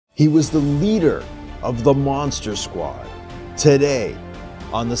He was the leader of the Monster Squad. Today,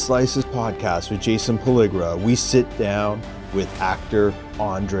 on the Slices podcast with Jason Pelligra, we sit down with actor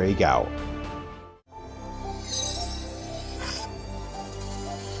Andre Gower.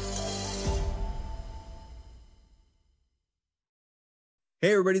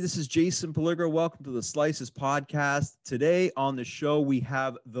 Hey everybody, this is Jason Pelligra. Welcome to the Slices podcast. Today on the show, we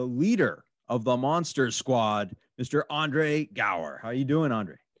have the leader of the Monster Squad, Mr. Andre Gower. How you doing,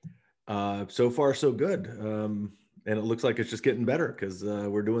 Andre? So far, so good. And it looks like it's just getting better because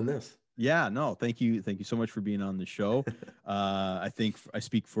we're doing this. Yeah, no, thank you. Thank you so much for being on the show. I think I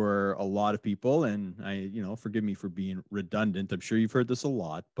speak for a lot of people, and forgive me for being redundant. I'm sure you've heard this a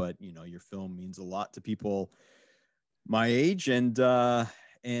lot, but your film means a lot to people my age, and I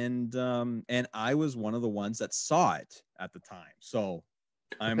was one of the ones that saw it at the time. So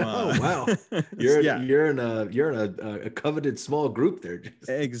I'm oh wow, you're yeah. you're in a coveted small group there,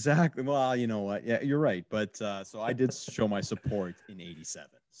 Jason. Exactly. Well, you know what? Yeah, you're right. But so I did show my support in '87.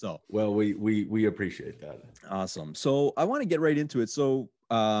 So well, we appreciate that. Awesome. So I want to get right into it. So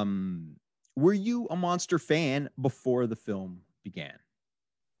were you a Monster fan before the film began?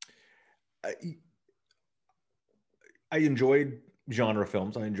 I enjoyed genre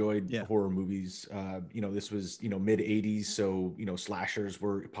films. I enjoyed horror movies. This was, mid 80s. So, slashers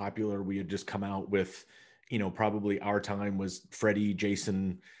were popular. We had just come out with, probably our time was Freddy,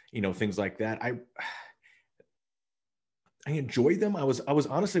 Jason, things like that. I enjoyed them. I was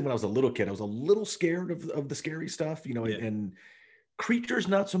honestly, when I was a little kid, I was a little scared of the scary stuff, and creatures,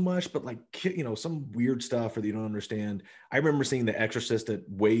 not so much, but like, some weird stuff that you don't understand. I remember seeing The Exorcist at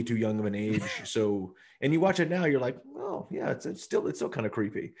way too young of an age. So, and you watch it now, you're like, oh yeah, it's still kind of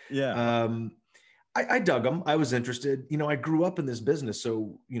creepy. Yeah. I dug them. I was interested. I grew up in this business.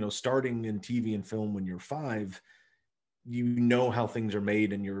 So, starting in TV and film when you're 5, how things are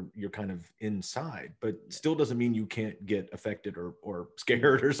made and you're kind of inside, but still doesn't mean you can't get affected or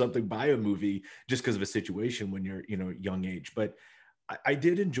scared or something by a movie just because of a situation when you're, young age. But I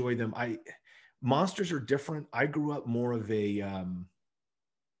did enjoy them. Monsters are different. I grew up more of a,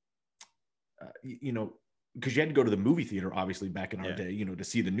 because you had to go to the movie theater, obviously, back in our day, to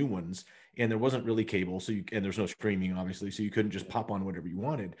see the new ones. And there wasn't really cable. And there's no streaming, obviously. So you couldn't just pop on whatever you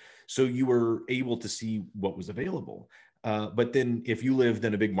wanted. So you were able to see what was available. But then if you lived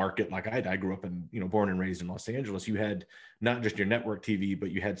in a big market like I grew up in, born and raised in Los Angeles, you had not just your network TV,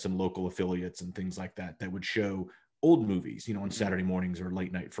 but you had some local affiliates and things like that would show old movies, on Saturday mornings or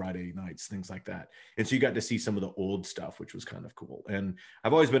late night Friday nights, things like that. And so you got to see some of the old stuff, which was kind of cool. And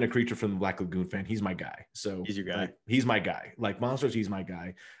I've always been a Creature from the Black Lagoon fan. He's my guy. So he's your guy. He's my guy. Like Monsters, he's my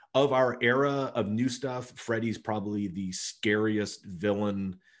guy. Of our era of new stuff, Freddy's probably the scariest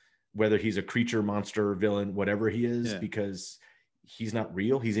villain, whether he's a creature, monster, villain, whatever he is, because he's not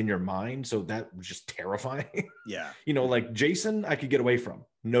real. He's in your mind. So that was just terrifying. Yeah. Like Jason, I could get away from,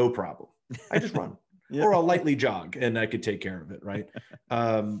 no problem. I just run. Or I'll lightly jog and I could take care of it, right?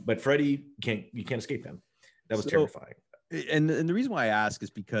 But Freddy, you can't escape him. That was terrifying. And the reason why I ask is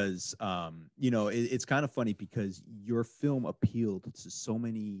because, it's kind of funny because your film appealed to so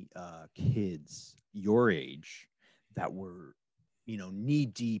many kids your age that were, knee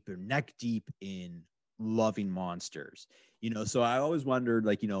deep or neck deep in loving monsters. So I always wondered,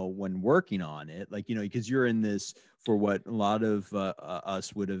 when working on it, because you're in this for what a lot of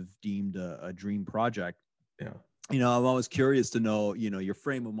us would have deemed a dream project. Yeah. I'm always curious to know, your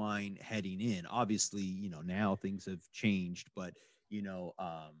frame of mind heading in. Obviously, now things have changed, but,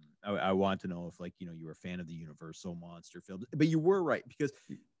 I want to know if, you were a fan of the Universal monster films. But you were right, because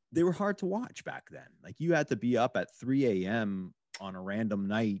they were hard to watch back then. Like, you had to be up at 3 a.m. on a random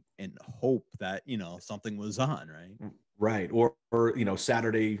night and hope that, something was on, right? Right. Or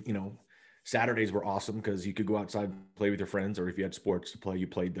Saturday, Saturdays were awesome because you could go outside and play with your friends, or if you had sports to play, you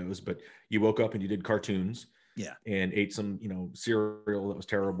played those. But you woke up and you did cartoons, and ate some, cereal that was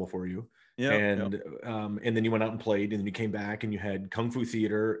terrible for you, and then you went out and played, and then you came back and you had kung fu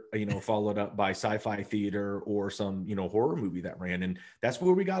theater, followed up by sci-fi theater or some, horror movie that ran, and that's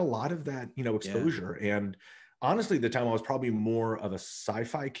where we got a lot of that, exposure. And honestly, at the time I was probably more of a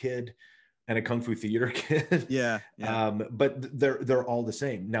sci-fi kid and a kung fu theater kid. But they're all the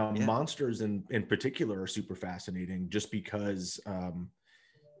same. Now, monsters in particular are super fascinating just because,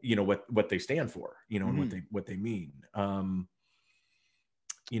 what they stand for, and what they mean.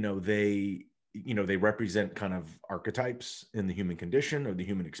 They represent kind of archetypes in the human condition or the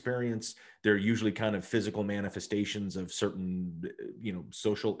human experience. They're usually kind of physical manifestations of certain,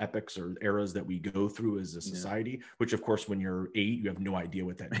 social epochs or eras that we go through as a society, which of course, when you're 8, you have no idea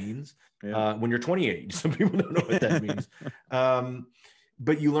what that means. When you're 28, some people don't know what that means.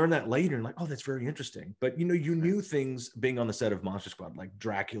 but you learn that later and like, oh, that's very interesting. But you know, you knew things being on the set of Monster Squad, like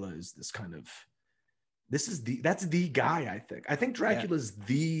Dracula is this kind of, that's the guy. I think Dracula's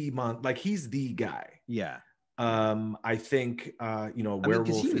he's the guy. Yeah. I think you know,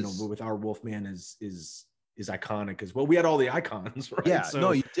 werewolf, you know, with our Wolfman is iconic as well. We had all the icons, right? Yeah, so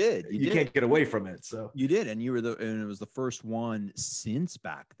no, you did. You can't get away from it. So you did, and it was the first one since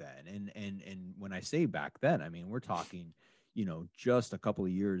back then. And when I say back then, I mean we're talking, you know, just a couple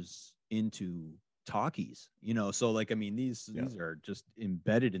of years into talkies, you know. So like, I mean, these are just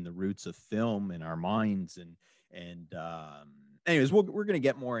embedded in the roots of film in our minds, and anyways, we're gonna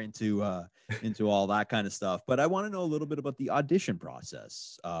get more into all that kind of stuff. But I want to know a little bit about the audition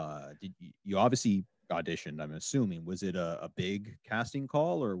process. Did you obviously auditioned, I'm assuming? Was it a big casting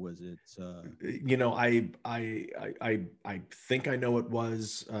call, or was it you know, I think I know it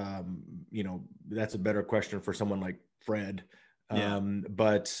was you know, that's a better question for someone like Fred.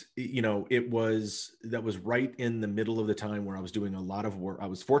 But you know, that was right in the middle of the time where I was doing a lot of work. I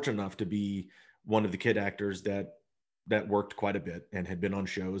was fortunate enough to be one of the kid actors that worked quite a bit and had been on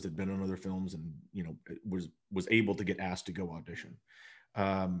shows, had been on other films, and you know, was able to get asked to go audition.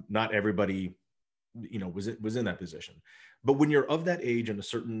 Not everybody, you know, was in that position. But when you're of that age and a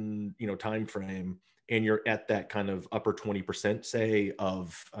certain, you know, time frame, and you're at that kind of upper 20%, say,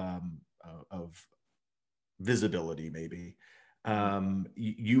 of visibility, maybe,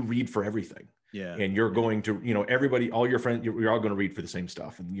 you read for everything. Yeah. And you're going to, you know, everybody, all your friends, you're all going to read for the same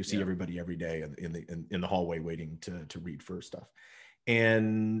stuff, and you see everybody every day in the hallway waiting to read for stuff.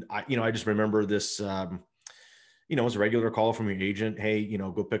 And I just remember this. You know, it was a regular call from your agent. Hey, you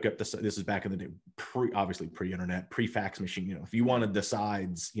know, go pick up this. This is back in the day, obviously pre-internet, pre-fax machine. You know, if you wanted the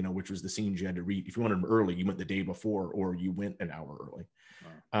sides, you know, which was the scenes you had to read, if you wanted them early, you went the day before, or you went an hour early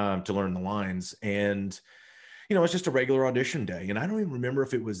to learn the lines. And, you know, it's just a regular audition day. And I don't even remember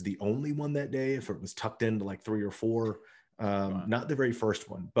if it was the only one that day, if it was tucked into like 3 or 4, not the very first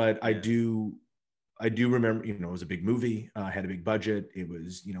one, but I do remember, you know, it was a big movie, had a big budget. It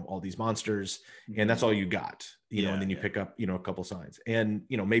was, you know, all these monsters, and that's all you got, you know, and then you pick up, you know, a couple signs. And,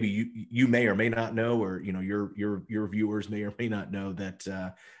 you know, maybe you may or may not know, or, you know, your viewers may or may not know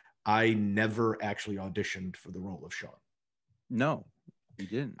that I never actually auditioned for the role of Sean. No, you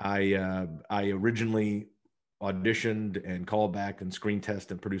didn't. I originally auditioned and called back and screen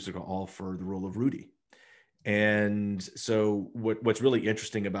test and producer all for the role of Rudy. And so what's really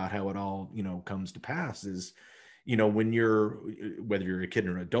interesting about how it all, you know, comes to pass is, you know, when whether you're a kid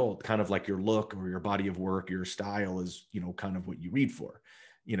or an adult, kind of like your look or your body of work, your style is, you know, kind of what you read for,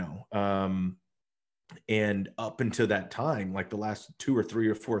 you know. And up until that time, like the last 2 or 3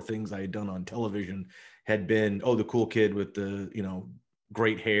 or 4 things I had done on television had been, the cool kid with the, you know,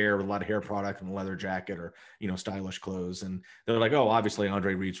 great hair with a lot of hair product and a leather jacket, or, you know, stylish clothes. And they're like, oh, obviously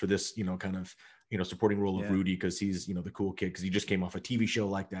Andre reads for this, you know, kind of, you know, supporting role of Rudy, because he's, you know, the cool kid, because he just came off a TV show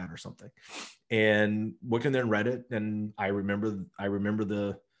like that or something. And looked in there and read it, and I remember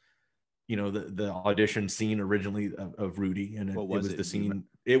the, you know, the audition scene originally of Rudy, and it was the scene.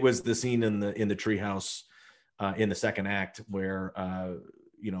 It was the scene in the treehouse in the second act where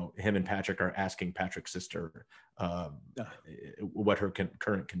you know, him and Patrick are asking Patrick's sister what her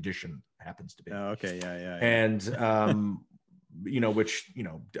current condition happens to be. Oh, okay, yeah. And you know, which, you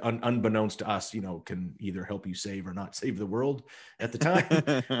know, unbeknownst to us, you know, can either help you save or not save the world at the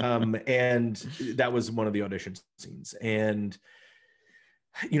time. And that was one of the audition scenes. And,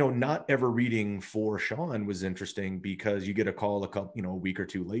 you know, not ever reading for Sean was interesting, because you get a call a week or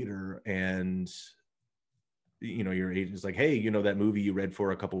 2 later, and, you know, your agent's like, hey, you know, that movie you read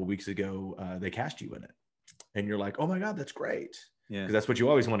for a couple of weeks ago, they cast you in it. And you're like, oh my God, that's great. Yeah. Because that's what you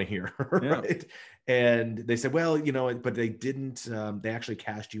always want to hear. Right. Yeah. And they said, well, you know, but they didn't, they actually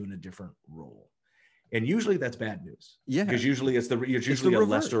cast you in a different role. And usually that's bad news. Yeah. Because usually it's usually a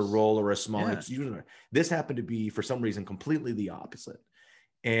lesser role or a small, it's usually, this happened to be, for some reason, completely the opposite.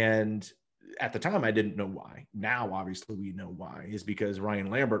 And at the time, I didn't know why. Now, obviously, we know why, is because Ryan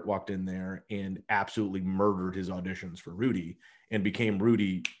Lambert walked in there and absolutely murdered his auditions for Rudy and became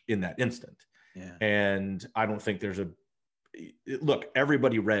Rudy in that instant. Yeah. And I don't think there's look,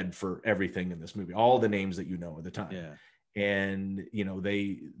 everybody read for everything in this movie, all the names that you know at the time. Yeah. And, you know,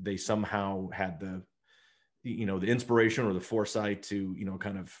 they somehow had the, you know, the inspiration or the foresight to, you know,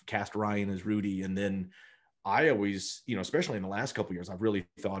 kind of cast Ryan as Rudy. And then I always, you know, especially in the last couple of years, I've really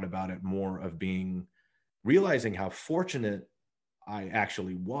thought about it more of realizing how fortunate I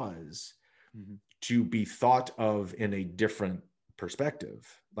actually was to be thought of in a different perspective.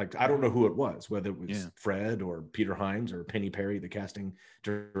 Like, I don't know who it was, whether it was Fred or Peter Hyams or Penny Perry, the casting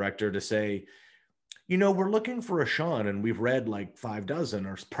director, to say, we're looking for a Sean, and we've read like 6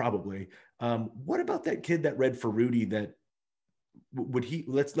 or probably. What about that kid that read for Rudy? That would he?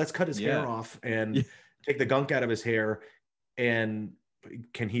 Let's cut his hair off and take the gunk out of his hair, and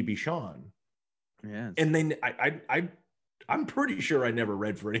can he be Sean? Yeah. And then I'm pretty sure I never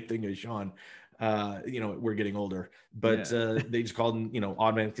read for anything as Sean. We're getting older, but they just called him,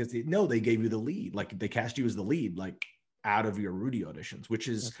 automatic. No, they gave you the lead. Like they cast you as the lead, like out of your Rudy auditions, which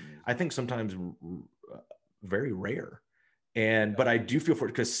is, I think, sometimes very rare. But I do feel for it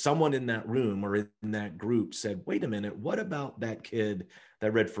because someone in that room or in that group said, wait a minute, what about that kid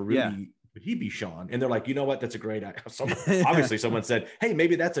that read for Rudy? Yeah. Would he be Sean? And they're like, you know what? That's a great idea. Obviously someone said, hey,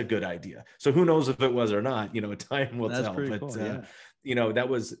 maybe that's a good idea. So who knows if it was or not, time will tell. But, cool.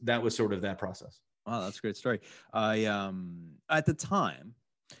 That was sort of that process. Wow. That's a great story. I, at the time,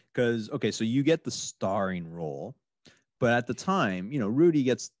 so you get the starring role, but at the time, Rudy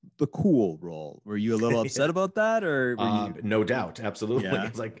gets the cool role. Were you a little upset about that, or were you... No doubt, absolutely. Yeah.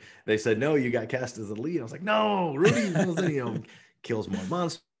 It's like they said, no, you got cast as the lead. I was like, no, Rudy, kills more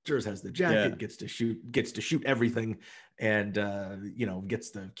monsters, has the jacket, gets to shoot everything, and gets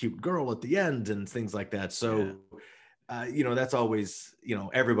the cute girl at the end and things like that. So. That's always,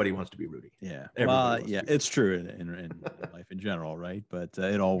 everybody wants to be Rudy. Yeah. It's true in life in general, right? But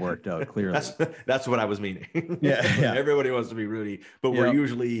it all worked out clearly. That's what I was meaning. Yeah. Everybody wants to be Rudy, but we're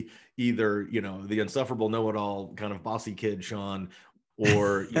usually either, the insufferable know-it-all kind of bossy kid, Sean,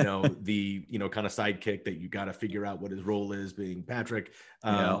 or, the, kind of sidekick that you got to figure out what his role is, being Patrick.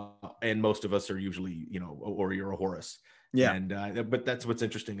 And most of us are usually, or you're a Horace. Yeah. And but that's what's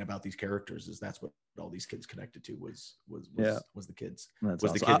interesting about these characters is that's what all these kids connected to was the kids. That's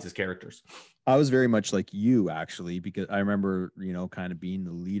awesome. The kids as characters. I was very much like you, actually, because I remember, kind of being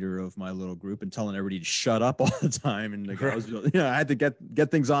the leader of my little group and telling everybody to shut up all the time. And I was, I had to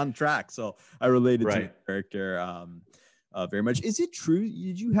get things on track. So I related to the character very much. Is it true?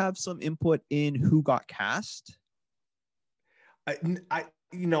 Did you have some input in who got cast? I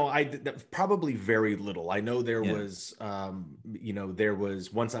probably very little. I know there was, there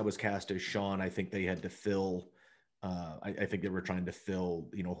was, once I was cast as Sean, I think they had to fill, I think they were trying to fill,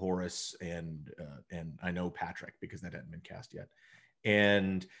 Horace and I know Patrick, because that hadn't been cast yet.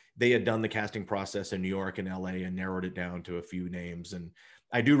 And they had done the casting process in New York and LA and narrowed it down to a few names. And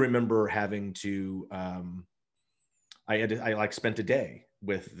I do remember having to, I spent a day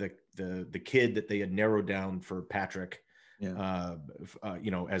with the kid that they had narrowed down for Patrick.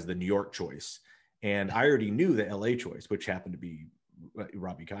 As the New York choice. And I already knew the LA choice, which happened to be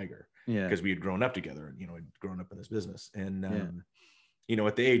Robbie Kiger, because we had grown up together and, had grown up in this business. And,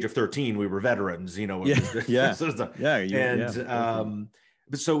 at the age of 13, we were veterans, but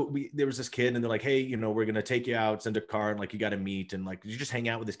so there was this kid and they're like, hey, we're going to take you out, send a car, and like, you got to meet. And like, you just hang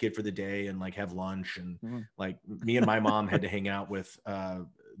out with this kid for the day and like have lunch. And like me and my mom had to hang out with,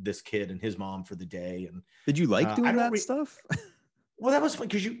 this kid and his mom for the day. And did you like doing that stuff? Well, that was fun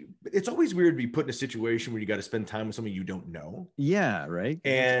because it's always weird to be put in a situation where you got to spend time with someone you don't know. Yeah, right.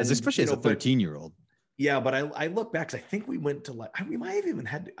 And especially as a 13-year-old. Yeah, but I look back, 'cause I think we went to we might have even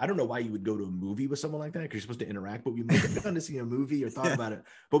had, I don't know why you would go to a movie with someone like that, because you're supposed to interact, but we might have gone to see a movie or thought about it.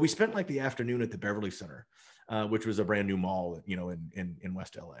 But we spent like the afternoon at the Beverly Center, which was a brand new mall, in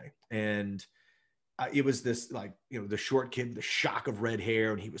West LA. And it was this the short kid with the shock of red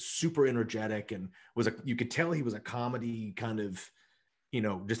hair, and he was super energetic and you could tell he was a comedy kind of,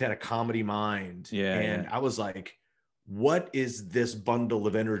 just had a comedy mind. Yeah. And I was like, what is this bundle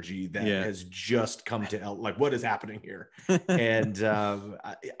of energy that has just come to like, what is happening here? And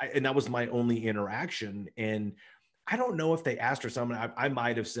and that was my only interaction. And I don't know if they asked her something. I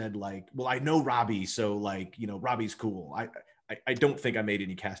might have said like, well, I know Robbie, so like, Robbie's cool. I don't think I made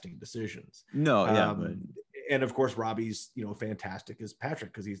any casting decisions. No, and of course Robbie's fantastic as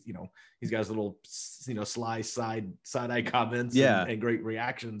Patrick, because he's he's got his little sly side eye comments and great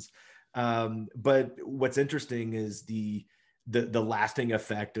reactions. But what's interesting is the lasting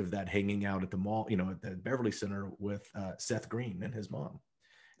effect of that hanging out at the mall, at the Beverly Center with Seth Green and his mom.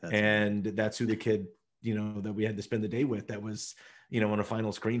 That's who the kid that we had to spend the day with, that was on a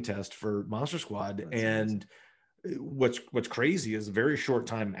final screen test for Monster Squad. That's amazing. What's crazy is a very short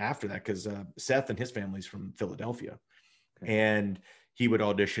time after that, because Seth and his family's from Philadelphia, and he would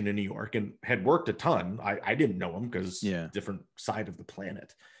audition in New York and had worked a ton. I didn't know him because different side of the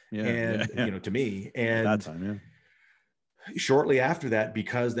planet, to me. And at that time, shortly after that,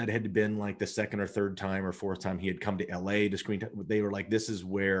 because that had been like the second or third time or fourth time he had come to LA to screen, they were like, this is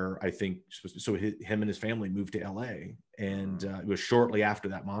where I think, so him and his family moved to LA. And it was shortly after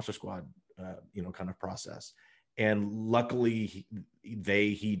that Monster Squad, kind of process. And luckily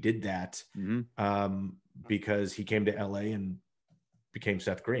he did that because he came to LA and became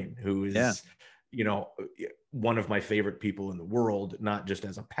Seth Green, who is, you know, one of my favorite people in the world, not just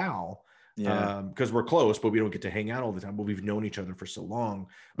as a pal, because we're close, but we don't get to hang out all the time, but we've known each other for so long.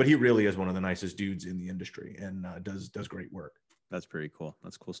 But he really is one of the nicest dudes in the industry, and does great work. That's pretty cool.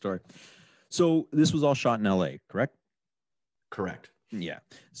 That's a cool story. So this was all shot in LA, correct? Correct. Yeah.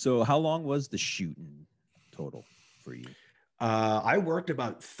 So how long was the shooting total for you? I worked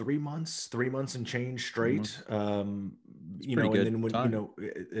about 3 months and change straight. You know, and then when time. You know,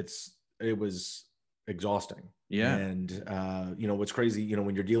 it was exhausting. Yeah. And you know, what's crazy, you know,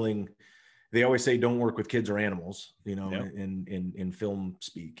 when you're dealing, they always say don't work with kids or animals, you know, in film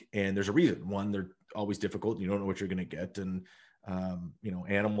speak. And there's a reason. One, they're always difficult. You don't know what you're going to get. And you know,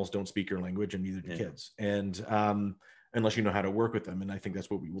 animals don't speak your language, and neither do kids. And unless you know how to work with them. And I think that's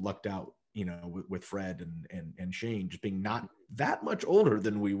what we lucked out, you know, with Fred and Shane, just being not that much older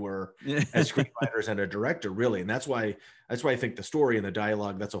than we were as screenwriters and a director, really. And that's why I think the story and the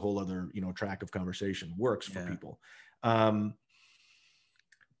dialogue, that's a whole other, you know, track of conversation, works for people. But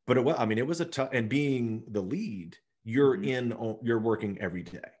it was a tough, and being the lead, you're working every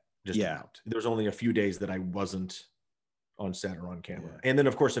day, just about. There's only a few days that I wasn't on set or on camera. And then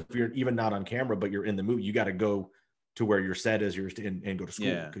of course, if you're even not on camera, but you're in the movie, you got to go to where your set is, and go to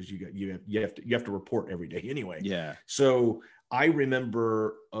school, because you have to report every day anyway. Yeah. So I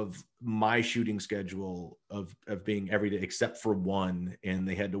remember of my shooting schedule of being every day except for one, and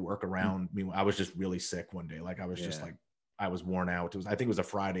they had to work around me. I was just really sick one day. Like I was just like, I was worn out. I think it was a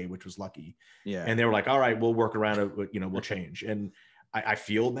Friday, which was lucky. Yeah. And they were like, all right, we'll work around it, you know, we'll change. And I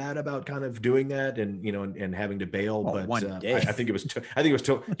feel bad about kind of doing that, and you know, and having to bail. But one day. I think it was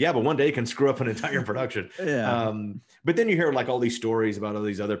but one day can screw up an entire production. But then you hear like all these stories about all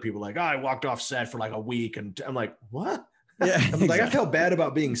these other people, like, oh, I walked off set for like a week, and I'm like, what? Yeah, I'm like, I felt bad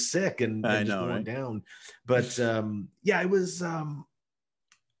about being sick and just going down. But it was. I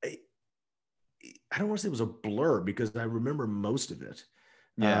don't want to say it was a blur, because I remember most of it.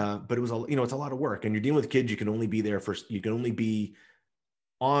 But it was it's a lot of work, and you're dealing with kids. You can only be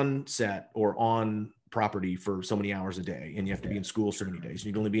on set or on property for so many hours a day, and you have to be in school so many days, and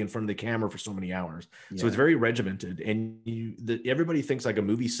you can only be in front of the camera for so many hours. So it's very regimented, and everybody thinks like a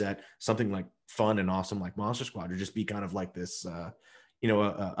movie set, something like fun and awesome like Monster Squad, or just be kind of like this a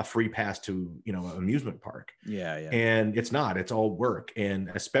free pass to an amusement park. And it's not. It's all work,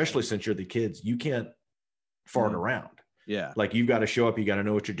 and especially since you're the kids, you can't fart around. Like you've got to show up, you got to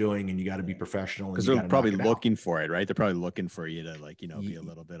know what you're doing, and you got to be professional. Because they're probably looking for it, right? They're probably looking for you to be a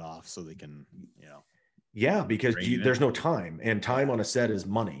little bit off so they can, because there's no time, and time on a set is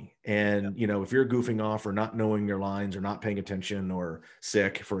money. And, if you're goofing off or not knowing your lines or not paying attention or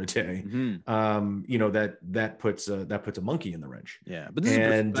sick for a day, that puts a monkey in the wrench. Yeah. But this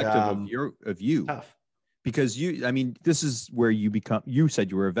is perspective of you. Tough. Because this is where you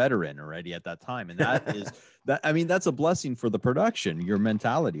said you were a veteran already at that time. And that is that's a blessing for the production, your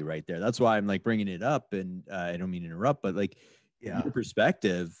mentality right there. That's why I'm like bringing it up, and I don't mean to interrupt, but your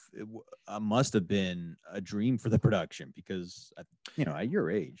perspective must have been a dream for the production, because, at your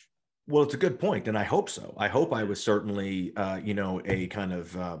age. Well, it's a good point, and I hope so. I hope I was certainly, a kind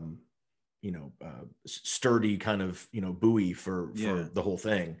of, sturdy kind of, buoy for the whole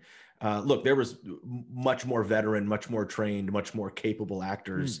thing. Look, there was much more veteran, much more trained, much more capable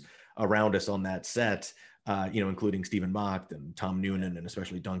actors around us on that set, including Stephen Bach and Tom Noonan, and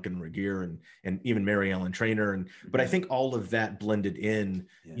especially Duncan Regier and even Mary Ellen Trainor. But I think all of that blended in,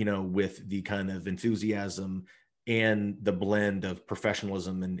 with the kind of enthusiasm and the blend of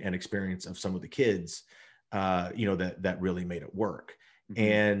professionalism and experience of some of the kids, that really made it work.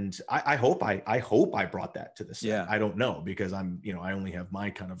 And I hope I brought that to the set. I don't know, because I'm, I only have my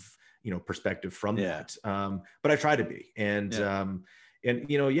kind of, perspective from that. But I try to be, and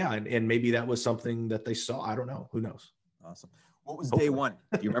maybe that was something that they saw. I don't know. Who knows? Awesome. What was day one?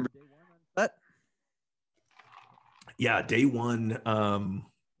 Do you remember day one on set? Yeah, day one.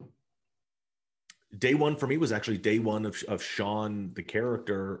 Day one for me was actually day one of Sean, the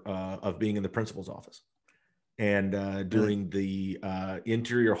character, of being in the principal's office, and doing the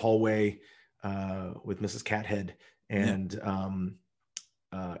interior hallway with Mrs. Cathead, and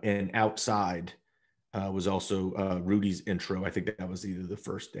outside was also Rudy's intro. I think that was either the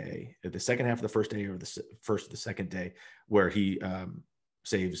first day, the second half of the first day, or the first of the second day, where he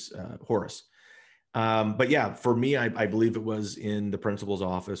saves Horace. But yeah, for me, I believe it was in the principal's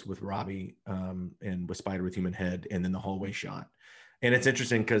office with Robbie, and with Spider with Human Head, and then the hallway shot. And it's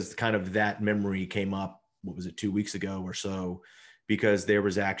interesting because kind of that memory came up, what was it, 2 weeks ago or so, because there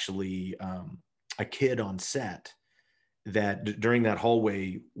was actually, a kid on set that during that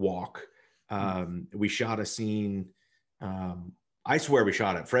hallway walk, we shot a scene. I swear we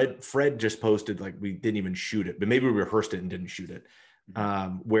shot it. Fred just posted, like, we didn't even shoot it, but maybe we rehearsed it and didn't shoot it.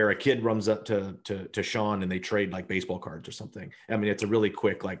 Where a kid runs up to Sean and they trade like baseball cards or something. I mean, it's a really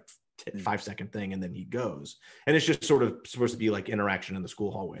quick, like 5-second thing, and then he goes, and it's just sort of supposed to be like interaction in the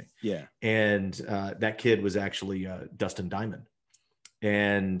school hallway. Yeah. And that kid was actually Dustin Diamond,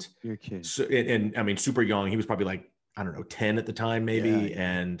 and your kid. So, and I mean, super young. He was probably like, I don't know, 10 at the time, maybe.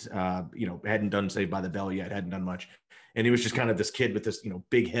 And, hadn't done Saved by the Bell yet, hadn't done much. And he was just kind of this kid with this,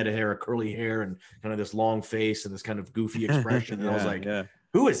 big head of hair, curly hair, and kind of this long face and this kind of goofy expression. And I was like,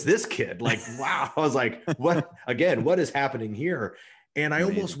 who is this kid? Like, wow. I was like, what is happening here? And I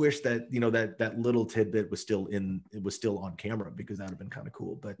almost wish that, that little tidbit was still on camera, because that would have been kind of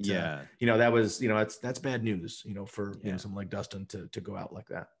cool. But that was, that's bad news, for someone like Dustin to go out like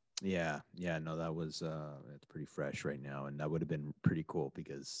that. No, that was it's pretty fresh right now, and that would have been pretty cool,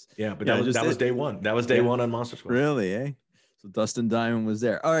 because but that was day one. That was day one on Monster Squad. Really, eh? So Dustin Diamond was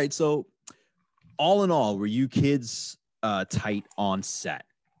there. All right, so all in all, were you kids tight on set?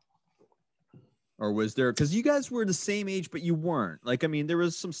 Or was there, because you guys were the same age, but you weren't. Like, I mean, there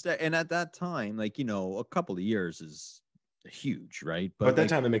was some and at that time, like, a couple of years is huge, right? But at that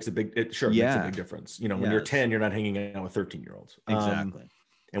time, it makes a big, makes a big difference. When you're 10, you're not hanging out with 13-year-olds. Exactly.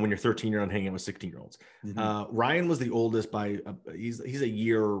 And when you're 13, you're not hanging out with 16-year-olds. Ryan was the oldest by, he's a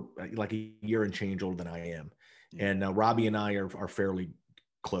year and change older than I am. Yeah. And Robbie and I are fairly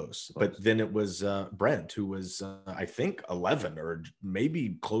close. But then it was Brent, who was, I think, 11 or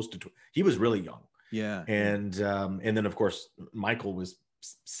maybe close to 12. He was really young. Yeah. And then, of course, Michael was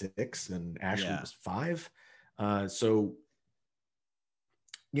 6 and Ashley was 5. So,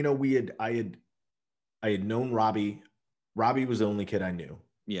 I had known Robbie. Robbie was the only kid I knew.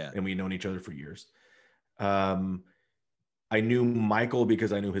 Yeah. And we'd known each other for years. I knew Michael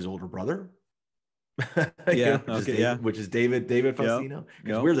because I knew his older brother. Which is David Faustino,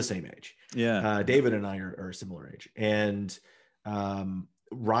 because we're the same age. Yeah. David and I are similar age. And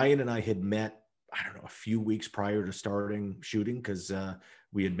Ryan and I had met, I don't know, a few weeks prior to starting shooting, because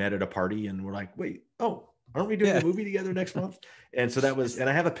we had met at a party and we're like, wait, aren't we doing a movie together next month? And so that was, and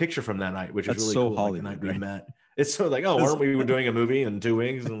I have a picture from that night, which is really cool. Hollywood, like the night we met. It's so like, aren't we doing a movie in 2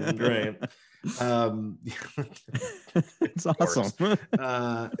 weeks? And great. It's awesome.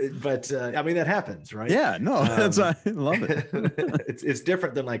 But I mean, that happens, right? Yeah, no, I love it. It's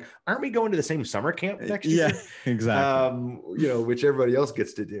different than like, aren't we going to the same summer camp next year? Yeah, exactly. Which everybody else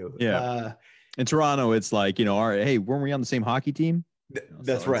gets to do. Yeah. In Toronto, it's like, hey, weren't we on the same hockey team?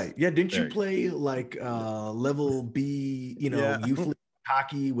 That's right. Yeah. Didn't you play like level B, youth league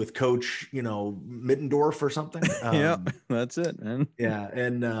hockey with Coach, Mittendorf or something? Yeah, that's it, man. Yeah.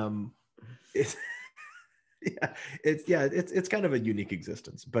 And it's kind of a unique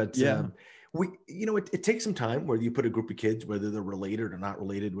existence, but it takes some time where you put a group of kids, whether they're related or not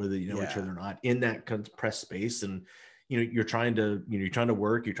related, whether you know each other or not, in that compressed space. And you're trying to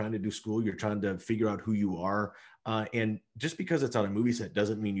work, you're trying to do school, you're trying to figure out who you are. And just because it's on a movie set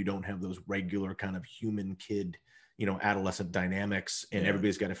doesn't mean you don't have those regular kind of human kid, adolescent dynamics, and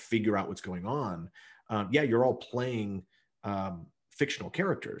everybody's got to figure out what's going on. You're all playing fictional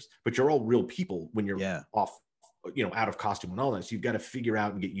characters, but you're all real people when you're off, out of costume and all that. So you've got to figure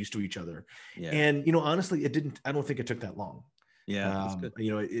out and get used to each other. Yeah. And, honestly, I don't think it took that long. Yeah.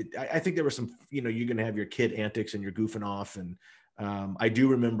 I think there was some, you're going to have your kid antics and you're goofing off. And I do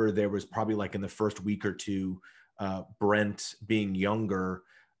remember there was probably like in the first week or two, Brent, being younger,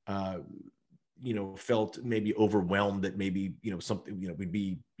 felt maybe overwhelmed that maybe, something, we'd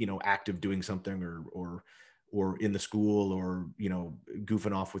be, active doing something or in the school or,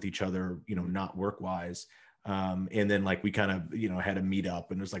 goofing off with each other, not work wise. And then like, we kind of, had a meet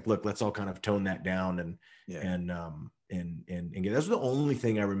up and it was like, look, let's all kind of tone that down and that's the only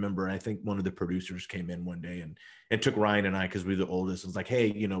thing I remember. And I think one of the producers came in one day and took Ryan and I, cause we were the oldest, and was like, hey,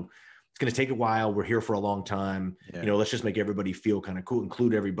 it's going to take a while. We're here for a long time. Yeah. Let's just make everybody feel kind of cool,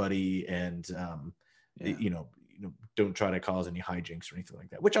 include everybody. And, don't try to cause any hijinks or anything like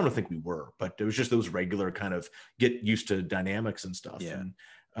that, which I don't think we were, but it was just those regular kind of get used to dynamics and stuff. Yeah.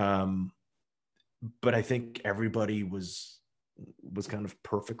 And, but I think everybody was kind of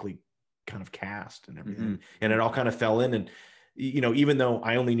perfectly kind of cast and everything, and it all kind of fell in. And, even though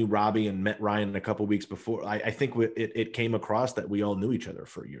I only knew Robbie and met Ryan a couple of weeks before, I think it came across that we all knew each other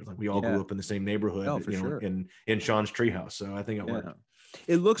for years. Like we all grew up in the same neighborhood, in Sean's treehouse. So I think it worked.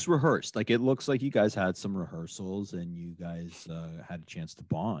 It looks rehearsed. Like it looks like you guys had some rehearsals and you guys had a chance to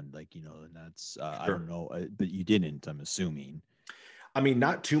bond. Like, and that's I don't know, but you didn't. I'm assuming. I mean,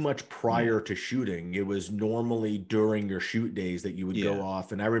 not too much prior to shooting. It was normally during your shoot days that you would go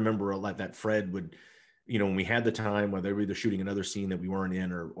off. And I remember a lot that Fred would, you know, when we had the time, whether we were either shooting another scene that we weren't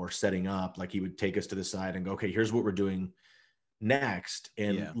in or setting up, like he would take us to the side and go, okay, here's what we're doing next,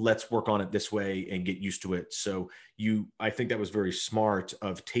 and let's work on it this way and get used to it. So I think that was very smart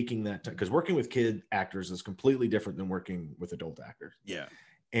of taking that time, because working with kid actors is completely different than working with adult actors. Yeah.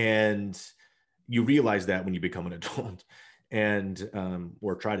 And you realize that when you become an adult and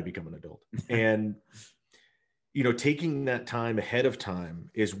or try to become an adult. And you know, taking that time ahead of time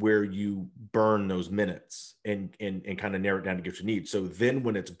is where you burn those minutes and kind of narrow it down to get your needs. So then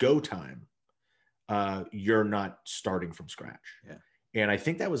when it's go time, you're not starting from scratch. Yeah. And I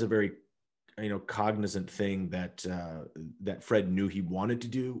think that was a very, you know, cognizant thing that that Fred knew he wanted to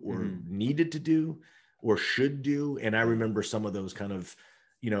do or needed to do or should do. And I remember some of those kind of,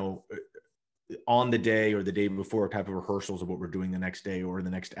 you know, on the day or the day before type of rehearsals of what we're doing the next day or in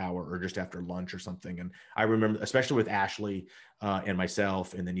the next hour or just after lunch or something. And I remember, especially with Ashley and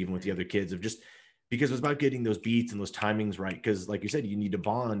myself, and then even with the other kids, of just because it was about getting those beats and those timings right. Because like you said, you need to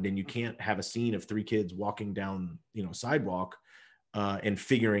bond, and you can't have a scene of 3 kids walking down, you know, sidewalk and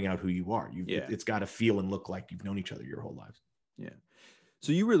figuring out who you are. It's got to feel and look like you've known each other your whole lives. Yeah.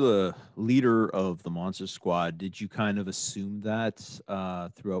 So you were the leader of the Monster Squad. Did you kind of assume that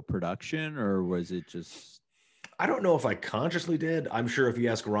throughout production, or was it just? I don't know if I consciously did. I'm sure if you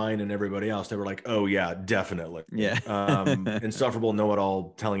ask Ryan and everybody else, they were like, "Oh yeah, definitely." Yeah. Insufferable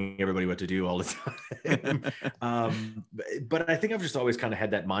know-it-all, telling everybody what to do all the time. But I think I've just always kind of had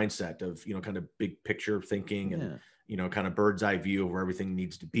that mindset of, you know, kind of big picture thinking and, you know, kind of bird's eye view of where everything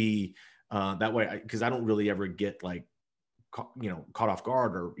needs to be. That way, because I don't really ever get like, you know, caught off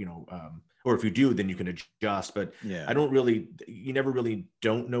guard, or, you know, or if you do, then you can adjust. But you never really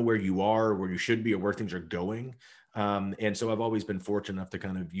don't know where you are, where you should be, or where things are going. And so I've always been fortunate enough to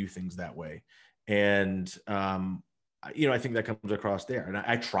kind of view things that way. And, you know, I think that comes across there. And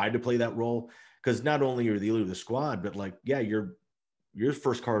I tried to play that role, because not only are you the leader of the squad, but like, you're the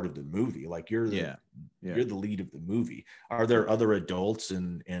first card of the movie. Like you're the lead of the movie. Are there other adults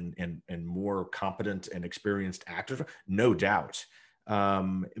and more competent and experienced actors? No doubt.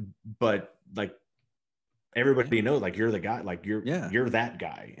 But like everybody knows, like you're the guy, like you're that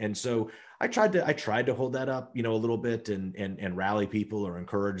guy. And so I tried to hold that up, you know, a little bit and rally people or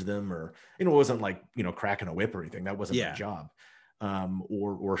encourage them, or, you know, it wasn't like, you know, cracking a whip or anything. That wasn't my job.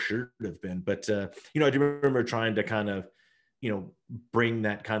 Or should have been. But you know, I do remember trying to kind of, you know, bring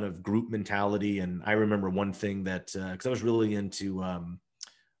that kind of group mentality. And I remember one thing that, because I was really into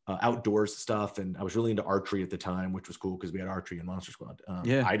outdoors stuff, and I was really into archery at the time, which was cool because we had archery in Monster Squad.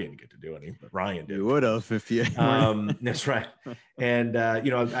 I didn't get to do any, but Ryan did. You would have if you. That's right. And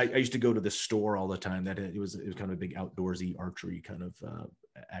you know, I used to go to the store all the time. It was kind of a big outdoorsy archery kind of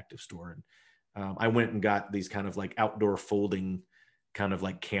active store, and I went and got these kind of like outdoor folding kind of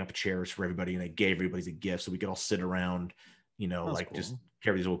like camp chairs for everybody, and I gave everybody as a gift so we could all sit around. You know, that's like cool. Just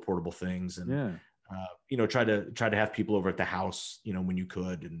carry these little portable things, and you know, try to have people over at the house, you know, when you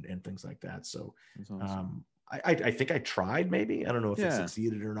could, and things like that. So awesome. I think I tried, maybe. I don't know if it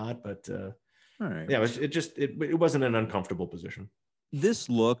succeeded or not, but all right. Yeah, it wasn't an uncomfortable position. This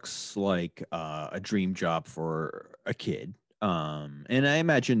looks like a dream job for a kid. And I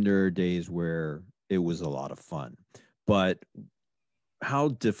imagine there are days where it was a lot of fun, but how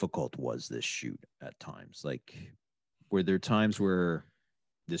difficult was this shoot at times? Like, were there times where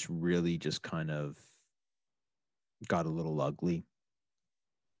this really just kind of got a little ugly?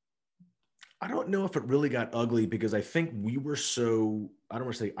 I don't know if it really got ugly, because I think we were so, I don't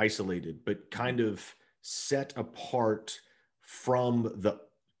want to say isolated, but kind of set apart from the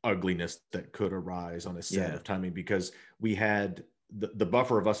ugliness that could arise on a set of timing, because we had the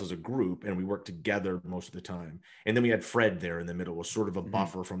buffer of us as a group, and we worked together most of the time. And then we had Fred there in the middle, was sort of a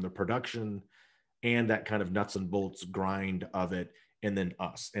buffer from the production and that kind of nuts and bolts grind of it, and then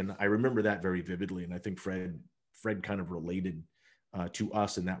us. And I remember that very vividly. And I think Fred kind of related to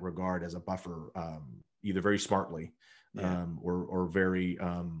us in that regard as a buffer, either very smartly or very,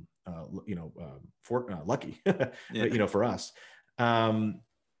 you know, lucky, you know, for us.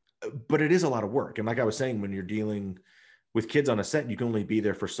 But it is a lot of work. And like I was saying, when you're dealing with kids on a set, you can only be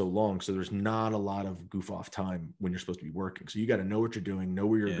there for so long. So there's not a lot of goof off time when you're supposed to be working. So you got to know what you're doing, know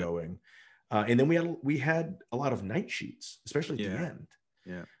where you're going. And then we had a lot of night sheets, especially at the end.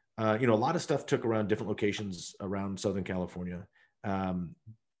 You know, a lot of stuff took around different locations around Southern California,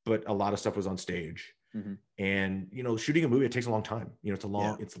 but a lot of stuff was on stage. And, you know, shooting a movie, it takes a long time. You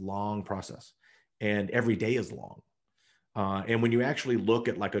know, it's a long process, and every day is long. And when you actually look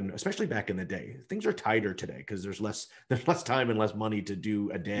at especially back in the day, things are tighter today because there's less time and less money to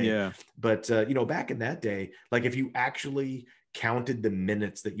do a day. Yeah. But back in that day, like if you actually counted the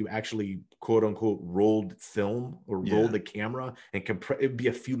minutes that you actually quote unquote rolled film or rolled the camera and it'd be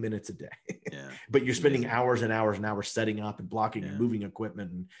a few minutes a day. Yeah. But you're spending hours and hours and hours setting up and blocking and moving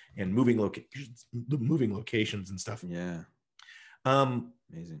equipment and moving locations and stuff. Yeah.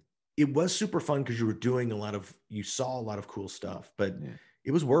 Amazing. It was super fun because you saw a lot of cool stuff, but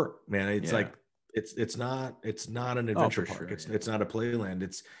it was work, man. It's like, it's not an adventure park. Sure, It's not a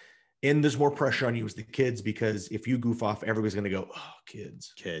playland. And there's more pressure on you as the kids, because if you goof off, everybody's going to go, oh,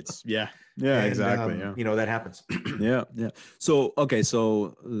 kids. Yeah. Yeah, and, exactly. That happens. Yeah. So, okay.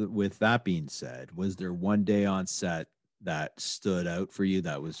 So with that being said, was there one day on set that stood out for you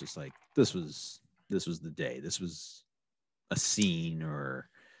that was just like, this was the day, this was a scene or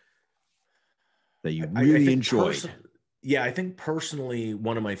that you really enjoyed? I think personally,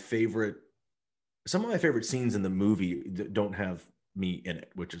 some of my favorite scenes in the movie that don't have me in it,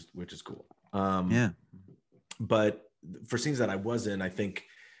 which is cool. But for scenes that I was in, I think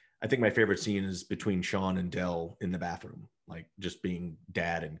my favorite scene is between Sean and Del in the bathroom, like just being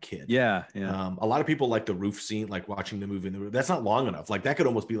dad and kid. Yeah. A lot of people like the roof scene, like watching the movie in the roof. That's not long enough. Like that could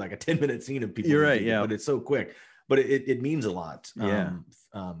almost be like a 10-minute scene of people. You're right. Yeah. But it's so quick. But it means a lot. Kind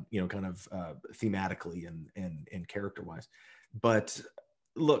of thematically and character wise. But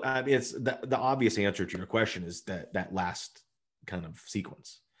look, I mean, it's the obvious answer to your question is that last kind of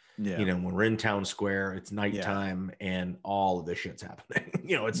sequence. When we're in town square, it's nighttime and all of this shit's happening.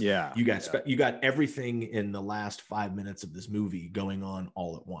 You got everything in the last 5 minutes of this movie going on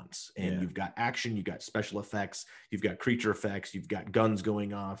all at once. And you've got action, you've got special effects, you've got creature effects, you've got guns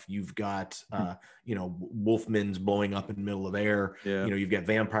going off, you've got Wolfman's blowing up in the middle of air. You've got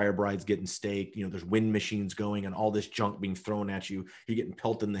vampire brides getting staked, there's wind machines going and all this junk being thrown at you. You're getting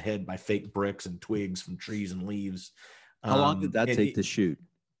pelted in the head by fake bricks and twigs from trees and leaves. How long did that take to shoot?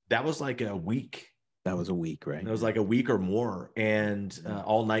 That was like a week. That was a week, right? It was like a week or more, and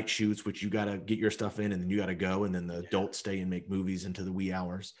all night shoots, which you got to get your stuff in, and then you got to go, and then the adults stay and make movies into the wee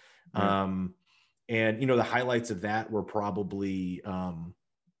hours. And the highlights of that were probably, I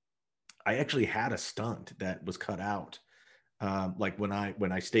actually had a stunt that was cut out. Like when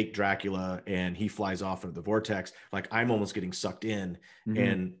I stake Dracula and he flies off into the vortex, like I'm almost getting sucked in,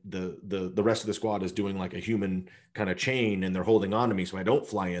 and the rest of the squad is doing like a human kind of chain and they're holding on to me so I don't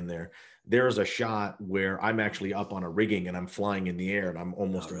fly in there. There's a shot where I'm actually up on a rigging and I'm flying in the air and I'm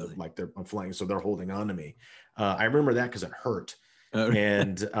almost I'm flying, so they're holding on to me. I remember that because it hurt.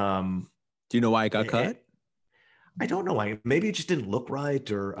 And do you know why it got cut? I don't know why. Maybe it just didn't look right,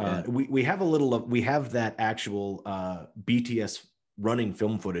 or we have that actual BTS running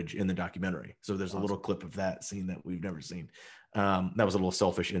film footage in the documentary. So there's a little clip of that scene that we've never seen. That was a little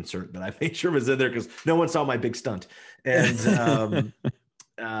selfish insert that I made sure was in there because no one saw my big stunt. And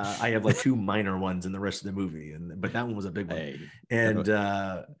I have like 2 minor ones in the rest of the movie, but that one was a big one. Hey, and you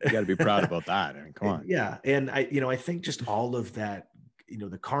got to be proud about that. I mean, come on. Yeah, and I think just all of that.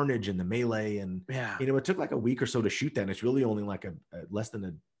 The carnage and the melee and, it took like a week or so to shoot that. And it's really only like a less than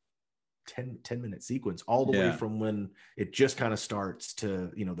a 10-minute sequence all the way from when it just kind of starts to,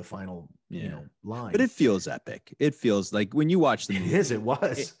 the final, line. But it feels epic. It feels like when you watch the movie. It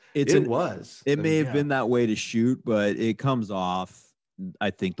was. It may have been that way to shoot, but it comes off, I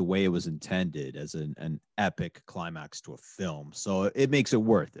think, the way it was intended as an epic climax to a film. So it makes it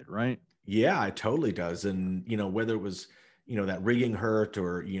worth it, right? Yeah, it totally does. And, whether it was, that rigging hurt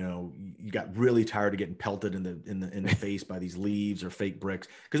or, you got really tired of getting pelted in the face by these leaves or fake bricks,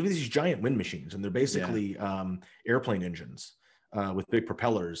 because with these giant wind machines, and they're basically airplane engines with big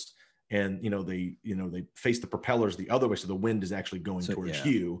propellers, and they face the propellers the other way, so the wind is actually going towards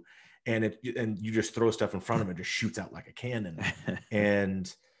you, and you just throw stuff in front of it, it just shoots out like a cannon.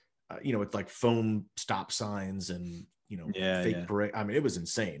 And it's like foam stop signs and fake parade. I mean, it was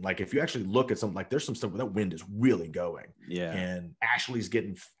insane. Like if you actually look at something, like there's some stuff where that wind is really going. And Ashley's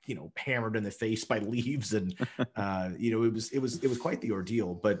getting hammered in the face by leaves, and it was quite the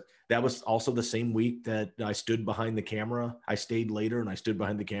ordeal. But that was also the same week that I stood behind the camera. I stayed later and I stood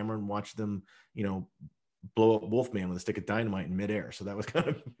behind the camera and watched them blow up Wolfman with a stick of dynamite in midair. So that was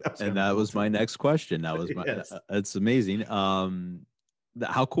that was my next question. That was that's amazing.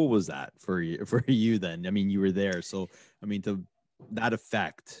 How cool was that for you then? I mean, you were there. So, I mean, that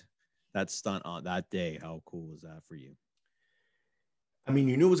effect, that stunt on that day, how cool was that for you? I mean,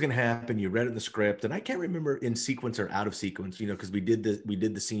 you knew it was going to happen. You read it in the script, and I can't remember in sequence or out of sequence, because we did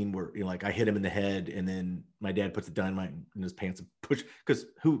the scene where, like I hit him in the head and then my dad puts the dynamite in his pants and push, because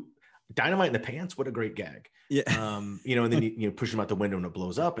dynamite in the pants, what a great gag. Yeah. You know, and then you push him out the window and it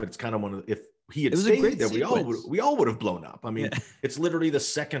blows up. And it's kind of one of, if he had It was a stayed great there, we all would have blown up. I mean, Yeah. it's literally the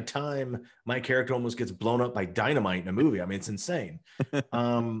second time my character almost gets blown up by dynamite in a movie. I mean, it's insane.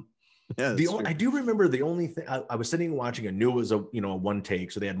 Yeah, I do remember the only thing I was sitting and watching, and knew it was a one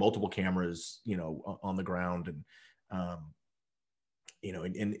take, so they had multiple cameras, on the ground, and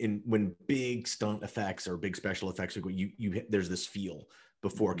and when big stunt effects or big special effects are going, there's this feel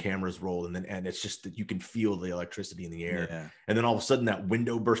before cameras roll, and it's just that you can feel the electricity in the air, and then all of a sudden that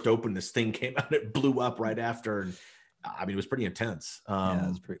window burst open, this thing came out, it blew up right after, and I mean, it was pretty intense. Yeah, it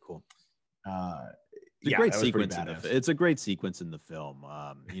was pretty cool. It's a great sequence. It's a great sequence in the film.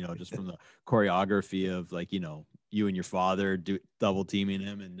 Just from the choreography of you and your father double teaming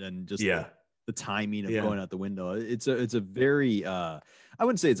him, and then just the timing of going out the window. It's a very I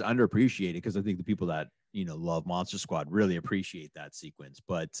wouldn't say it's underappreciated, because I think the people that love Monster Squad really appreciate that sequence.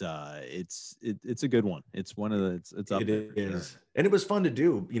 But it's a good one. It's one of the it's up there. It is, and it was fun to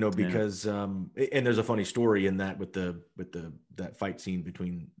do. Because and there's a funny story in that with that fight scene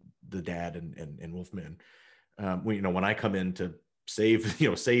between the dad and Wolfman. When I come in to save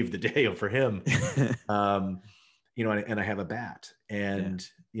the day for him, and I have a bat, and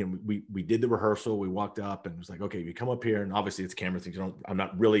we did the rehearsal. We walked up and it was like, okay, you come up here, and obviously it's camera things. I'm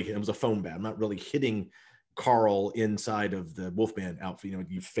not really. It was a foam bat. I'm not really hitting Carl inside of the Wolfman outfit.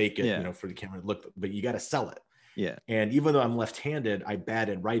 You fake it, for the camera to look, but you got to sell it. Yeah. And even though I'm left-handed, I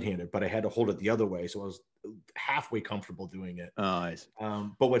batted right-handed, but I had to hold it the other way, so I was halfway comfortable doing it. Oh, I see.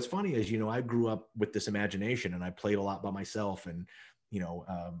 But what's funny is, I grew up with this imagination, and I played a lot by myself, and you go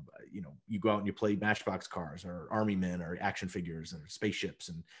out and you play Matchbox cars or army men or action figures or spaceships,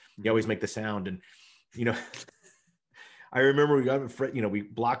 and you always make the sound. And I remember we got we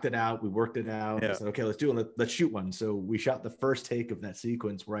blocked it out, we worked it out. I said, okay, let's do it. Let's shoot one. So we shot the first take of that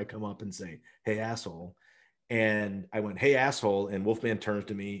sequence where I come up and say, "Hey, asshole." And I went, "Hey, asshole." And Wolfman turns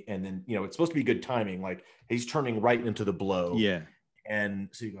to me, and then, it's supposed to be good timing. Like, he's turning right into the blow. Yeah. And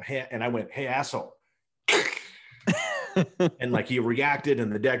so you go, "Hey," and I went, "Hey, asshole." And he reacted,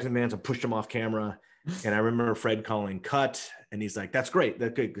 and the Daxton Manson pushed him off camera. And I remember Fred calling cut, and he's like, "That's great.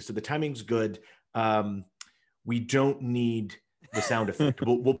 That's good. So the timing's good. We don't need the sound effect.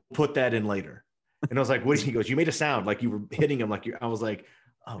 We'll put that in later." And I was like, "What?" He goes, "You made a sound like you were hitting him." I was like,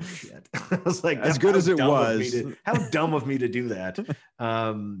 "Oh shit." I was like, as good as it was. How dumb of me to do that.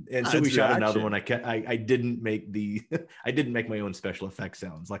 And so we shot another one. I didn't make my own special effects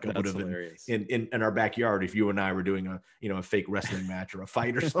sounds like I would have in our backyard if you and I were doing a fake wrestling match or a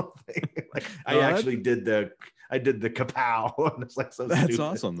fight or something. I actually did the kapow. And it's so that's stupid.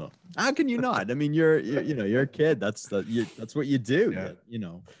 Awesome though. How can you not? I mean, you're a kid. That's what you do.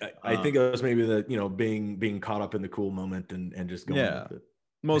 Yeah. I think it was maybe the being caught up in the cool moment and just going with it.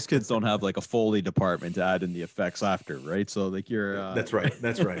 Most kids don't have a Foley department to add in the effects after, right? So you're that's right.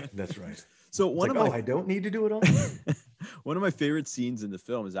 So I don't need to do it all. One of my favorite scenes in the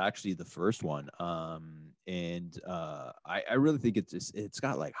film is actually the first one. And I really think it's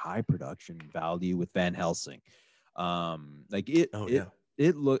got high production value with Van Helsing.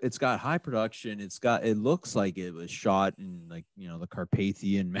 It's got high production. It looks like it was shot in the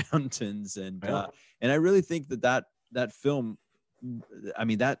Carpathian Mountains, and I really think that film, I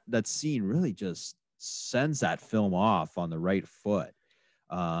mean, that scene really just sends that film off on the right foot.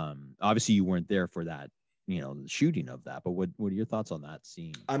 Obviously you weren't there for that, the shooting of that, but what are your thoughts on that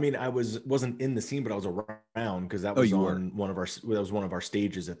scene? I mean, I wasn't in the scene, but I was around, because that was one of our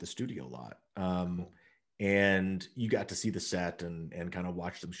stages at the studio lot. And you got to see the set and kind of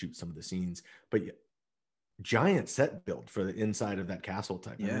watch them shoot some of the scenes, but giant set build for the inside of that castle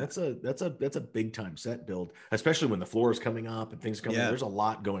type. I mean, that's a big time set build, especially when the floor is coming up and things coming. There's a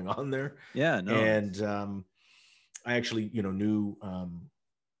lot going on there. And I actually knew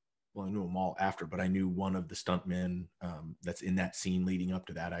I knew them all after, but I knew one of the stuntmen that's in that scene leading up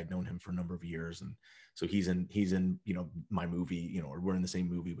to that. I'd known him for a number of years, and so he's in my movie, or we're in the same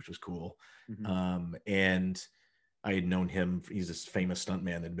movie, which was cool. And I had known him. He's this famous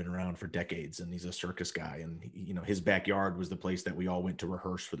stuntman that had been around for decades, and he's a circus guy. And his backyard was the place that we all went to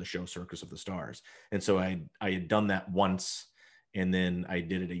rehearse for the show Circus of the Stars. And so I had done that once, and then I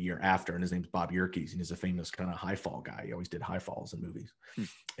did it a year after. And his name's Bob Yerkes, and he's a famous kind of high fall guy. He always did high falls in movies,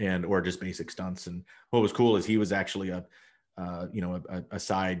 or just basic stunts. And what was cool is he was actually a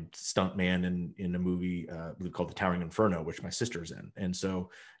side stunt man in a movie called The Towering Inferno, which my sister's in. And so,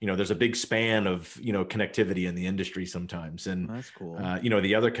 there's a big span of, connectivity in the industry sometimes. And that's cool.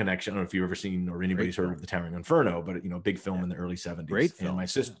 The other connection, I don't know if you've ever seen or anybody's heard of The Towering Inferno, but, big film in the early 70s. Great film. And my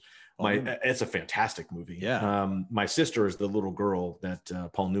sister, It's a fantastic movie. Yeah. My sister is the little girl that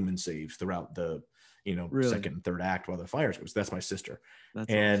Paul Newman saves throughout the, second and third act while the fires goes. That's my sister. That's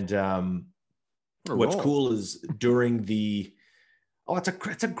and awesome. What's cool is during the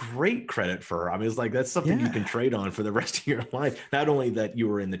it's a great credit for her. I mean, it's like that's something you can trade on for the rest of your life. Not only that you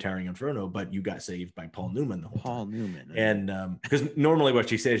were in the Towering Inferno, but you got saved by Paul Newman the whole time. Newman. And because normally what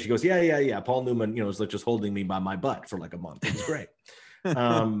she says, she goes, yeah. Paul Newman, is like just holding me by my butt for like a month. It was great. But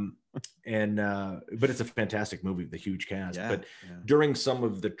it's a fantastic movie with a huge cast. But during some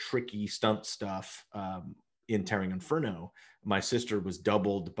of the tricky stunt stuff in Towering Inferno, my sister was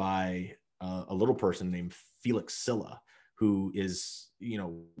doubled by a little person named Felix Silla, who is,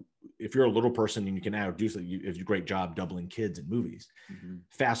 if you're a little person and you can do something, it's a great job doubling kids in movies. Mm-hmm.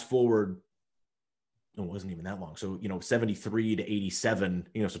 Fast forward, it wasn't even that long. So, 73 to 87,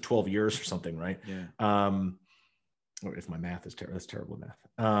 so 12 years or something, right? Yeah. Or if my math is terrible, that's terrible math.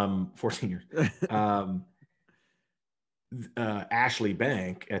 14 years. Ashley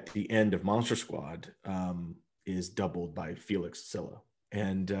Bank at the end of Monster Squad is doubled by Felix Silla.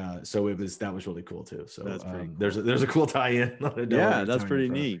 And so that was really cool too. So that's cool. There's a cool tie-in. That's pretty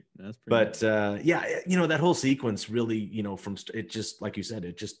neat. That whole sequence really, from it just like you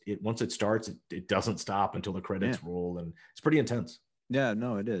said, once it starts, it doesn't stop until the credits roll, and it's pretty intense. Yeah,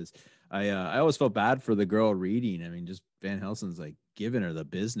 no, it is. I always felt bad for the girl reading. I mean, just Van Helsing's like giving her the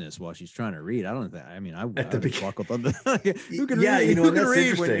business while she's trying to read. I don't think. I mean, I would buckled on the. Who can read? That's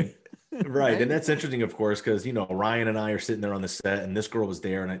interesting. Right. And that's interesting, of course, because, Ryan and I are sitting there on the set, and this girl was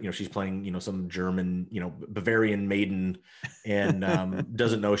there, and, she's playing, some German, Bavarian maiden, and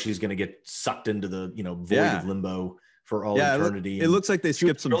doesn't know she's going to get sucked into the, void of limbo for all eternity. It looks like they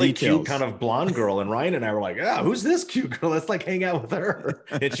skipped some really details. Cute kind of blonde girl. And Ryan and I were like, who's this cute girl? Let's like hang out with her.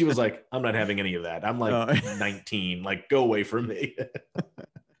 And she was like, I'm not having any of that. I'm like 19, like go away from me.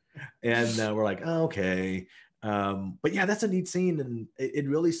 And we're like, okay. But that's a neat scene, and it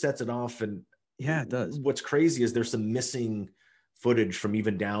really sets it off. And it does. What's crazy is there's some missing footage from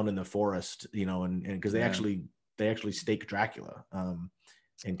even down in the forest, and because they actually stake Dracula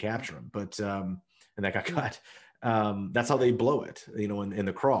and capture him, but and that got cut. That's how they blow it, in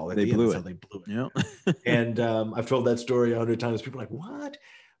the crawl. They blew it. Yeah. And I've told that story 100 times. People are like, what?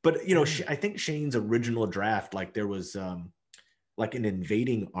 But I think Shane's original draft, like there was like an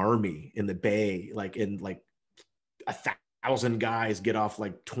invading army in the bay, like in like 1,000 guys get off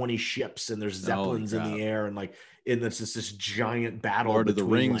like 20 ships, and there's zeppelins in the air, and like it's just this giant battle. Lord of the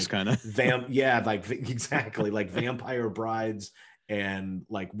Rings, like, kind of. Exactly, like vampire brides and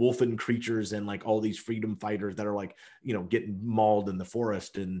like wolfen creatures and like all these freedom fighters that are like getting mauled in the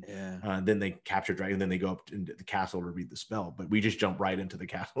forest, and then they capture dragon, and then they go up into the castle to read the spell. But we just jump right into the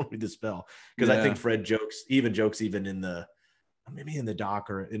castle to read the spell, because I think Fred jokes even in the maybe in the doc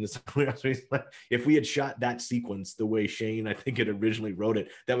or in the if we had shot that sequence the way Shane I think it originally wrote it,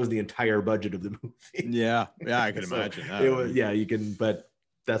 that was the entire budget of the movie. I can imagine that. It was, you can, but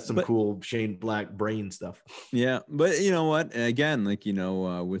that's some cool Shane Black brain stuff. Yeah, but you know what? Again, like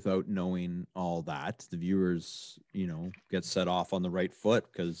without knowing all that, the viewers, get set off on the right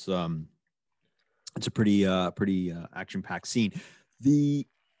foot, because it's a pretty action-packed scene. The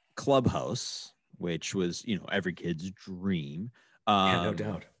clubhouse, which was every kid's dream, no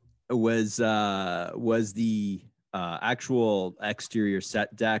doubt, was the actual exterior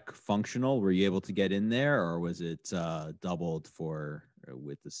set deck functional? Were you able to get in there, or was it doubled for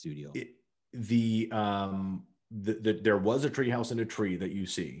with the studio? There was a treehouse in a tree that you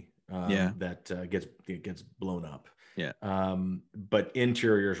see that gets blown up, but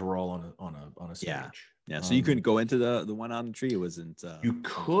interiors were all on a stage. So you couldn't go into the one on the tree. It wasn't you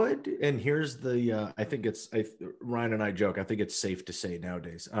could, and here's the I think Ryan and I joke, I think it's safe to say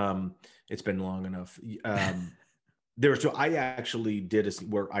nowadays, it's been long enough. I actually did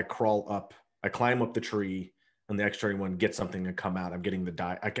where I climb up the tree on the exterior one, get something and come out. I'm getting the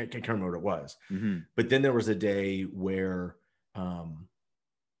die. I can't remember what it was. Mm-hmm. But then there was a day where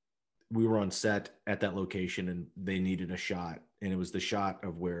we were on set at that location, and they needed a shot, and it was the shot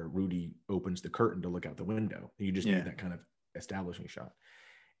of where Rudy opens the curtain to look out the window. You just need that kind of establishing shot.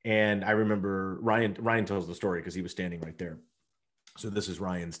 And I remember Ryan tells the story because he was standing right there. So this is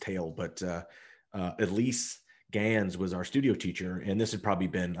Ryan's tale, but Elise Gans was our studio teacher, and this had probably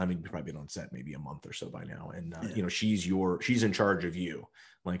been, we've probably been on set maybe a month or so by now. And she's in charge of you.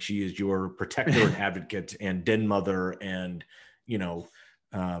 Like, she is your protector and advocate and den mother and,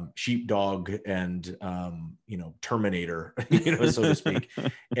 sheepdog and, Terminator, so to speak.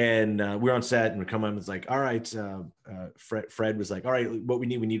 And we're on set, and we come on, it's like, all right, Fred was like, all right, what we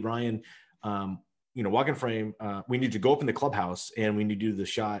need Ryan. walk in frame. We need to go up in the clubhouse and we need to do the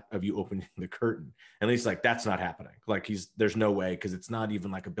shot of you opening the curtain. And he's like, that's not happening. Like there's no way. Cause it's not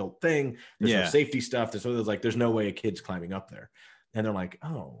even like a built thing. There's no safety stuff. There's no way a kid's climbing up there. And they're like,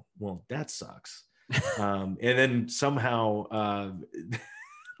 oh, well, that sucks. And then somehow,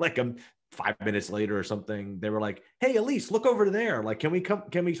 like 5 minutes later or something, they were like, hey, Elise, look over there. Like, can we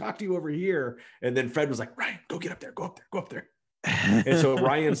talk to you over here? And then Fred was like, Ryan, go get up there, go up there. And so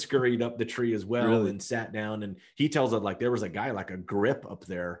Ryan scurried up the tree as well and sat down. And he tells it like there was a guy, like a grip up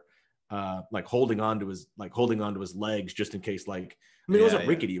there, like holding on to his legs just in case, like, I mean, it wasn't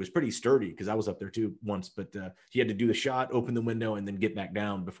rickety. It was pretty sturdy because I was up there too once, but he had to do the shot, open the window, and then get back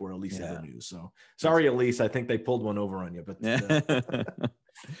down before Elise ever knew. So sorry, Elise. I think they pulled one over on you, but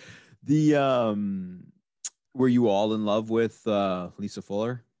were you all in love with Lisa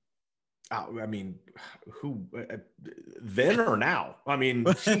Fuller? I mean, who then or now? I mean,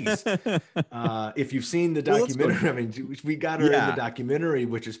 geez. If you've seen the documentary, I mean, we got her in the documentary,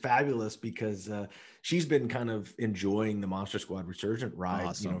 which is fabulous because she's been kind of enjoying the Monster Squad Resurgent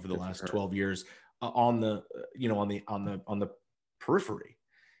ride, for the last 12 years on the periphery.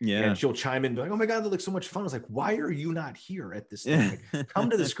 Yeah. And she'll chime in and be like, oh my God, that looks so much fun. I was like, why are you not here at this thing? Like, come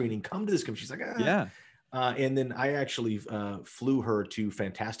to the screening, come to this. She's like, yeah. And then I actually flew her to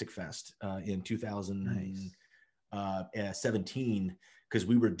Fantastic Fest in 2017 because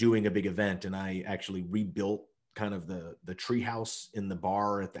we were doing a big event, and I actually rebuilt kind of the treehouse in the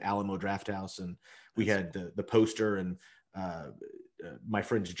bar at the Alamo Draft House, and we had the poster, and my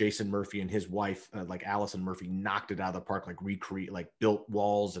friends Jason Murphy and his wife, like Allison Murphy, knocked it out of the park, like built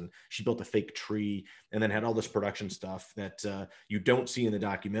walls, and she built a fake tree, and then had all this production stuff that you don't see in the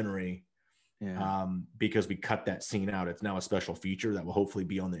documentary. Yeah. Because we cut that scene out. It's now a special feature that will hopefully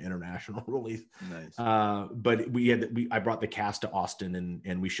be on the international release. Nice. But I brought the cast to Austin,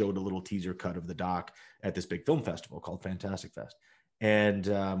 and we showed a little teaser cut of the doc at this big film festival called Fantastic Fest. And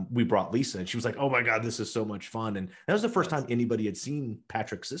we brought Lisa, and she was like, oh my God, this is so much fun. And that was the first time anybody had seen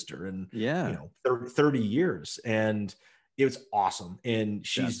Patrick's sister in 30 years. And it was awesome. And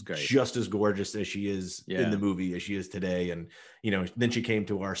she's just as gorgeous as she is in the movie as she is today. And, then she came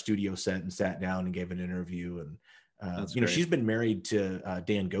to our studio set and sat down and gave an interview. And, she's been married to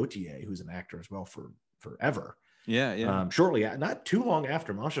Dan Gautier, who's an actor as well for forever. Yeah. Shortly, not too long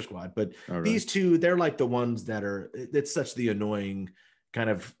after Monster Squad, but these two, they're like the ones that it's such the annoying kind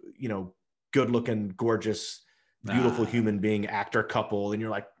of, good looking, gorgeous, beautiful human being actor couple, and you're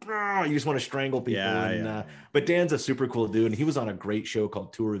like, you just want to strangle people. But Dan's a super cool dude, and he was on a great show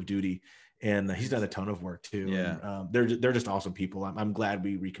called Tour of Duty, and he's done a ton of work too. And, they're just awesome people. I'm glad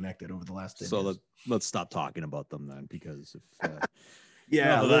we reconnected over the last 10 years. Let's stop talking about them then, because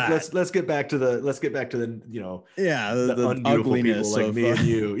let's get back to the the ugliness people like of me and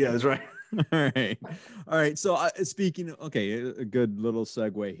you. Yeah, that's right. All right. So a good little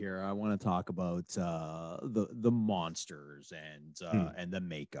segue here. I want to talk about the monsters and the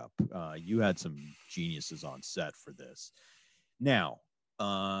makeup. You had some geniuses on set for this. Now,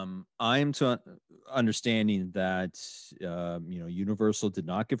 I'm to understanding that Universal did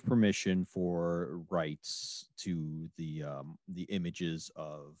not give permission for rights to the images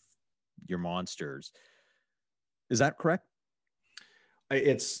of your monsters. Is that correct?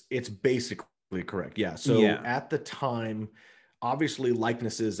 It's basically correct. Yeah. So at the time, obviously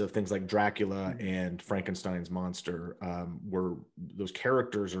likenesses of things like Dracula and Frankenstein's monster those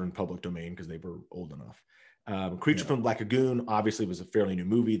characters are in public domain because they were old enough. Creature from the Black Lagoon obviously was a fairly new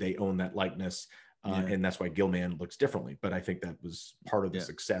movie. They own that likeness. And that's why Gilman looks differently. But I think that was part of the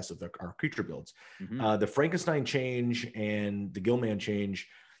success of our creature builds. Mm-hmm. The Frankenstein change and the Gilman change,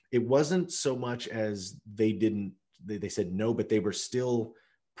 it wasn't so much as they said no, but they were still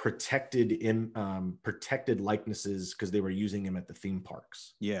protected likenesses because they were using them at the theme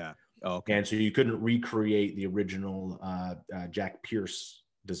parks. Yeah. Oh, okay. And so you couldn't recreate the original Jack Pierce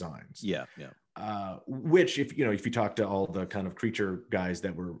designs. Yeah. Which if you talk to all the kind of creature guys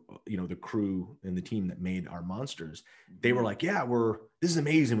that were, the crew and the team that made our monsters, they were like, this is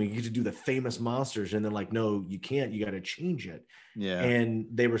amazing. We get to do the famous monsters. And they're like, no, you can't, you got to change it. Yeah. And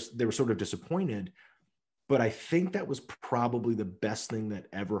they were sort of disappointed. But I think that was probably the best thing that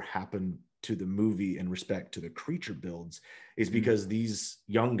ever happened to the movie in respect to the creature builds, is because these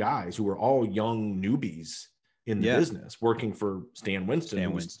young guys who were all young newbies in the business working for Stan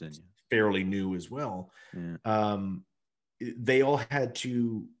Winston, fairly new as well. Yeah. They all had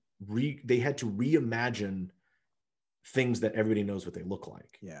to reimagine things that everybody knows what they look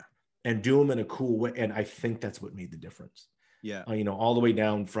like. Yeah. And do them in a cool way. And I think that's what made the difference. Yeah. All the way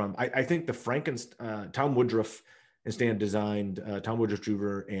down from, I think the Frankenstein, Tom Woodruff and Stan designed, Tom Woodruff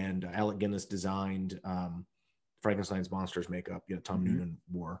Jr. and Alec Guinness designed Frankenstein's monsters makeup. Tom Noonan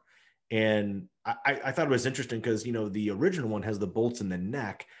wore. And I thought it was interesting because, the original one has the bolts in the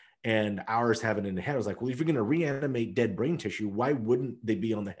neck and ours have it in the head. I was like, well, if you're going to reanimate dead brain tissue, why wouldn't they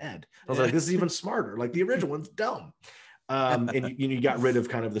be on the head? I was like, this is even ssmarter. Like the original one's dumb. And you got rid of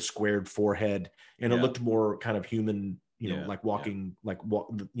kind of the squared forehead, and it looked more kind of human, like walking,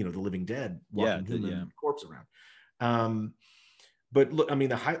 the living dead, walking human corpse around. But look, I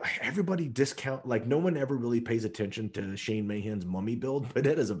mean, everybody discount, like no one ever really pays attention to Shane Mayhen's mummy build, but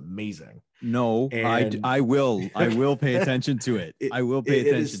it is amazing. No, and I will pay attention to it. I will pay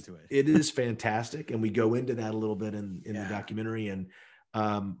attention to it. It is fantastic. And we go into that a little bit in the documentary. And,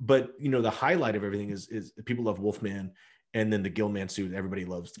 but the highlight of everything is people love Wolfman, and then the Gillman suit. Everybody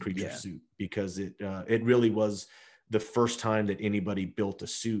loves the creature suit because it really was the first time that anybody built a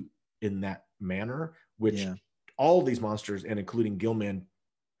suit in that manner, which all these monsters, and including Gillman,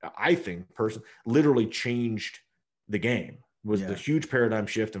 I think personally, literally changed the game. Was the huge paradigm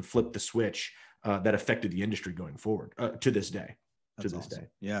shift and flipped the switch that affected the industry going forward to this day. That's awesome.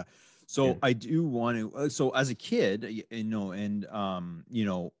 Yeah. So I do want to. So as a kid, and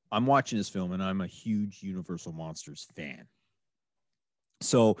I'm watching this film, and I'm a huge Universal Monsters fan.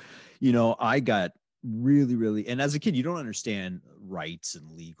 So, I got really, and as a kid, you don't understand rights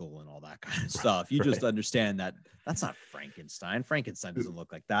and legal and all that kind of stuff. You just understand that that's not Frankenstein. Frankenstein doesn't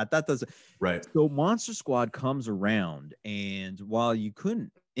look like that. That doesn't. Right. So Monster Squad comes around, and while you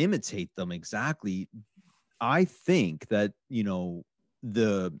couldn't imitate them exactly, I think that,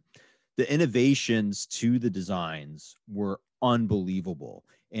 the innovations to the designs were unbelievable.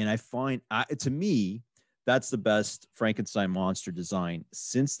 And I find, to me, that's the best Frankenstein monster design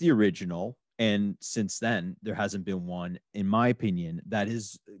since the original. And since then, there hasn't been one, in my opinion, that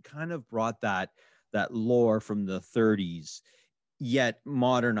has kind of brought that lore from the 30s, yet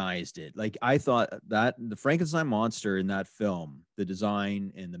modernized it. Like I thought that the Frankenstein monster in that film, the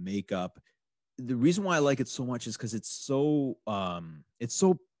design and the makeup, the reason why I like it so much is because it's so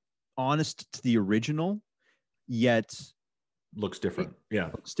honest to the original, yet looks different.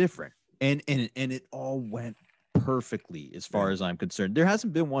 Looks different. And it all went perfectly as far as I'm concerned. There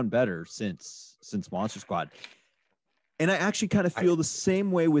hasn't been one better since Monster Squad. And I actually kind of feel the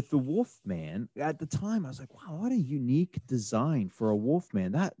same way with the Wolfman. At the time, I was like, wow, what a unique design for a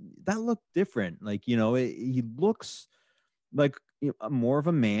Wolfman. That looked different. Like, he looks like more of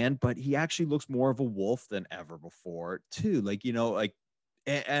a man, but he actually looks more of a wolf than ever before too. Like,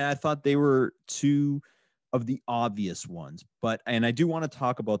 and I thought they were two of the obvious ones, and I do want to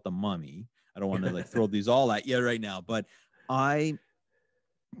talk about the Mummy. I don't want to throw these all at you right now, but I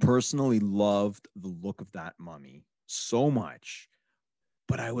personally loved the look of that mummy so much,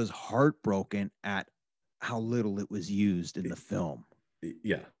 but I was heartbroken at how little it was used in the film.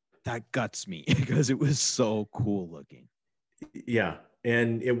 Yeah. That guts me because it was so cool looking. Yeah.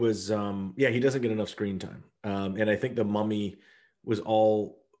 And it was, he doesn't get enough screen time. And I think the mummy was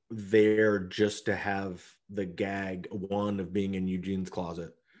all there just to have the gag, one, of being in Eugene's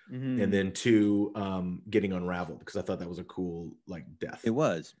closet, and then two, getting unraveled, because I thought that was a cool death. It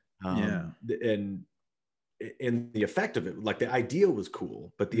was. And the effect of it, the idea was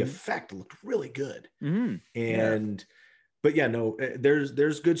cool, but the effect looked really good. But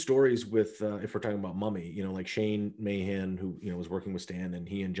there's good stories with, if we're talking about Mummy, like Shane Mayhen, who, was working with Stan, and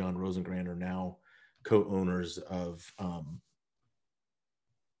he and John Rosengrant are now co-owners of,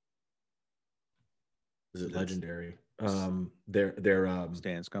 is it Legendary? Their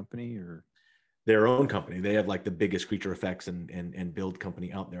Stan's company, or their own company. They have the biggest creature effects and build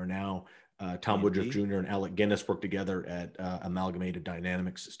company out there now. Tom Woodruff Jr. and Alec Guinness work together at Amalgamated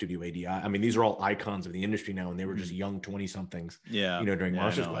Dynamics Studio ADI. I mean, these are all icons of the industry now, and they were just young 20-somethings, during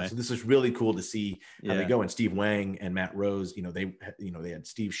Monster Squad. So this is really cool to see how they go. And Steve Wang and Matt Rose, they had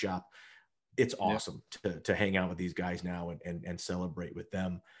Steve's shop. It's awesome to hang out with these guys now and celebrate with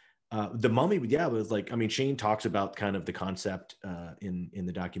them. The Mummy, was Shane talks about kind of the concept in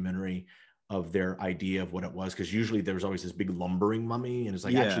the documentary of their idea of what it was, because usually there's always this big lumbering mummy, and it's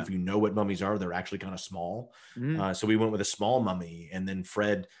actually, if you know what mummies are, they're actually kind of small. So we went with a small mummy, and then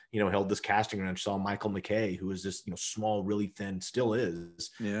Fred held this casting around, saw Michael McKay, who is this small, really thin, still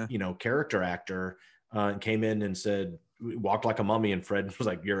is character actor, and came in and said, walked like a mummy, and Fred was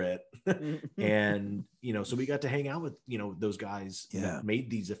like, you're it. And so we got to hang out with those guys that made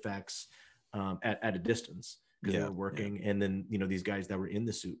these effects at a distance, because they were working, and then these guys that were in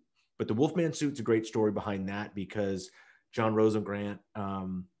the suit. But the Wolfman suit's a great story behind that, because John Rosengrant,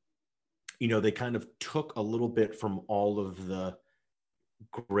 they kind of took a little bit from all of the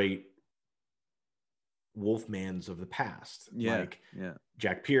great Wolfmans of the past, yeah, like yeah,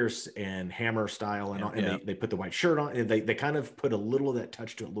 Jack Pierce and Hammer style, and, yeah. they put the white shirt on, and they kind of put a little of that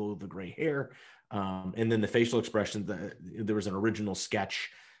touch to it, a little of the gray hair, and then the facial expression. There was an original sketch,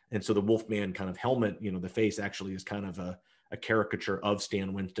 and so the Wolfman kind of helmet, the face actually is kind of a caricature of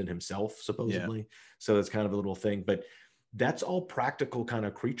Stan Winston himself, supposedly. Yeah. So it's kind of a little thing, but that's all practical kind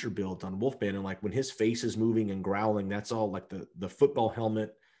of creature built on Wolfman. And like when his face is moving and growling, that's all like the football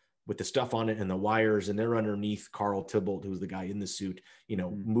helmet with the stuff on it and the wires, and they're underneath Carl Tybalt, who's the guy in the suit,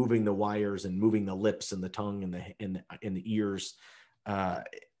 moving the wires and moving the lips and the tongue and the ears.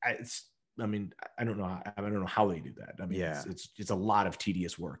 I mean, I don't know how they do that. I mean, yeah. it's a lot of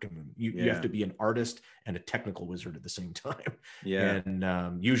tedious work. I mean, you have to be an artist and a technical wizard at the same time. Yeah.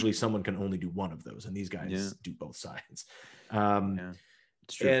 And usually someone can only do one of those, and these guys do both sides.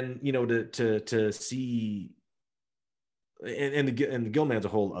 It's true. And to see, and the Gilman's a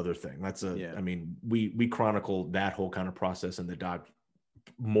whole other thing. That's I mean, we chronicled that whole kind of process in the doc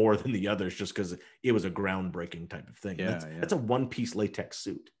more than the others, just because it was a groundbreaking type of thing. Yeah, that's a one-piece latex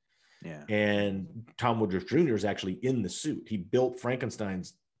suit. Yeah. And Tom Woodruff Jr. is actually in the suit. He built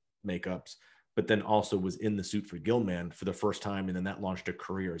Frankenstein's makeups, but then also was in the suit for Gilman for the first time. And then that launched a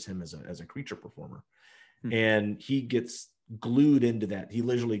career as him as a creature performer. And he gets glued into that. He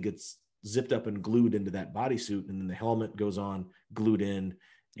literally gets zipped up and glued into that bodysuit. And then the helmet goes on, glued in,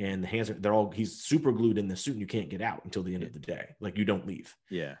 and the hands he's super glued in the suit, and you can't get out until the end of the day. Like, you don't leave.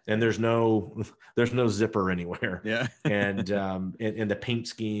 Yeah. And there's no zipper anywhere. Yeah. and the paint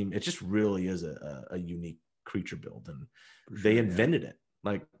scheme, it just really is a unique creature build. And they invented it.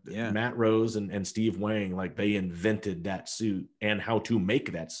 Like Matt Rose and Steve Wang, like they invented that suit and how to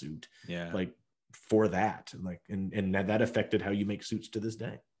make that suit. Yeah. Like for that, like, and that affected how you make suits to this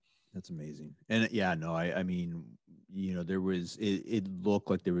day. That's amazing. And I mean, there was, it looked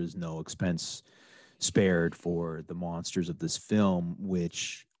like there was no expense spared for the monsters of this film,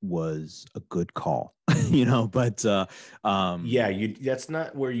 which was a good call, but that's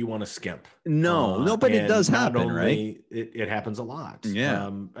not where you want to skimp. No, but it does happen, right? It happens a lot. Yeah.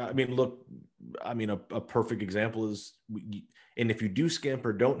 I mean, look, a perfect example is, and if you do skimp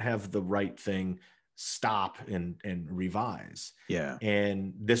or don't have the right thing, stop and revise. Yeah.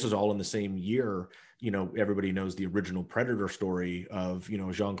 And this is all in the same year. Everybody knows the original Predator story of,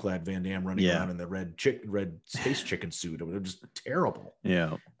 Jean-Claude Van Damme running around in the red space chicken suit. It was just terrible.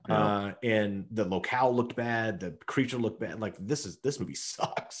 Yeah. And the locale looked bad. The creature looked bad. Like, this movie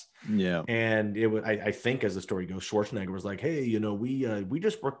sucks. Yeah. And it was, I think, as the story goes, Schwarzenegger was like, hey, we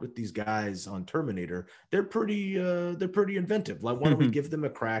just worked with these guys on Terminator. They're pretty inventive. Like, why don't we give them a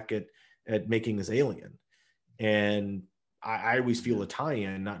crack at making this alien? And I always feel a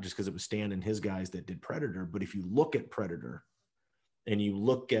tie-in, not just because it was Stan and his guys that did Predator, but if you look at Predator and you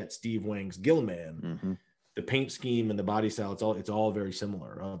look at Steve Wang's Gilman, the paint scheme and the body style, it's all very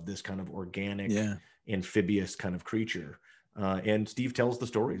similar, of this kind of organic, amphibious kind of creature. And Steve tells the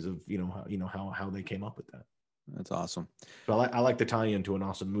stories of how they came up with that. That's awesome. So I like the tie-in to an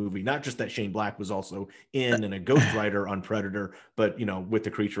awesome movie. Not just that Shane Black was also in and a Ghost Rider on Predator, but with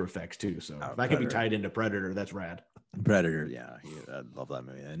the creature effects too. So if I can be tied into Predator, that's rad. Predator, I love that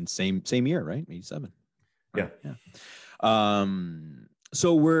movie. And same year, right? 87. Right? Yeah.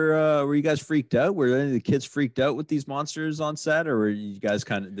 So were you guys freaked out? Were any of the kids freaked out with these monsters on set, or were you guys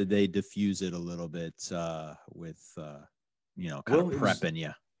did they diffuse it a little bit with prepping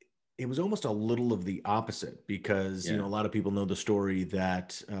you? It was almost a little of the opposite, because a lot of people know the story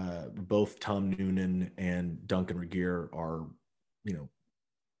that both Tom Noonan and Duncan Regehr are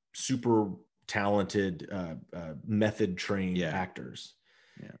super talented method trained actors,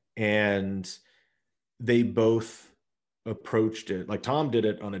 and they both approached it like Tom did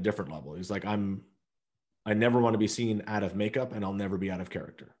it on a different level. He's like, I never want to be seen out of makeup, and I'll never be out of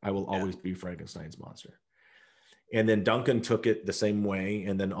character. I will always be Frankenstein's monster. And then Duncan took it the same way,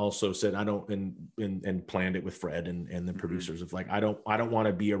 and then also said, I don't, and planned it with Fred and the producers of like, I don't want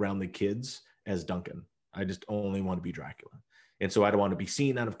to be around the kids as Duncan. I just only want to be Dracula. And so I don't want to be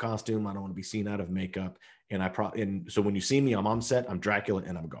seen out of costume. I don't want to be seen out of makeup. And so when you see me, I'm on set, I'm Dracula,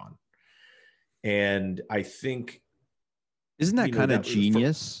 and I'm gone. And I think, isn't that kind of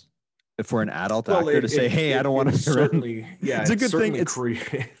genius for an adult actor to say, hey, I don't want to be around. Yeah, it's a good thing.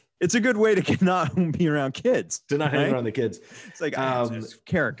 It's a good way to not be around kids. To not hang around the kids. It's like it's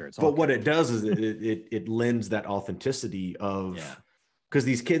character. But what it does is it lends that authenticity of, because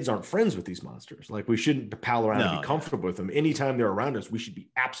these kids aren't friends with these monsters. Like, we shouldn't pal around and be comfortable with them. Anytime they're around us, we should be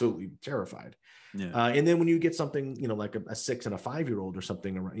absolutely terrified. Yeah. And then when you get something, like a 6 and a 5-year-old or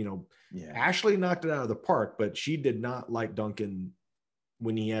something, Ashley knocked it out of the park, but she did not like Duncan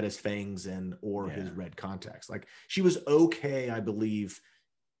when he had his fangs in or his red contacts. Like she was okay, I believe,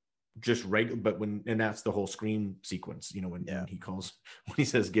 just regular, but and that's the whole Scream sequence, you know, when he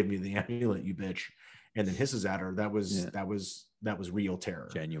says, "Give me the amulet, you bitch," and then hisses at her. That was real terror,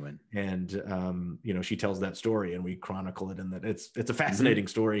 genuine. And you know, she tells that story, and we chronicle it, and that it's a fascinating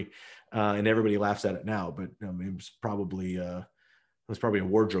story, and everybody laughs at it now. But it was probably a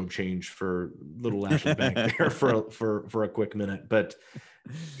wardrobe change for little Ashley Bank there for a quick minute. But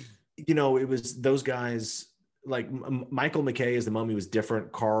you know, it was those guys. Like Michael McKay as the Mummy was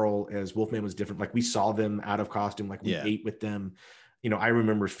different. Carl as Wolfman was different. Like we saw them out of costume. Like we ate with them. You know, I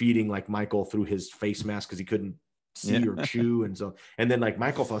remember feeding like Michael through his face mask because he couldn't see or chew. And then like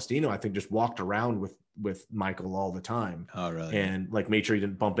Michael Faustino, I think, just walked around with Michael all the time. Oh, really? And like made sure he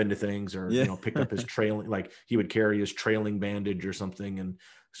didn't bump into things or, you know, picked up his trailing, like he would carry his trailing bandage or something and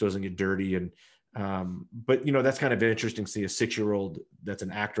so it doesn't get dirty. And, but you know, that's kind of interesting to see a 6-year-old that's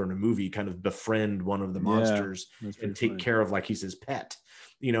an actor in a movie kind of befriend one of the monsters and take care of like he's his pet,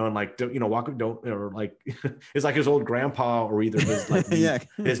 you know, and like, don't, you know, or like, it's like his old grandpa or either his like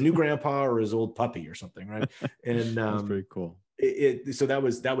his new grandpa or his old puppy or something. Right. And that's pretty cool. So that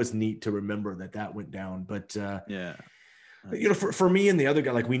was neat to remember that went down. But you know, for me and the other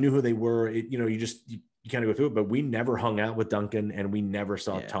guy, like we knew who they were. You know, you kind of go through it, but we never hung out with Duncan, and we never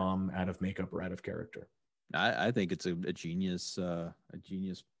saw Tom out of makeup or out of character. I think it's a genius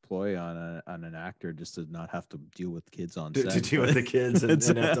ploy on an actor just to not have to deal with kids on set. To deal with the kids and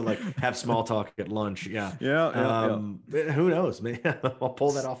have to like have small talk at lunch. Yeah. Who knows? Maybe I'll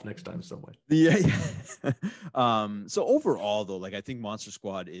pull that off next time some way. Yeah. So overall though, like I think Monster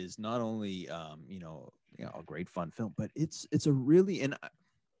Squad is not only you know, a great fun film, but it's a really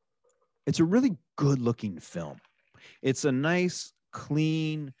good looking film. It's a nice,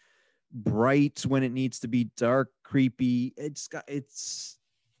 clean, bright when it needs to be, dark, creepy. It's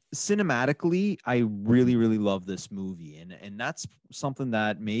cinematically, I really, really love this movie. And that's something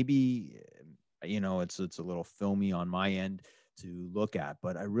that maybe, you know, it's a little filmy on my end to look at,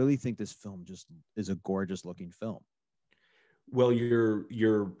 but I really think this film just is a gorgeous looking film. Well,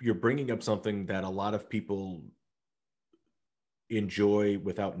 you're bringing up something that a lot of people enjoy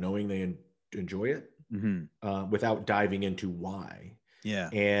without knowing they enjoy it, without diving into why. Yeah.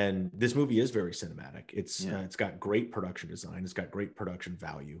 And this movie is very cinematic. It's got great production design. It's got great production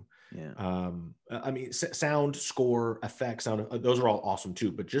value. Yeah. I mean, sound, score, effects, those are all awesome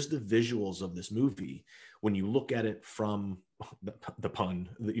too. But just the visuals of this movie, when you look at it from the pun,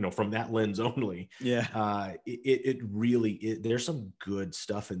 you know, from that lens only, it really there's some good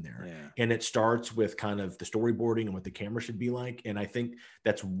stuff in there. Yeah. And it starts with kind of the storyboarding and what the camera should be like. And I think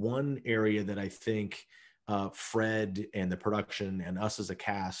that's one area that I think Fred and the production and us as a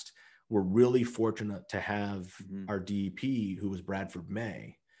cast were really fortunate to have our DP, who was Bradford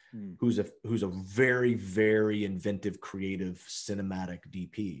May, who's a very, very inventive, creative, cinematic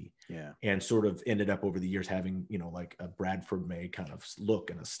DP. Yeah. And sort of ended up over the years having, you know, like a Bradford May kind of look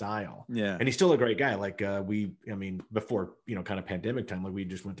and a style. Yeah. And he's still a great guy. Like before, you know, kind of pandemic time, like we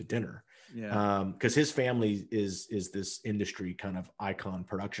just went to dinner. Yeah. Because his family is this industry kind of icon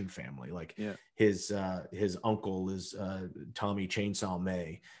production family. Like his uncle is Tommy Chainsaw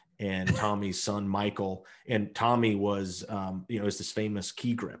May, and Tommy's son Michael, and Tommy was you know, is this famous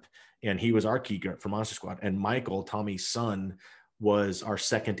key grip, and he was our key grip for Monster Squad. And Michael, Tommy's son, was our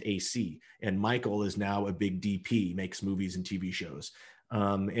second AC, and Michael is now a big DP, makes movies and TV shows,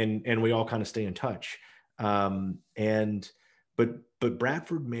 and we all kind of stay in touch. But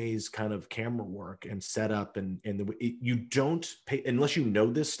Bradford May's kind of camera work and setup you don't pay unless you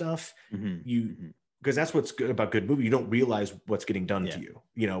know this stuff. Because that's what's good about good movie. You don't realize what's getting done to you,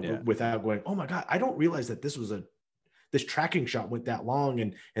 you know, without going, oh my God, I don't realize that this tracking shot went that long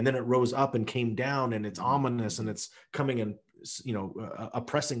and then it rose up and came down and it's ominous and it's coming and, you know,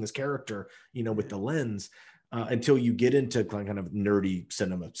 oppressing this character, you know, with the lens until you get into kind of nerdy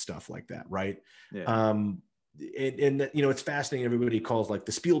cinema stuff like that. Right. Yeah. And you know, it's fascinating. Everybody calls like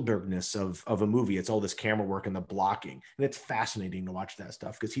the Spielbergness of a movie. It's all this camera work and the blocking. And it's fascinating to watch that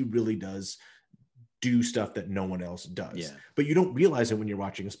stuff because he really does do stuff that no one else does, but you don't realize it when you're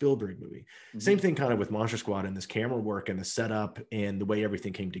watching a Spielberg movie. Same thing kind of with Monster Squad and this camera work and the setup and the way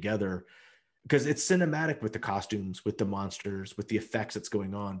everything came together, because it's cinematic with the costumes, with the monsters, with the effects that's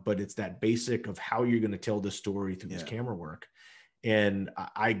going on, but it's that basic of how you're going to tell this story through this camera work. And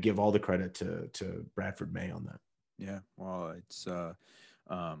I give all the credit to Bradford May on that. Yeah. Well, it's,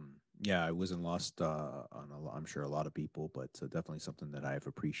 I wasn't lost I'm sure a lot of people, but definitely something that I've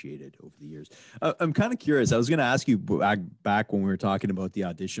appreciated over the years. I'm kind of curious. I was going to ask you back when we were talking about the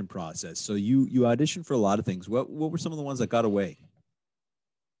audition process. So you auditioned for a lot of things. What were some of the ones that got away?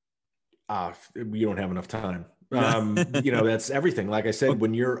 You don't have enough time. That's everything. Like I said,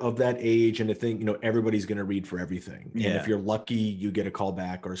 when you're of that age and I think, everybody's going to read for everything. And if you're lucky, you get a call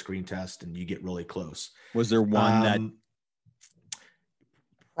back or a screen test and you get really close. Was there one that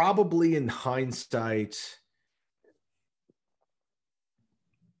probably in hindsight,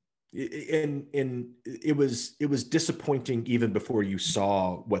 and it was disappointing even before you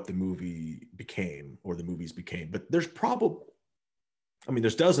saw what the movie became or the movies became, but there's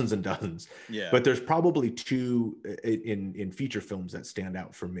dozens and dozens, but there's probably two in feature films that stand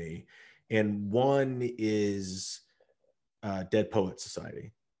out for me. And one is Dead Poets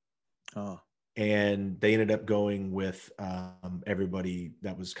Society. Oh, and they ended up going with everybody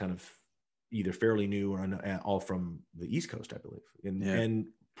that was kind of either fairly new or all from the East Coast, I believe. And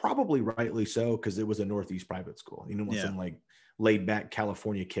probably rightly so, because it was a Northeast private school. Some like laid back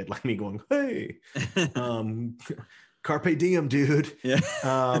California kid like me going, hey, carpe diem, dude.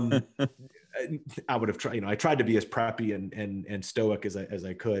 I would have tried, I tried to be as preppy and stoic as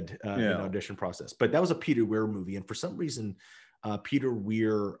I could in audition process. But that was a Peter Weir movie. And for some reason, Peter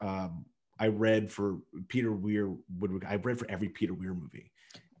Weir, I read for every Peter Weir movie.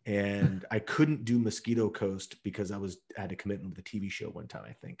 And I couldn't do Mosquito Coast because I had a commitment with a TV show one time,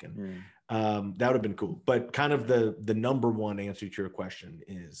 I think. And that would have been cool. But kind of the number one answer to your question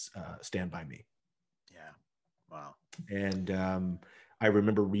is Stand By Me. Yeah. Wow. And I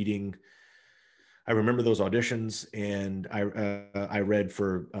remember those auditions, and I read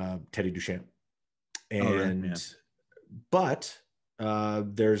for Teddy Duchamp. But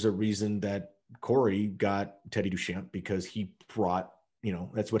there's a reason that Corey got Teddy Duchamp, because he brought,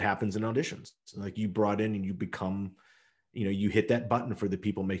 that's what happens in auditions. Like, you brought in and you become, you hit that button for the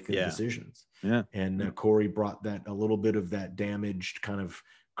people making the decisions. Yeah. And Corey brought that, a little bit of that damaged, kind of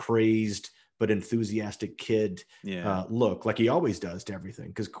crazed but enthusiastic kid look, like he always does, to everything.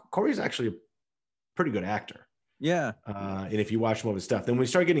 Because Corey's actually a pretty good actor. Yeah. And if you watch more of his stuff, then when we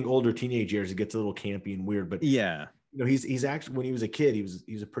start getting older, teenage years, it gets a little campy and weird. But he's actually, when he was a kid, he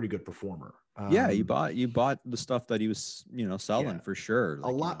was a pretty good performer. You bought the stuff that he was, selling for sure.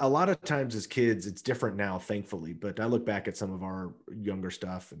 Like, a lot of times as kids, it's different now, thankfully. But I look back at some of our younger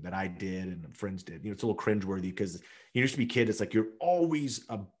stuff that I did and friends did. It's a little cringeworthy, because you used to be a kid. It's like you're always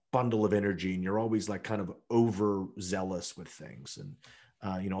a bundle of energy, and you're always like kind of overzealous with things,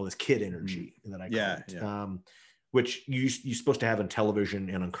 and all this kid energy that I call it. Which you're supposed to have in television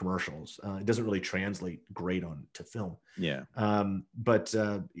and on commercials. It doesn't really translate great to film. But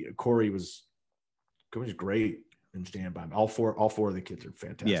Corey was great in Stand By Me. All four of the kids are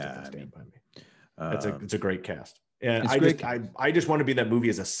fantastic in Stand By Me. It's a great cast. And I just want to be in that movie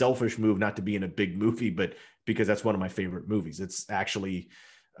as a selfish move, not to be in a big movie, but because that's one of my favorite movies. It's actually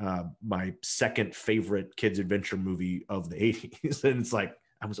my second favorite kids adventure movie of the 80s. And it's like,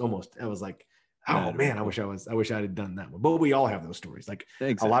 I was like, oh man, I wish I had done that one. But we all have those stories. Like,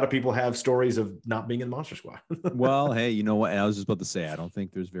 a lot of people have stories of not being in the Monster Squad. Well, hey, you know what? I was just about to say, I don't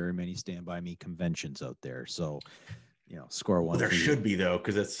think there's very many Stand By Me conventions out there. So, score one. Well, there should be, though,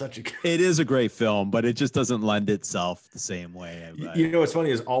 because it's it is a great film, but it just doesn't lend itself the same way. What's funny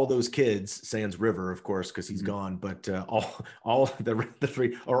is all those kids, sans River, of course, because he's gone, but all the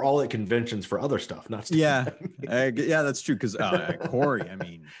three are all at conventions for other stuff, not Stand By Me. That's true. Because Corey, I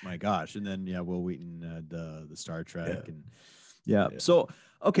mean, my gosh, and then Will Wheaton, the Star Trek, and So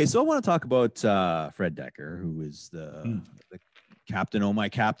okay, so I want to talk about Fred Decker, who is the captain, my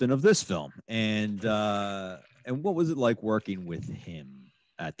captain of this film, and what was it like working with him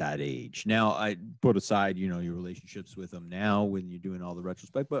at that age? Now, I put aside, your relationships with him now when you're doing all the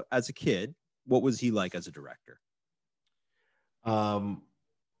retrospect, but as a kid, what was he like as a director? I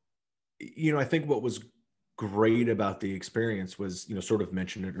think what was great about the experience was, sort of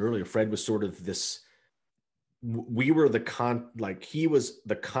mentioned it earlier. Fred was sort of this, we were he was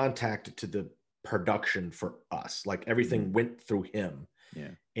the contact to the production for us. Like, everything went through him. Yeah.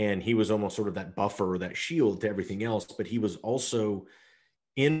 And he was almost sort of that buffer or that shield to everything else, but he was also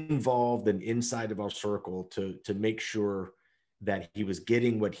involved and inside of our circle to make sure that he was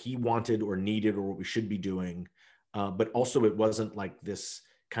getting what he wanted or needed or what we should be doing. But also, it wasn't like this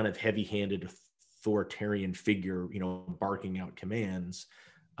kind of heavy-handed authoritarian figure, barking out commands.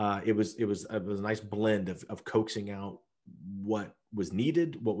 It was a nice blend of coaxing out what was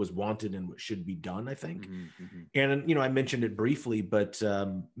needed, what was wanted, and what should be done, I think. And I mentioned it briefly, but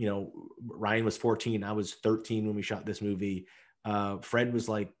Ryan was 14, I was 13 when we shot this movie. Fred was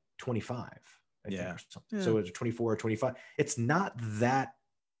like 25, I think, or something. So it was 24 or 25. It's not that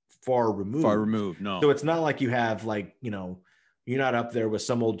far removed. No. So it's not like you have like You're not up there with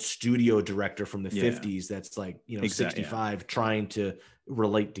some old studio director from the 50s that's like, 65 trying to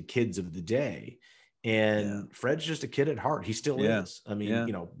relate to kids of the day. And Fred's just a kid at heart. He still is. I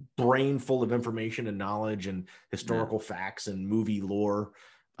mean, brain full of information and knowledge and historical facts and movie lore.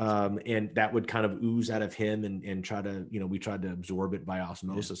 And that would kind of ooze out of him and try to, we tried to absorb it by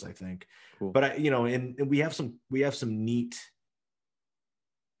osmosis, I think. Cool. But and we have some neat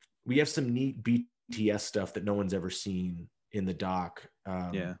BTS stuff that no one's ever seen in the doc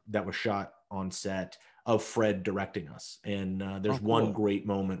that was shot on set of Fred directing us. And there's one great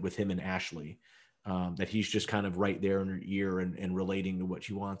moment with him and Ashley that he's just kind of right there in her ear and relating to what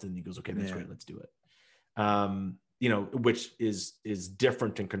she wants. And he goes, okay, that's great. Let's do it. Which is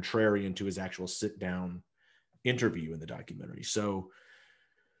different and contrarian to his actual sit down interview in the documentary. So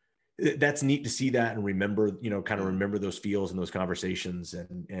that's neat to see that and remember, remember those feels and those conversations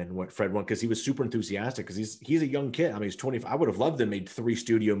and what Fred wanted, because he was super enthusiastic because he's a young kid. I mean, he's 25. I would have loved to have made 3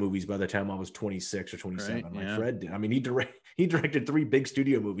 studio movies by the time I was 26 or 27, like Fred did. I mean, he directed 3 big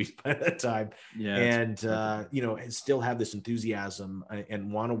studio movies by that time. And still have this enthusiasm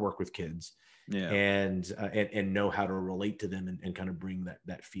and want to work with kids. And know how to relate to them and kind of bring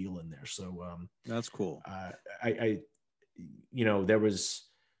that feel in there. So that's cool. There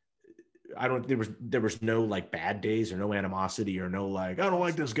was no like bad days or no animosity or no like, I don't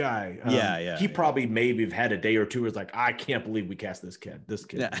like this guy. He probably maybe have had a day or two where it's like, I can't believe we cast this kid is a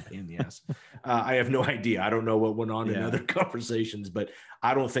pain in the ass. I have no idea. I don't know what went on in other conversations, but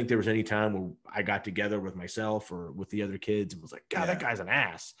I don't think there was any time where I got together with myself or with the other kids and was like, God, that guy's an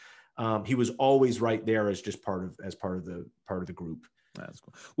ass. He was always right there as just part of the group. That's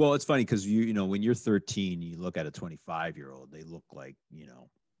cool. Well, it's funny because when you're 13, you look at a 25-year-old, they look like,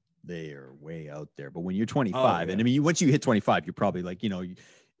 they are way out there. But when you're 25, and I mean, once you hit 25, you're probably like,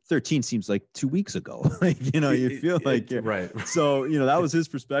 13 seems like 2 weeks ago. Like, you feel like you're right. So, that was his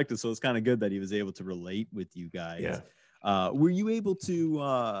perspective. So it's kind of good that he was able to relate with you guys. Yeah. Were you able to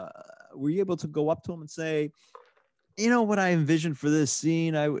go up to him and say, what I envisioned for this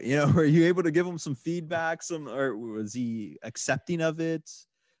scene? Were you able to give him some feedback? Or was he accepting of it?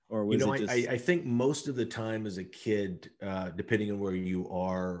 Or was it just... I think most of the time as a kid, depending on where you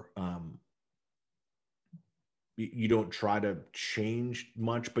are, you don't try to change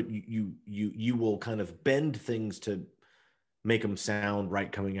much, but you will kind of bend things to make them sound right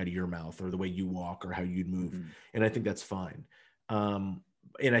coming out of your mouth or the way you walk or how you'd move. Mm-hmm. And I think that's fine.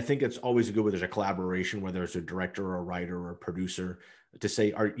 And I think it's always good when there's a collaboration, whether it's a director or a writer or a producer, to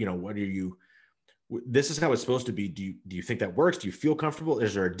say, what are you... This is how it's supposed to be. Do you think that works? Do you feel comfortable?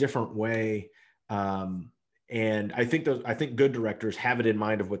 Is there a different way? And I think good directors have it in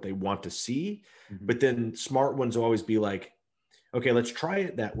mind of what they want to see, but then smart ones will always be like, okay, let's try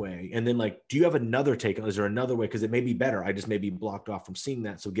it that way. And then like, do you have another take? Is there another way? Because it may be better. I just may be blocked off from seeing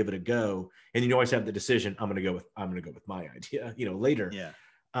that. So give it a go. And you always have the decision. I'm going to go with my idea, later. Yeah.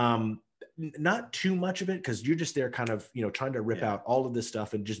 Not too much of it, because you're just there kind of, trying to rip out all of this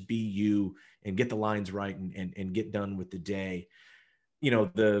stuff and just be you and get the lines right and get done with the day.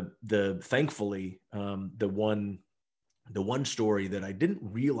 Thankfully, the one story that I didn't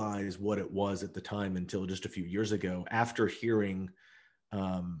realize what it was at the time until just a few years ago, after hearing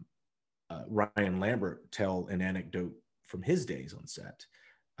Ryan Lambert tell an anecdote from his days on set.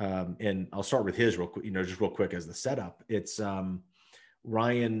 And I'll start with his real quick, just real quick as the setup. It's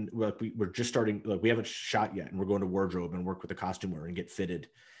Ryan, we're just starting, we haven't shot yet, and we're going to wardrobe and work with the costumer and get fitted.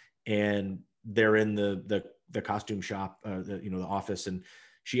 And they're in the costume shop, the office, and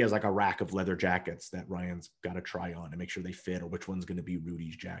she has like a rack of leather jackets that Ryan's got to try on and make sure they fit, or which one's going to be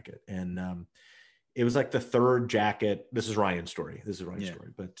Rudy's jacket. And it was like the third jacket. This is Ryan's story.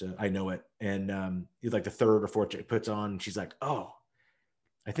 But I know it. And he's like the third or fourth jacket puts on. And she's like, oh,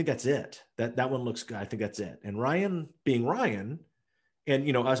 I think that's it. That one looks good. I think that's it. And Ryan being Ryan,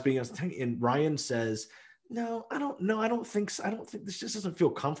 and us being us, and Ryan says, no, I don't know. I don't think so. I don't think this just doesn't feel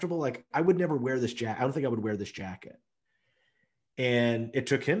comfortable. Like, I would never wear this jacket. I don't think I would wear this jacket. And it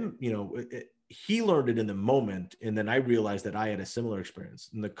took him, he learned it in the moment. And then I realized that I had a similar experience.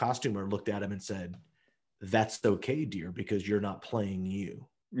 And the costumer looked at him and said, that's okay, dear, because you're not playing you.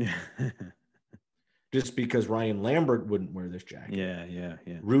 Yeah. Just because Ryan Lambert wouldn't wear this jacket. Yeah.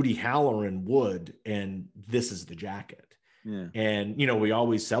 Rudy Halloran would, and this is the jacket. Yeah. And, we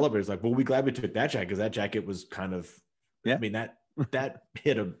always celebrate. It's like, well, we're glad we took that jacket, because that jacket was kind of, I mean, that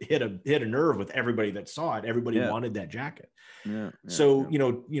hit a nerve with everybody that saw it. Everybody wanted that jacket. So,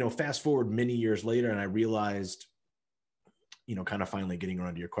 fast forward many years later, and I realized, kind of finally getting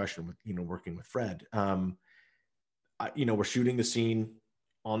around to your question with, working with Fred, we're shooting the scene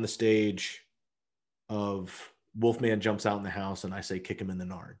on the stage of Wolfman jumps out in the house and I say, kick him in the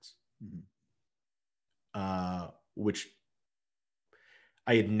nards. Which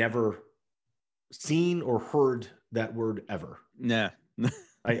I had never seen or heard that word ever. Nah.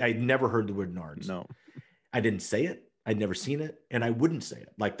 I'd never heard the word nards. No. I didn't say it. I'd never seen it. And I wouldn't say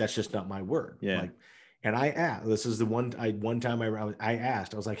it. Like, that's just not my word. Yeah. Like, and I asked, this is the one time I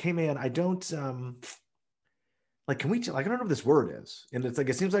asked, I was like, hey man, I don't, like, can we, like, I don't know what this word is. And it's like,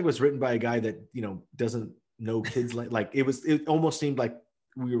 it seems like it was written by a guy that, you know, doesn't know kids. Like it almost seemed like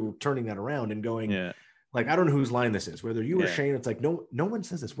we were turning that around and going, yeah. Like, I don't know whose line this is, whether you or Shane. It's like, no one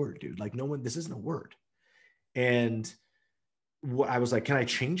says this word, dude. Like, no one, this isn't a word. And I was like, can I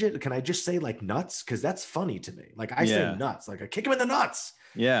change it? Can I just say like nuts? Cause that's funny to me. Like I say nuts, like I kick him in the nuts.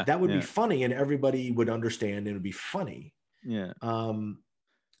 Yeah. That would be funny. And everybody would understand and it would be funny. Yeah. And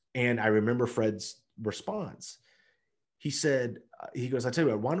I remember Fred's response. He said, he goes, I tell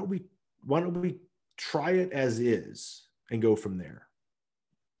you what, why don't we try it as is and go from there?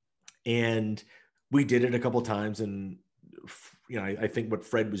 And we did it a couple of times. And, you know, I think what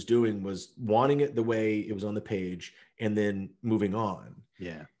Fred was doing was wanting it the way it was on the page and then moving on.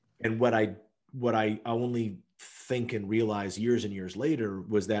 Yeah. And what I only think and realize years and years later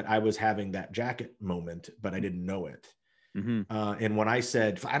was that I was having that jacket moment, but I didn't know it. Mm-hmm. And when I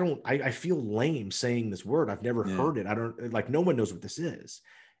said, I feel lame saying this word. I've never heard it. I don't, like, no one knows what this is.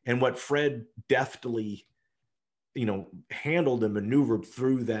 And what Fred deftly, you know, handled and maneuvered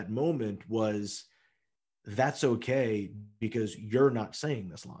through that moment was, that's okay, because you're not saying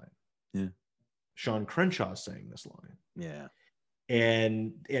this line. Yeah. Sean Crenshaw's saying this line. Yeah.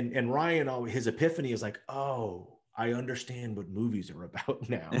 And Ryan, his epiphany is like, oh, I understand what movies are about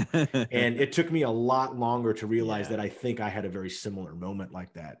now. And it took me a lot longer to realize that I think I had a very similar moment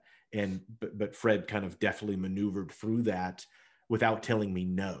like that. And, but Fred kind of deftly maneuvered through that without telling me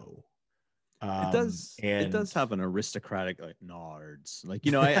no. It does have an aristocratic, like, Nards, like,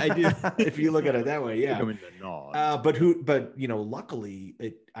 you know, I do. If you look at it that way, yeah. Come in the Nards. But you know, luckily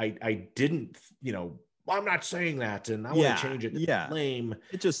I didn't, you know, well, I'm not saying that, and I want to change it. Lame.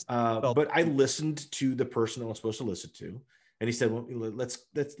 It just. But I listened to the person I was supposed to listen to, and he said, "Well, let's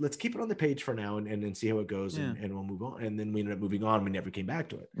keep it on the page for now, and see how it goes, and we'll move on." And then we ended up moving on. We never came back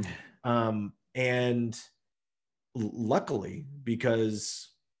to it. And luckily, because,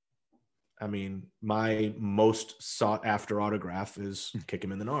 I mean, my most sought after autograph is "Kick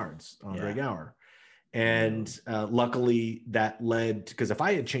Him in the Nards," Andre Gower. And luckily that led, because if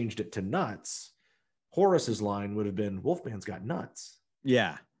I had changed it to nuts, Horace's line would have been, Wolfman's got nuts.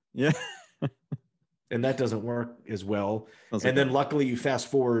 Yeah. And that doesn't work as well. And then luckily you fast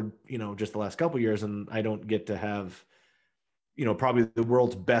forward, you know, just the last couple of years, and I don't get to have, you know, probably the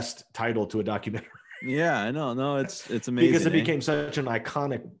world's best title to a documentary. Yeah, I know. No, it's amazing. Because it became such an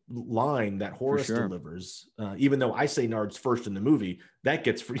iconic line that Horace delivers. Even though I say Nards first in the movie, that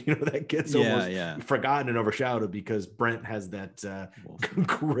gets almost forgotten and overshadowed because Brent has that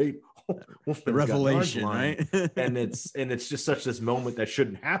great the revelation, right? and it's just such this moment that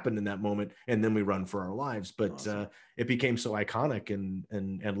shouldn't happen in that moment, and then we run for our lives. But it became so iconic,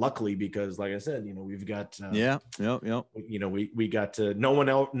 and luckily, because like I said, you know, we've got you know, we got no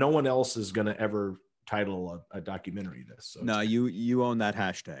one else is gonna ever title a documentary this. So no, you own that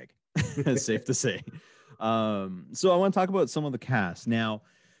hashtag. It's safe to say. So I want to talk about some of the cast now.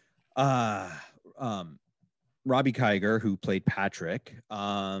 Robbie Kiger, who played Patrick,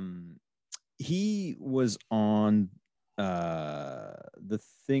 he was on the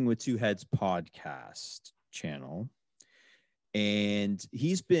Thing with Two Heads podcast channel, and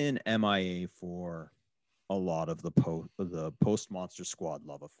he's been MIA for a lot of the post Monster Squad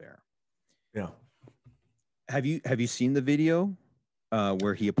love affair. Yeah. Have you seen the video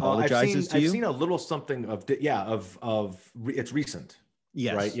where he apologizes to you? I've seen a little something of it's recent.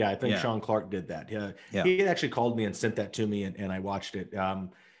 Yes. Right. Yeah. I think Sean Clark did that. Yeah. He actually called me and sent that to me, and I watched it.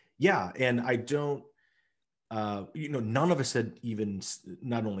 And I don't, you know, none of us had even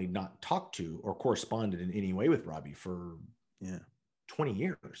not only not talked to or corresponded in any way with Robbie for 20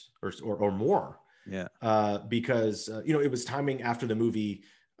 years or more. Yeah. Because, you know, it was timing after the movie.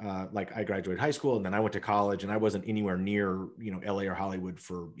 Like I graduated high school, and then I went to college, and I wasn't anywhere near, you know, LA or Hollywood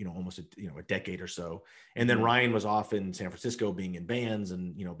for, you know, almost a decade or so. And then Ryan was off in San Francisco being in bands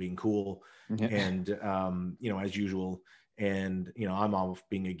and, you know, being cool and, you know, as usual. And, you know, I'm off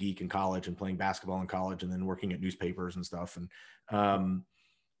being a geek in college and playing basketball in college and then working at newspapers and stuff. And,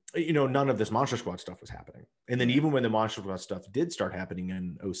 you know, none of this Monster Squad stuff was happening. And then even when the Monster Squad stuff did start happening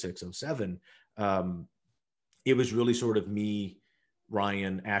in 06, 07, it was really sort of me,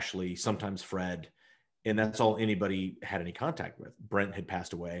 Ryan, Ashley, sometimes Fred, and that's all anybody had any contact with. Brent had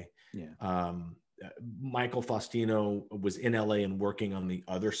passed away. Michael Faustino was in LA and working on the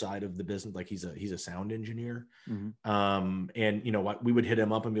other side of the business. Like he's a sound engineer. And you know what, we would hit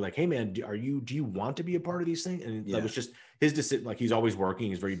him up and be like, hey man, do you want to be a part of these things? And that was just his decision. Like he's always working,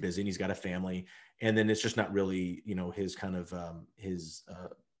 he's very busy, and he's got a family. And then it's just not really, you know, his kind of his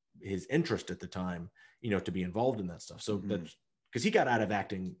interest at the time, you know, to be involved in that stuff. So that's because he got out of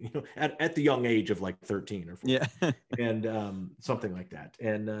acting, you know, at the young age of like 13 or 14, and something like that.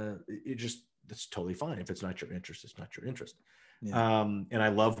 And that's totally fine. If it's not your interest, it's not your interest. And I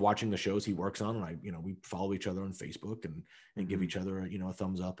love watching the shows he works on. And you know, we follow each other on Facebook and give each other, you know, a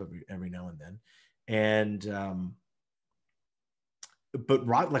thumbs up every now and then. And, but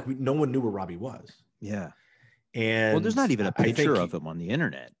no one knew where Robbie was. Yeah. And well, there's not even a picture of him on the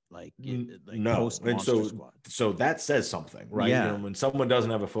internet. No. And so that says something, right? You know, when someone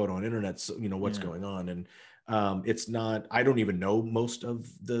doesn't have a photo on internet, you know, what's going on. And it's not, I don't even know most of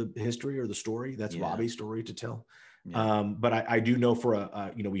the history or the story. That's Robbie's story to tell. But I do know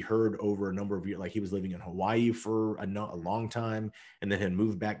you know, we heard over a number of years, like he was living in Hawaii for a long time, and then had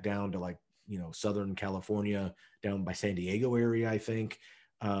moved back down to like, you know, Southern California, down by San Diego area, I think.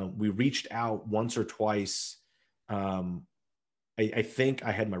 We reached out once or twice. I think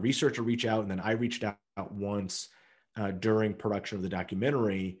I had my researcher reach out, and then I reached out once during production of the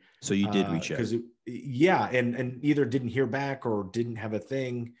documentary. So you did reach out? And either didn't hear back or didn't have a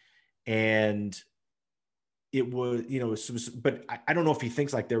thing. And it was, you know, but I don't know if he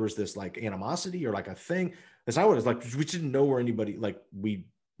thinks like there was this like animosity or like a thing. That's not what it's like. We didn't know where anybody, like we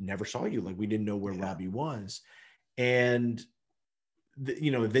never saw you. Like we didn't know where Robbie was. And,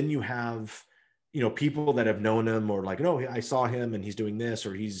 you know, then you have, you know, people that have known him or like, no, I saw him and he's doing this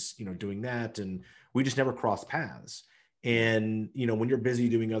or he's, you know, doing that. And we just never crossed paths. And, you know, when you're busy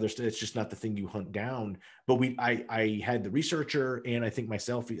doing other stuff, it's just not the thing you hunt down. But I had the researcher and I think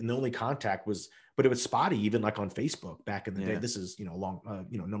myself, and the only contact was, but it was spotty, even like on Facebook back in the day. This is, you know, long,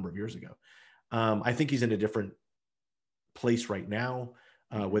 you know, number of years ago. I think he's in a different place right now,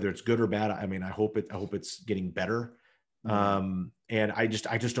 whether it's good or bad. I mean, I hope it's getting better. And I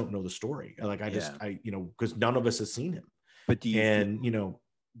just don't know the story. Like I you know, because none of us has seen him. But do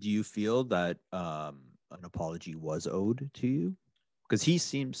you feel that an apology was owed to you? Because he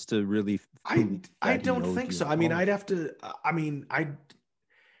seems to really I don't think so. I mean, I'd have to, I mean, I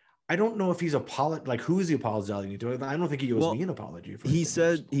don't know if he's like who is he apologizing to? I don't think he owes me an apology. He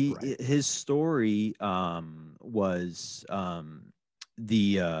said his story was I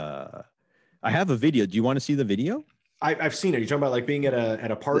have a video. Do you want to see the video? I've seen it. You're talking about like being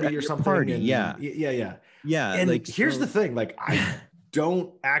at a party or something. Party, yeah. And like, here's the thing, like I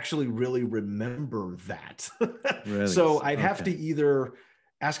don't actually really remember that. Really? So I'd have to either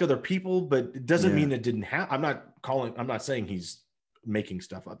ask other people, but it doesn't mean it didn't happen. I'm not saying he's making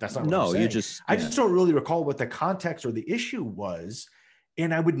stuff up. That's not what I'm saying. I just don't really recall what the context or the issue was.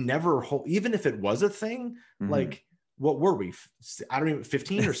 And I would never hold, even if it was a thing, like what were we? I don't even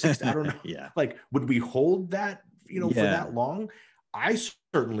 15 or 16. I don't know. Like, would we hold that, you know, for that long? I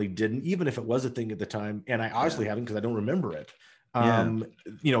certainly didn't, even if it was a thing at the time. And I obviously haven't, because I don't remember it,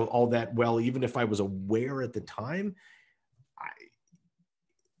 you know, all that well, even if I was aware at the time.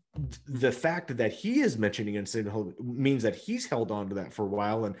 The fact that he is mentioning and saying means that he's held on to that for a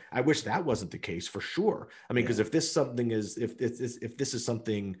while. And I wish that wasn't the case for sure. I mean, because if this is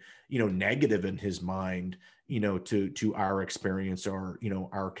something, you know, negative in his mind, you know, to our experience or, you know,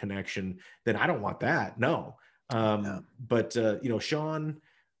 our connection, then I don't want that. No. But, you know, Sean,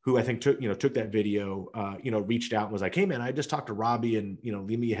 who I think took that video, you know, reached out and was like, hey man, I just talked to Robbie and, you know,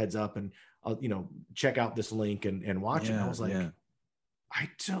 leave me a heads up and I'll, you know, check out this link and watch it. And I was like,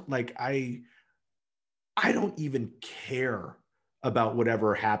 I don't even care about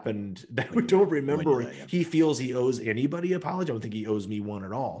whatever happened that we don't remember. He feels he owes anybody an apology. I don't think he owes me one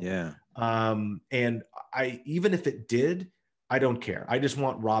at all. Yeah. And even if it did, I don't care. I just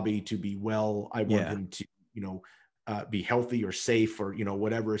want Robbie to be well. I want him to, you know, be healthy or safe or, you know,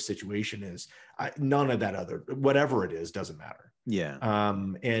 whatever his situation is. None of that whatever it is, doesn't matter. Yeah.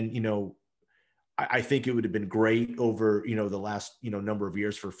 And, you know, I think it would have been great over, you know, the last, you know, number of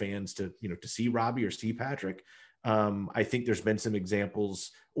years for fans to, you know, to see Robbie or see Patrick. I think there's been some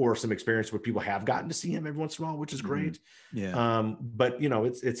examples or some experience where people have gotten to see him every once in a while, which is great. Yeah. But you know,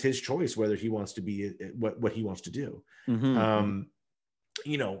 it's his choice whether he wants to be what he wants to do.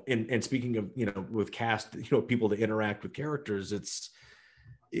 You know, and speaking of, you know, with cast, you know, people to interact with characters,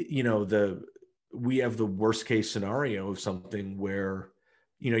 you know, we have the worst case scenario of something where,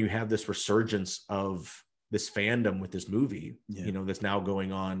 you know, you have this resurgence of this fandom with this movie, you know, that's now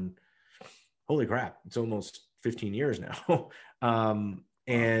going on. Holy crap. It's almost 15 years now.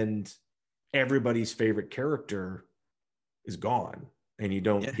 And everybody's favorite character is gone, and you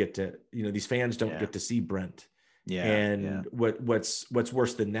don't get to, these fans don't get to see Brent. And what's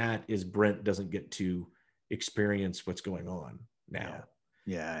worse than that is Brent doesn't get to experience what's going on now.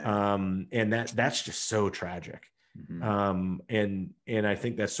 And that's just so tragic. And I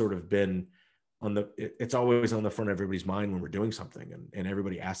think that's sort of been it's always on the front of everybody's mind when we're doing something, and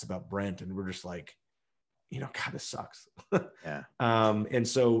everybody asks about Brent, and we're just like, God, this sucks. And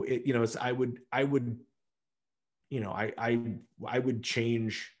so I wouldn't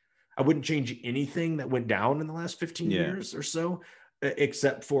change anything that went down in the last 15 years or so,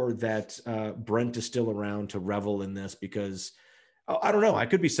 except for that Brent is still around to revel in this, because I don't know, I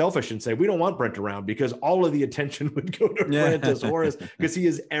could be selfish and say we don't want Brent around, because all of the attention would go to Brent as Horace, because he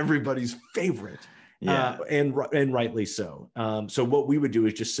is everybody's favorite. And rightly so. So what we would do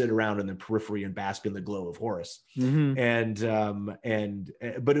is just sit around in the periphery and bask in the glow of Horace. But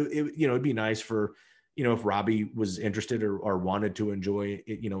it'd be nice for, if Robbie was interested or wanted to enjoy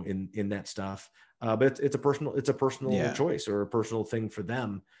it, in that stuff. But it's a personal choice, or a personal thing for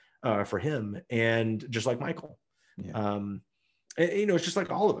them, for him. And just like Michael, it's just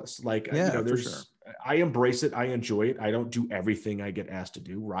like all of us, like, I embrace it. I enjoy it. I don't do everything I get asked to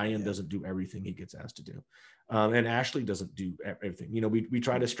do. Ryan doesn't do everything he gets asked to do. And Ashley doesn't do everything. We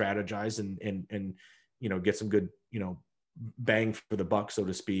try to strategize and get some good, bang for the buck, so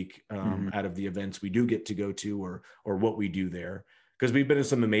to speak, out of the events we do get to go to, or what we do there. Because we've been to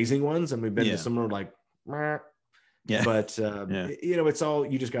some amazing ones, and we've been to some are like, but it's all,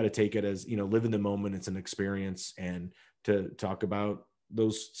 you just got to take it as, live in the moment. It's an experience, and to talk about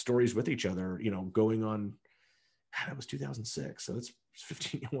those stories with each other, going on, that was 2006. So it's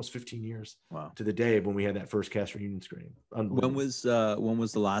almost 15 years to the day when we had that first cast reunion screening. When was the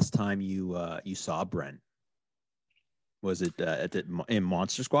last time you saw Brent? Was it in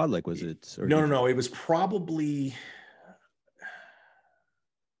Monster Squad? Like, was it? No. It was probably,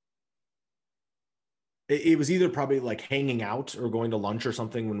 it was either probably like hanging out or going to lunch or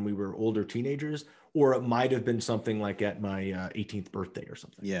something when we were older teenagers, or it might have been something like at my 18th birthday or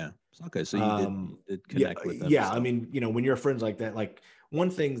something. Okay, so you did connect with them. I mean, when you're friends like that, like, one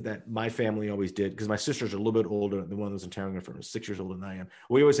thing that my family always did, because my sister's a little bit older, the one that was in town from 6 years older than I am,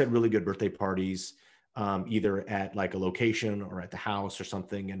 we always had really good birthday parties, either at like a location or at the house or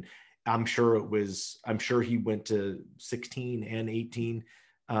something. And I'm sure he went to 16 and 18,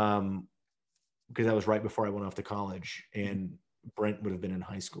 because that was right before I went off to college, and Brent would have been in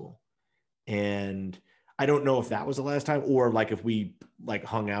high school. And I don't know if that was the last time, or like if we like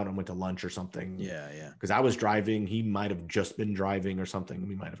hung out and went to lunch or something. Because I was driving, he might have just been driving or something.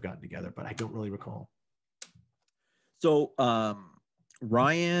 We might have gotten together, but I don't really recall. So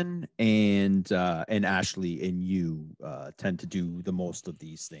Ryan and Ashley and you tend to do the most of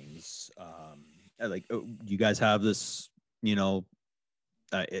these things. Like, you guys have this,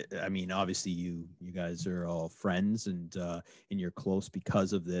 I mean, obviously you guys are all friends, and you're close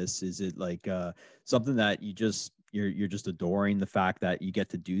because of this. Is it like something that you're just adoring the fact that you get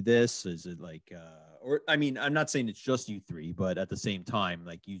to do this? Is it like, or, I mean, I'm not saying it's just you three, but at the same time,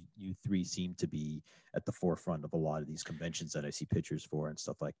 like, you three seem to be at the forefront of a lot of these conventions that I see pictures for and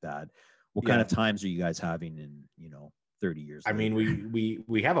stuff like that. What kind of times are you guys having in, 30 years later? I mean,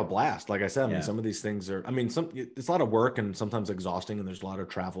 we have a blast. Like I said, I mean, some of these things are, I mean, it's a lot of work and sometimes exhausting, and there's a lot of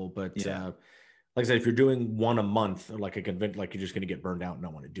travel, but like I said, if you're doing one a month, like a convention, like, you're just going to get burned out and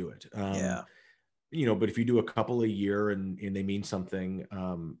not want to do it. But if you do a couple a year and they mean something,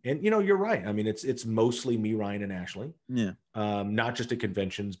 and you're right. I mean, it's mostly me, Ryan, and Ashley. Not just at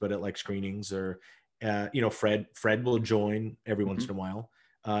conventions, but at like screenings, or Fred will join every once in a while.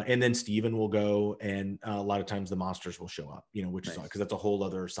 And then Steven will go, and a lot of times the monsters will show up, which is because that's a whole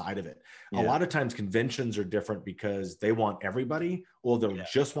other side of it. A lot of times conventions are different because they want everybody, or they'll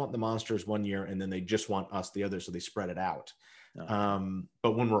just want the monsters one year, and then they just want us the other, so they spread it out.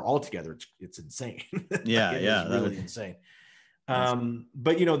 But when we're all together, it's insane. It's really insane.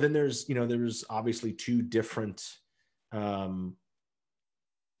 But then there's obviously two different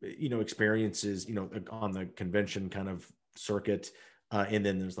experiences on the convention kind of circuit, and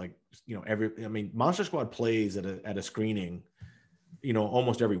then there's like Monster Squad plays at a screening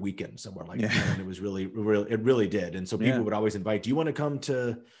almost every weekend somewhere, like and it was really it really did. And so people would always invite, do you want to come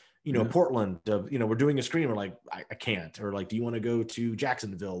to Portland, we're doing a screen. We're like, I can't. Or like, do you want to go to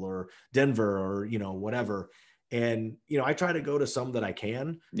Jacksonville or Denver or, whatever. And, I try to go to some that I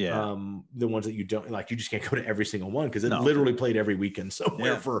can. The ones that you don't, like, you just can't go to every single one, because it literally played every weekend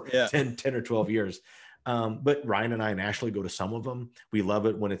somewhere for 10 or 12 years. But Ryan and I and Ashley go to some of them. We love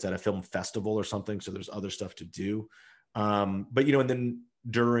it when it's at a film festival or something, so there's other stuff to do. But, and then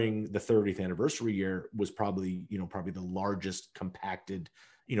during the 30th anniversary year was probably the largest compacted,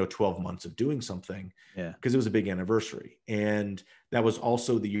 12 months of doing something. Yeah. Because it was a big anniversary. And that was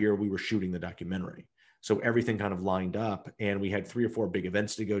also the year we were shooting the documentary. So everything kind of lined up, and we had 3 or 4 big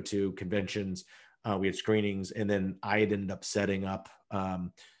events to go to, conventions, we had screenings. And then I had ended up setting up,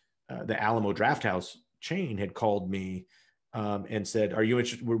 the Alamo Drafthouse chain had called me and said, "Are you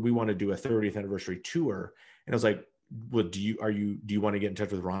interested? We want to do a 30th anniversary tour." And I was like, "Well, do you want to get in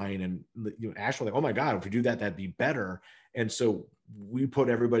touch with Ryan and Ashley?" Like, "Oh my God, if we do that, that'd be better." And so we put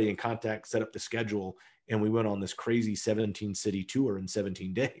everybody in contact, set up the schedule, and we went on this crazy 17 city tour in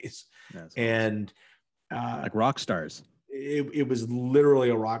 17 days. That's and like rock stars. It was literally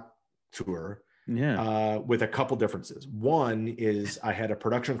a rock tour. Yeah. With a couple differences. One is I had a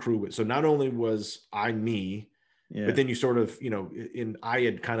production crew. So not only was I me, but then you sort of, I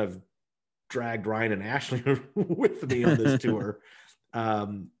had kind of dragged Ryan and Ashley with me on this tour.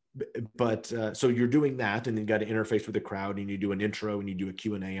 So you're doing that, and then you got to interface with the crowd, and you do an intro and you do a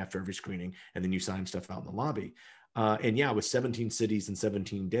Q&A after every screening, and then you sign stuff out in the lobby. And yeah, it was 17 cities in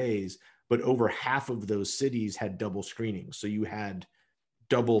 17 days, but over half of those cities had double screenings. So you had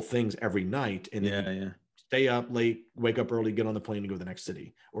double things every night, and then stay up late, wake up early, get on the plane and go to the next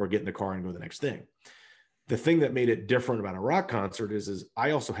city, or get in the car and go to the next thing. The thing that made it different about a rock concert is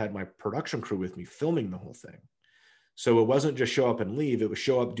I also had my production crew with me filming the whole thing. So it wasn't just show up and leave. It was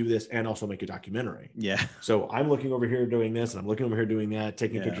show up, do this, and also make a documentary. Yeah. So I'm looking over here doing this, and I'm looking over here doing that,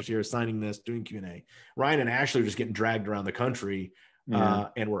 taking pictures here, signing this, doing Q&A. Ryan and Ashley were just getting dragged around the country,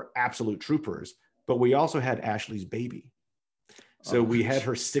 and were absolute troopers. But we also had Ashley's baby. So we had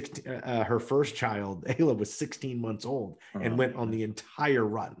her her first child, Ayla, was 16 months old and went on the entire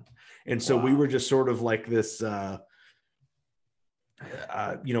run. And so we were just sort of like this, kind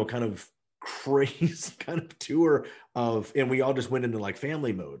of crazy kind of tour of, and we all just went into like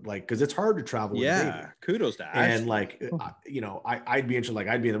family mode, like, cause it's hard to travel. Yeah. Kudos to Ashley. And like, I'd be interested, like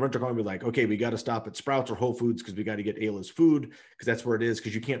I'd be in the rental car and be like, okay, we got to stop at Sprouts or Whole Foods, cause we got to get Ayla's food, cause that's where it is.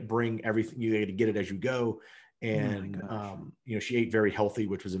 Cause you can't bring everything, you got to get it as you go. And, she ate very healthy,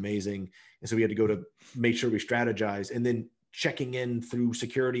 which was amazing. And so we had to go to make sure we strategize, and then checking in through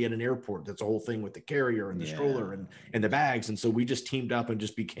security at an airport. That's a whole thing with the carrier and the stroller and the bags. And so we just teamed up and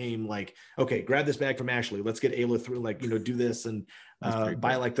just became like, okay, grab this bag from Ashley. Let's get Ayla through, like, do this. And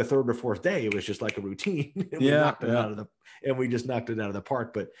by like the 3rd or 4th day, it was just like a routine. And we just knocked it out of the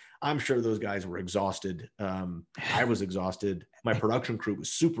park. But I'm sure those guys were exhausted. I was exhausted. My production crew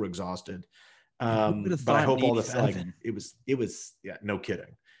was super exhausted. But I hope all the, like, it was, no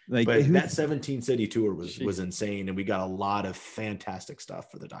kidding. Like, but that 17 city tour was insane, and we got a lot of fantastic stuff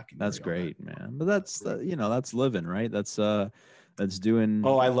for the documentary. That's great, man. But that's that's living, right? That's doing.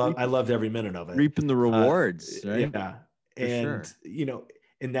 Oh, I loved every minute of it. Reaping the rewards, right? Yeah, and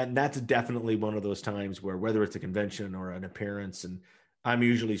and that's definitely one of those times where, whether it's a convention or an appearance, and I'm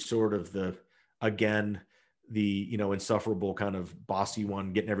usually sort of the insufferable kind of bossy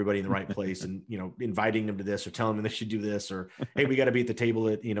one, getting everybody in the right place and, inviting them to this, or telling them they should do this, or, hey, we got to be at the table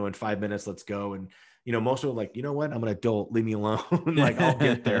at, in 5 minutes, let's go. And, most of them are like, you know what, I'm an adult, leave me alone. Like, I'll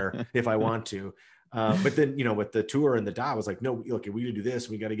get there if I want to. But then, with the tour and the doc, I was like, no, look, we got to do this.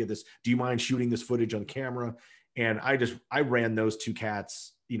 We got to get this. Do you mind shooting this footage on camera? And I ran those 2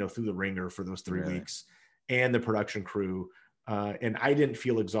 cats, through the ringer for those 3 weeks, and the production crew. And I didn't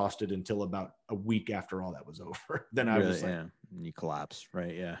feel exhausted until about a week after all that was over. Then I was like, you collapse,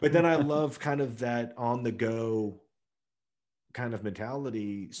 right? Yeah. But then I love kind of that on the go kind of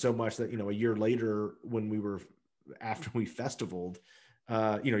mentality so much that, a year later, after we festivaled,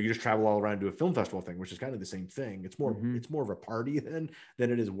 you just travel all around, do a film festival thing, which is kind of the same thing. It's more, it's more of a party than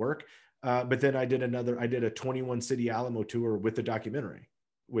it is work. But then I did a 21 city Alamo tour with the documentary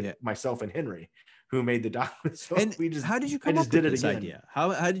with myself and Henry, who made the doc. So how did you come up with this idea?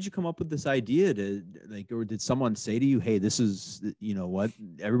 How did you come up with this idea to, like, or did someone say to you, hey, this is, what,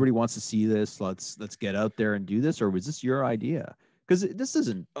 everybody wants to see this. Let's get out there and do this. Or was this your idea? Because this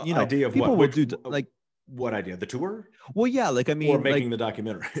isn't, idea of people what? will do like, what idea? The tour? Well, yeah, like, I mean, or making the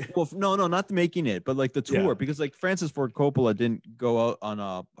documentary. Well, no, not making it, but like the tour, because like Francis Ford Coppola didn't go out on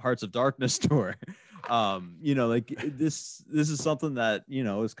a Hearts of Darkness tour. Like this is something that,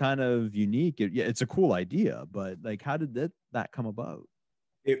 is kind of unique. It's a cool idea, but like, how did that come about?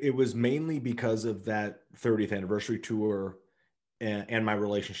 It was mainly because of that 30th anniversary tour and my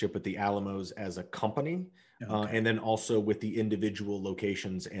relationship with the Alamos as a company. Okay. And then also with the individual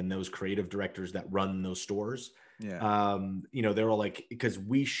locations and those creative directors that run those stores. Yeah. They were like, because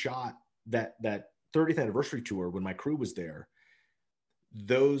we shot that 30th anniversary tour when my crew was there,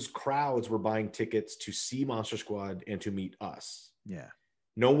 those crowds were buying tickets to see Monster Squad and to meet us. Yeah.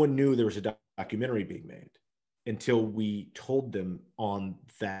 No one knew there was a documentary being made until we told them on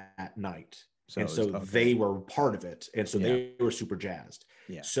that night. So they were part of it. And so they were super jazzed.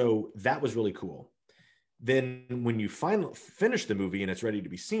 Yeah. So that was really cool. Then when you finally finish the movie and it's ready to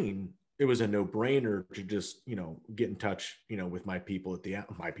be seen, it was a no-brainer to just, get in touch, with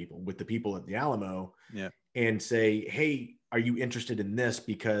the people at the Alamo, and say, hey, are you interested in this?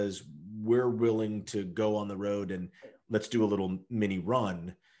 Because we're willing to go on the road and let's do a little mini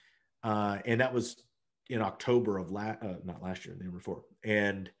run. And that was in October of not last year, the year before.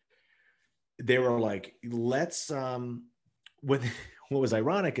 And they were like, let's, what was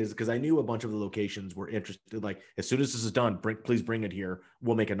ironic is because I knew a bunch of the locations were interested. Like, as soon as this is done, please bring it here.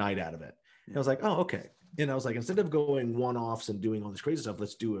 We'll make a night out of it. And I was like, oh, okay. And I was like, instead of going one-offs and doing all this crazy stuff,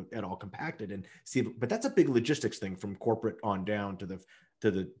 let's do it all compacted and see. But that's a big logistics thing from corporate on down to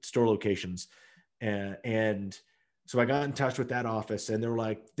the store locations. And so I got in touch with that office, and they were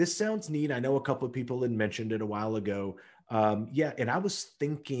like, this sounds neat. I know a couple of people had mentioned it a while ago. And I was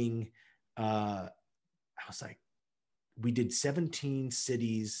thinking, I was like, we did 17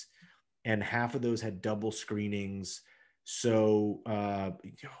 cities, and half of those had double screenings. So,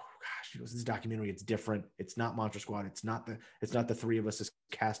 this is a documentary. It's different. It's not Monster Squad. It's not the three of us as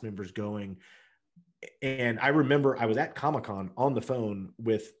cast members going. And I remember I was at Comic-Con on the phone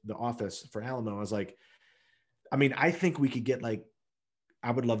with the office for Alamo. I was like, I mean, I think we could get I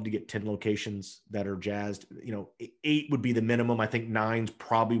would love to get 10 locations that are jazzed. 8 would be the minimum. I think 9's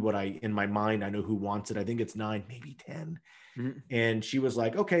probably what in my mind, I know who wants it. I think it's 9, maybe 10. Mm-hmm. And she was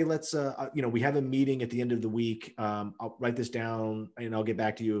like, okay, let's, we have a meeting at the end of the week. I'll write this down and I'll get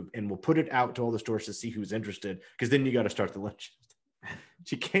back to you, and we'll put it out to all the stores to see who's interested. Cause then you got to start the lunch.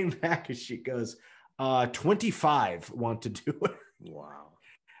 She came back and she goes, 25 want to do it. Wow.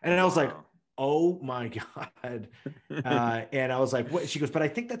 And I was like, oh my God. And I was like, what? She goes, but I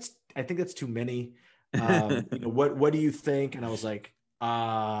think that's too many. What do you think? And I was like,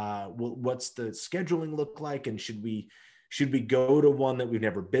 well, what's the scheduling look like? And should we go to one that we've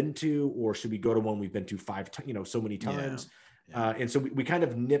never been to, or should we go to one we've been to so many times? Yeah. And so we kind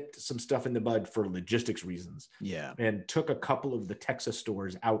of nipped some stuff in the bud for logistics reasons. Yeah. And took a couple of the Texas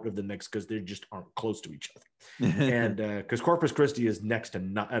stores out of the mix because they just aren't close to each other. And because Corpus Christi is next to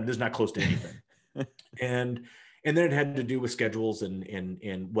there's not close to anything. and then it had to do with schedules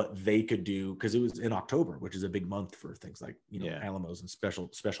and what they could do, because it was in October, which is a big month for things like, Alamos and special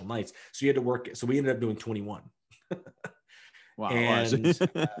nights. So you had to work. So we ended up doing 21. Wow. And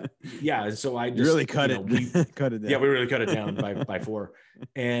and so I just really cut it. Cut it down. Yeah, we really cut it down by 4,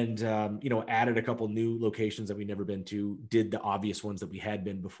 and added a couple new locations that we never been to. Did the obvious ones that we had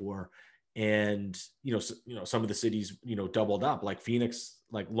been before, and some of the cities doubled up, like Phoenix,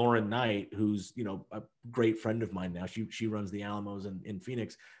 like Lauren Knight, who's a great friend of mine now. She runs the Alamos in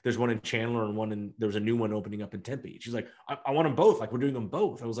Phoenix. There's one in Chandler and there's a new one opening up in Tempe. She's like, I want them both. Like, we're doing them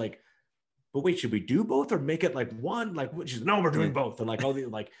both. I was like, but wait, should we do both or make it like one? Like, she's like, no, we're doing both. And like all the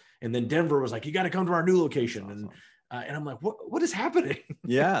and then Denver was like, you got to come to our new location. Awesome. And I'm like, what is happening?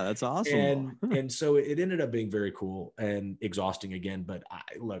 Yeah, that's awesome. And so it ended up being very cool and exhausting again. But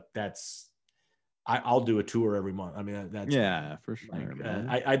I'll do a tour every month. I mean, that's for sure.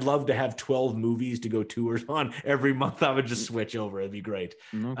 I'd love to have 12 movies to go tours on every month. I would just switch over. It'd be great.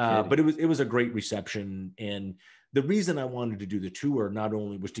 No but it was a great reception. And the reason I wanted to do the tour not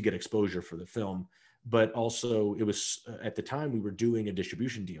only was to get exposure for the film, but also it was at the time we were doing a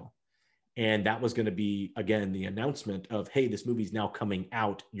distribution deal. And that was going to be, again, the announcement of, hey, this movie's now coming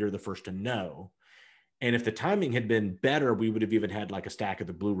out. You're the first to know. And if the timing had been better, we would have even had like a stack of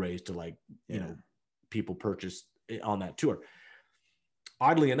the Blu-rays to people purchase on that tour.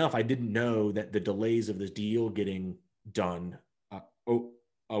 Oddly enough, I didn't know that the delays of this deal getting done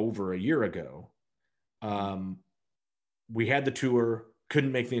over a year ago. We had the tour,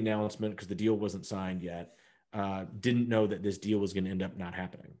 couldn't make the announcement because the deal wasn't signed yet. Didn't know that this deal was going to end up not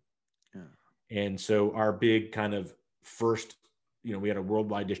happening. Yeah. And so our big kind of first, we had a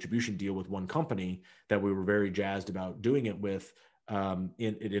worldwide distribution deal with one company that we were very jazzed about doing it with.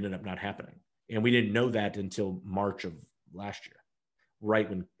 It ended up not happening. And we didn't know that until March of last year, right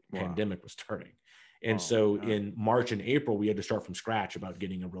when pandemic was starting. And in March and April, we had to start from scratch about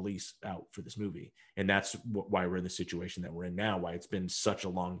getting a release out for this movie. And that's why we're in the situation that we're in now, why it's been such a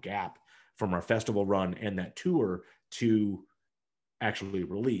long gap from our festival run and that tour to actually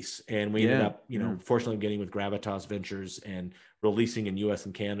release. And we ended up, fortunately getting with Gravitas Ventures and releasing in US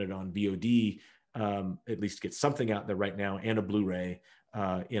and Canada on VOD, at least get something out there right now and a Blu-ray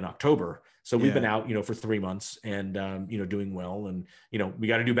in October. So we've been out, for 3 months and, doing well. And, we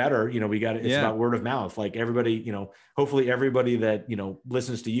got to do better. It's about word of mouth. Like everybody, hopefully everybody that,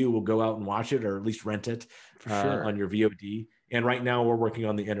 listens to you will go out and watch it or at least rent it on your VOD. And right now we're working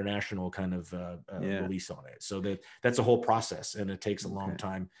on the international kind of release on it. So that's a whole process and it takes a long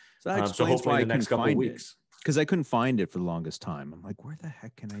time. So, so hopefully in the next couple of weeks. Because I couldn't find it for the longest time. I'm like, where the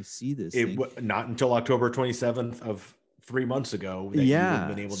heck can I see this thing? Not until October 27th of 3 months ago that you would have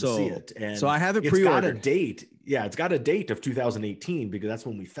been able to see it. And so I have it pre-ordered. It's got a date. Yeah, it's got a date of 2018 because that's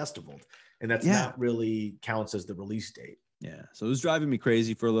when we festivaled. And that's not really counts as the release date. Yeah. So it was driving me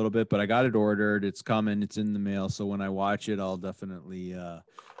crazy for a little bit, but I got it ordered. It's coming. It's in the mail. So when I watch it, I'll definitely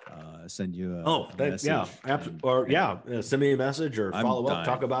send you a message. Send me a message or follow up,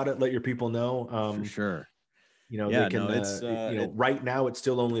 talk about it, let your people know. For sure. They can, right now it's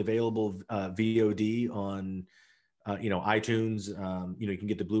still only available VOD on, iTunes. You can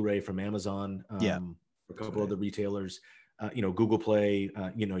get the Blu-ray from Amazon, a couple of the retailers, Google Play,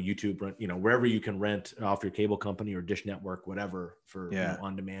 YouTube, wherever you can rent off your cable company or Dish Network, whatever for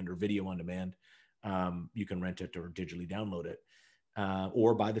on demand or video on demand. You can rent it or digitally download it,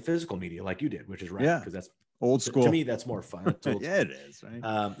 or buy the physical media like you did, which is right. Because that's old school. To me, that's more fun. It is,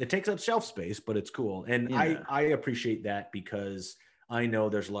 right? It takes up shelf space, but it's cool. And I appreciate that because I know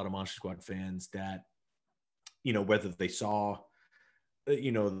there's a lot of Monster Squad fans that, whether they saw,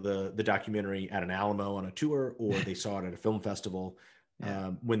 the documentary at an Alamo on a tour or they saw it at a film festival.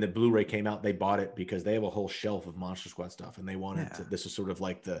 When the Blu-ray came out, they bought it because they have a whole shelf of Monster Squad stuff. And they wanted to, this is sort of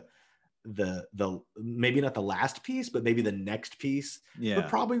like the maybe not the last piece, but maybe the next piece, but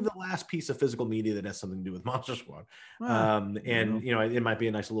probably the last piece of physical media that has something to do with Monster Squad. It might be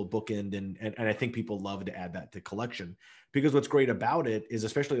a nice little bookend. And I think people love to add that to collection because what's great about it is,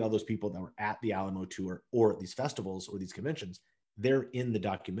 especially all those people that were at the Alamo tour or at these festivals or these conventions, they're in the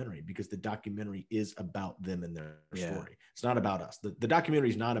documentary because the documentary is about them and their story. It's not about us. The documentary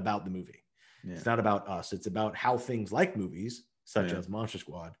is not about the movie. It's not about us. It's about how things like movies, such as Monster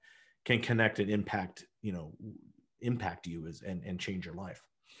Squad, can connect and impact you and change your life.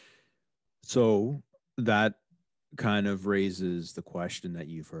 So that kind of raises the question that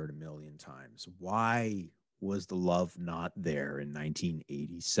you've heard a million times. Why was the love not there in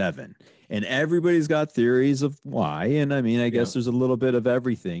 1987? And everybody's got theories of why. And I mean, I guess there's a little bit of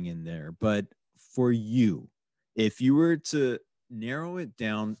everything in there. But for you, if you were to narrow it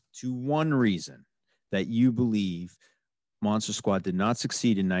down to one reason that you believe Monster Squad did not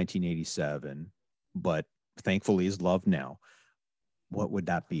succeed in 1987, but thankfully is loved now, what would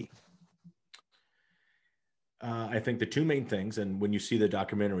that be? I think the two main things, and when you see the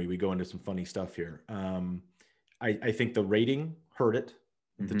documentary, we go into some funny stuff here. I think the rating hurt it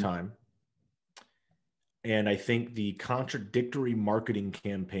at the time. And I think the contradictory marketing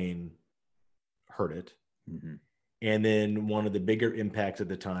campaign hurt it. And then one of the bigger impacts at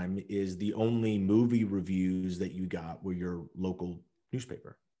the time is the only movie reviews that you got were your local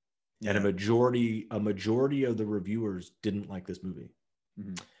newspaper. And a majority of the reviewers didn't like this movie.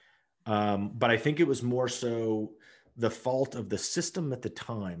 But I think it was more so the fault of the system at the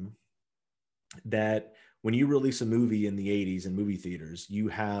time that when you release a movie in the 80s in movie theaters, you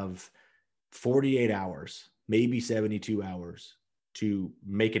have 48 hours, maybe 72 hours to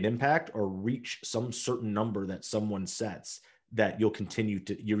make an impact or reach some certain number that someone sets that you'll continue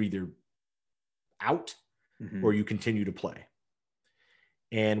to, you're either out or you continue to play.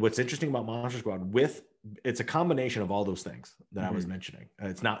 And what's interesting about Monster Squad it's a combination of all those things that I was mentioning.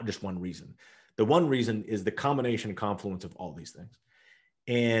 It's not just one reason. The one reason is the combination and confluence of all these things.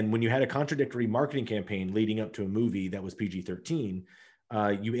 And when you had a contradictory marketing campaign leading up to a movie that was PG-13,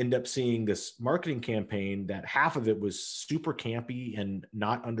 you end up seeing this marketing campaign that half of it was super campy and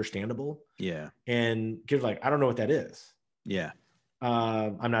not understandable. And kids are like, I don't know what that is.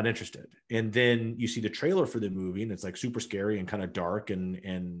 I'm not interested. And then you see the trailer for the movie and it's like super scary and kind of dark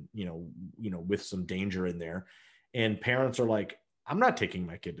and with some danger in there. And parents are like, I'm not taking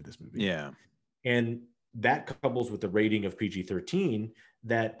my kid to this movie. And that couples with the rating of PG-13,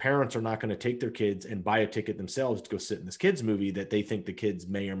 that parents are not going to take their kids and buy a ticket themselves to go sit in this kids movie that they think the kids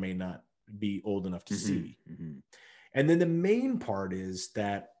may or may not be old enough to see. And then the main part is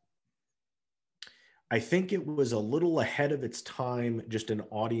that I think it was a little ahead of its time, just an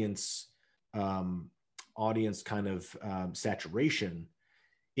audience kind of saturation,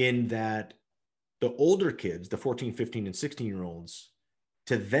 in that the older kids, the 14, 15, and 16-year-olds,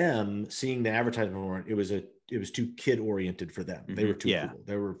 to them, seeing the advertisement, it was too kid oriented for them. They were too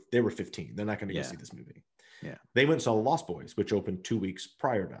cool. They were 15. They're not going to go see this movie. They went and saw Lost Boys, which opened 2 weeks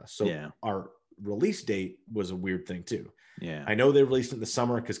prior to us. So our release date was a weird thing too. Yeah. I know they released it in the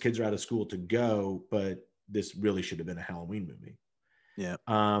summer because kids are out of school to go, but this really should have been a Halloween movie. Yeah.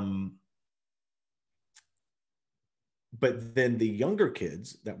 But then the younger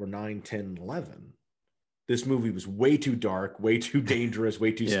kids that were 9, 10, 11, this movie was way too dark, way too dangerous,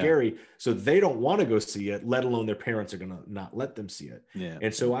 way too scary. So they don't want to go see it, let alone their parents are going to not let them see it. Yeah.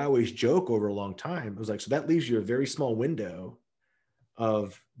 And so I always joke over a long time. It was like, so that leaves you a very small window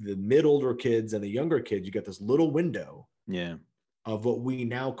of the mid-older kids and the younger kids. You got this little window of what we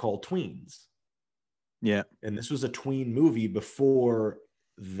now call tweens. Yeah. And this was a tween movie before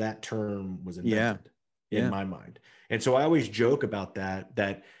that term was invented in my mind. And so I always joke about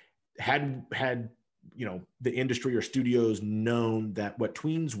that had the industry or studios known that what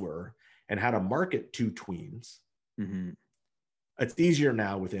tweens were and how to market to tweens, it's easier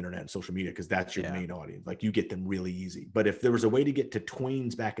now with internet and social media because that's your main audience. Like you get them really easy. But if there was a way to get to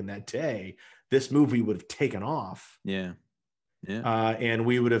tweens back in that day, this movie would have taken off. Yeah. And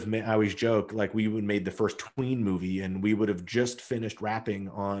we would have, I always joke, like we would have made the first tween movie and we would have just finished wrapping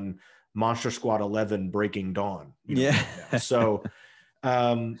on Monster Squad 11 Breaking Dawn. So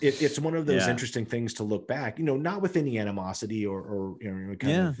it's one of those interesting things to look back, not with any animosity or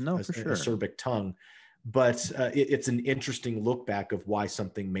kind of acerbic tongue, but it's an interesting look back of why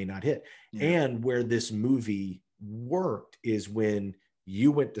something may not hit. And where this movie worked is when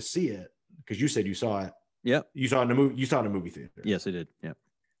you went to see it, because you said you saw it. Yeah. You saw it in a movie theater. Yes, I did. Yeah.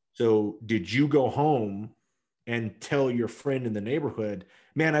 So did you go home and tell your friend in the neighborhood,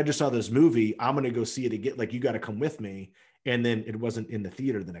 man, I just saw this movie, I'm going to go see it again. Like, you got to come with me. And then it wasn't in the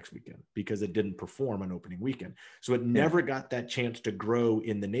theater the next weekend because it didn't perform on opening weekend. So it never got that chance to grow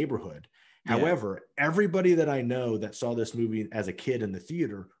in the neighborhood. However, everybody that I know that saw this movie as a kid in the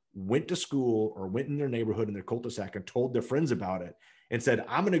theater went to school or went in their neighborhood in their cul-de-sac and told their friends about it and said,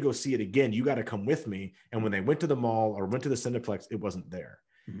 I'm going to go see it again. You got to come with me. And when they went to the mall or went to the Cineplex, it wasn't there.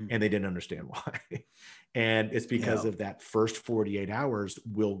 And they didn't understand why. And it's because of that first 48 hours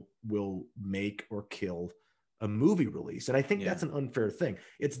will make or kill a movie release. And I think that's an unfair thing.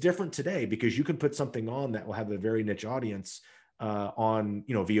 It's different today because you can put something on that will have a very niche audience on,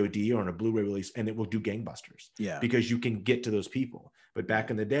 VOD or on a Blu-ray release, and it will do gangbusters because you can get to those people. But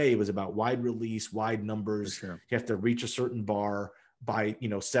back in the day, it was about wide release, wide numbers. You have to reach a certain bar by,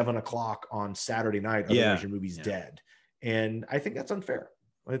 7:00 on Saturday night. Otherwise your movie's dead. And I think that's unfair.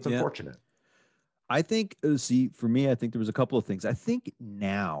 It's unfortunate. I think, for me, I think there was a couple of things. I think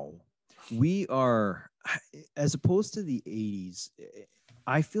now we are, as opposed to the 80s,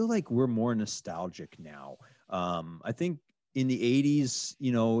 I feel like we're more nostalgic now. I think in the 80s,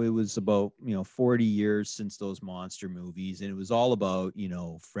 it was about, 40 years since those monster movies. And it was all about,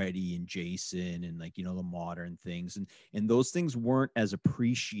 Freddy and Jason and the modern things. And those things weren't as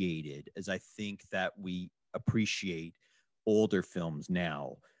appreciated as I think that we appreciate older films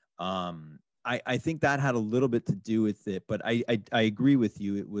now. I think that had a little bit to do with it, but I agree with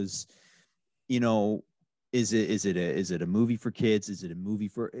you. It was, is it a movie for kids? Is it a movie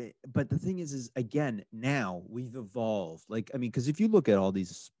for, but the thing is again, now we've evolved. Because if you look at all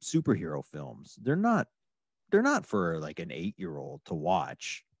these superhero films, they're not for an 8-year-old to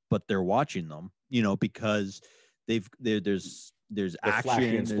watch, but they're watching them, because there's action,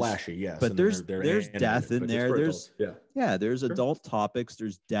 flashy and splashy, yes, but there's death in there. There's adult topics,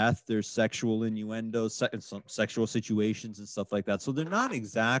 there's death, there's sexual innuendos, some sexual situations and stuff like that. So they're not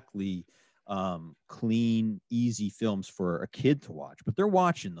exactly clean, easy films for a kid to watch, but they're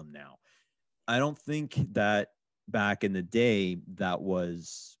watching them now. I don't think that back in the day that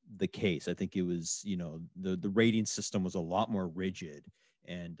was the case. I think it was, the rating system was a lot more rigid,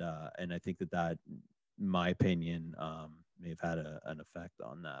 and I think that in my opinion, may have had an effect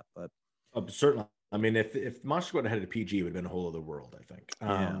on that. But certainly, I mean, if Monster Squad had a PG, it would have been a whole other world, I think,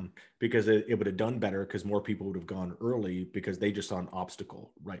 because it would have done better because more people would have gone early because they just saw an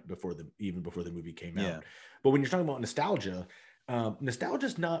obstacle right before even before the movie came out. But when you're talking about nostalgia, nostalgia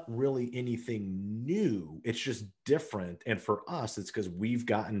is not really anything new. It's just different. And for us, it's because we've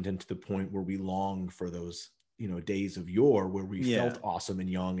gotten into the point where we long for those, days of yore where we felt awesome and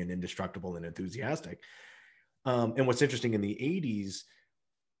young and indestructible and enthusiastic. And what's interesting in the 80s,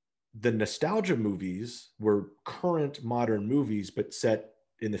 the nostalgia movies were current modern movies, but set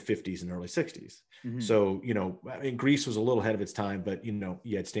in the 50s and early 60s. So, Grease was a little ahead of its time, but,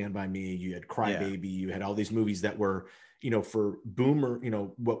 you had Stand By Me, you had Cry Baby, you had all these movies that were, for boomer,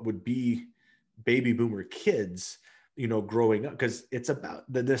 what would be baby boomer kids, growing up, because it's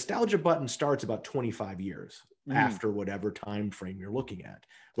about the nostalgia button starts about 25 years after whatever time frame you're looking at,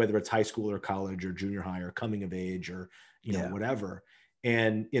 whether it's high school or college or junior high or coming of age or, whatever.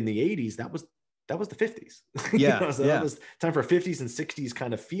 And in the 80s, that was that was the 50s. Yeah. That was time for 50s and 60s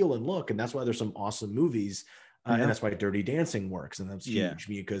kind of feel and look. And that's why there's some awesome movies. And that's why Dirty Dancing works. And that's huge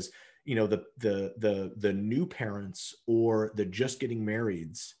because, the new parents or the just getting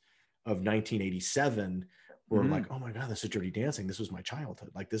marrieds of 1987 were like, oh my God, this is Dirty Dancing. This was my childhood.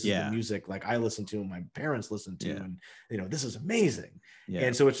 Like, this is the music like I listened to and my parents listened to. And, this is amazing.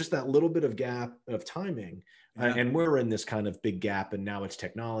 And so it's just that little bit of gap of timing. And we're in this kind of big gap, and now it's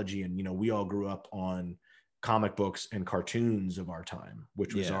technology. And, we all grew up on comic books and cartoons of our time,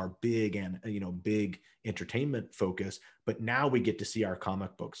 which was our big and, big entertainment focus. But now we get to see our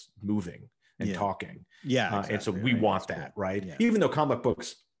comic books moving and talking. Exactly, and so we want that, cool. Right? Yeah. Even though comic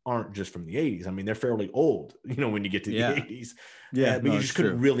books aren't just from the 80s. I mean, they're fairly old, when you get to the 80s. But you just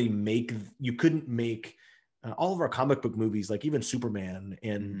couldn't really make all of our comic book movies, like even Superman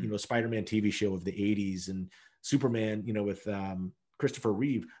and, Spider-Man TV show of the 80s and Superman, with Christopher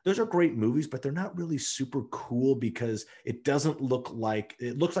Reeve. Those are great movies, but they're not really super cool because it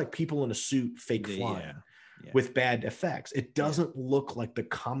looks like people in a suit fake flying. With bad effects. It doesn't look like the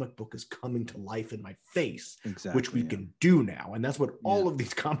comic book is coming to life in my face, which we can do now. And that's what all of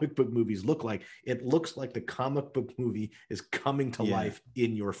these comic book movies look like. It looks like the comic book movie is coming to life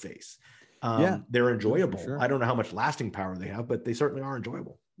in your face. They're enjoyable. Sure. I don't know how much lasting power they have, but they certainly are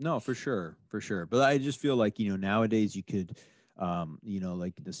enjoyable. No, for sure. But I just feel like, nowadays you could,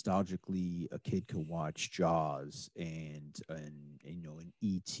 like nostalgically, a kid could watch Jaws and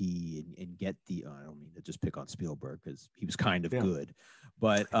E.T. and get the. I don't mean to just pick on Spielberg because he was kind of good,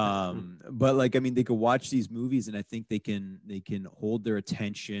 but like, I mean, they could watch these movies and I think they can hold their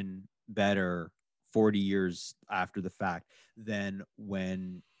attention better 40 years after the fact than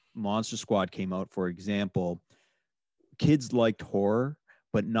when Monster Squad came out. For example, kids liked horror.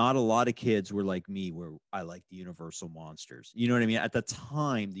 But not a lot of kids were like me, where I like the Universal monsters. You know what I mean? At the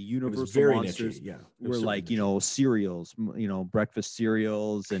time, the Universal monsters were like, cereals, breakfast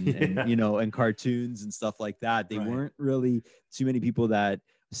cereals and and cartoons and stuff like that. They weren't really too many people that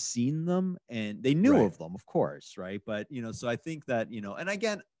seen them, and they knew of them, of course, right? But, so I think that, and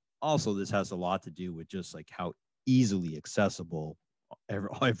again, also this has a lot to do with just like how easily accessible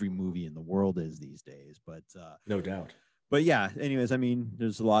every movie in the world is these days. But no doubt. But yeah, anyways, I mean,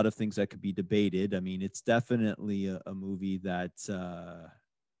 there's a lot of things that could be debated. I mean, it's definitely a movie that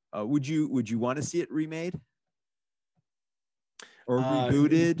would you want to see it remade or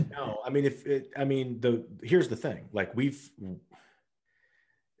rebooted? No, I mean, here's the thing. Like, we've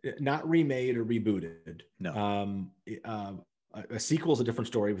not remade or rebooted. No. A sequel is a different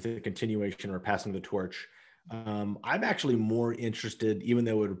story with a continuation or passing the torch. I'm actually more interested, even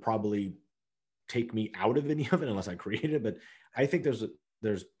though it would probably take me out of any of it unless I created it. But I think there's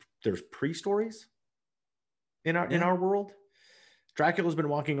pre-stories in our world. Dracula's been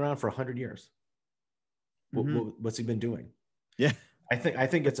walking around for 100 years. What's he been doing? Yeah. I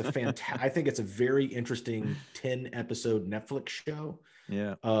think it's I think it's a very interesting 10 episode Netflix show.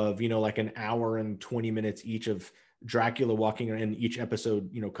 Yeah. Of, like an hour and 20 minutes each of Dracula walking around, and each episode,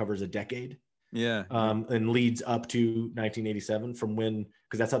 covers a decade. Yeah. And leads up to 1987 from when,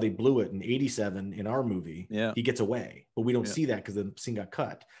 because that's how they blew it in 87 in our movie. Yeah. He gets away, but we don't see that because the scene got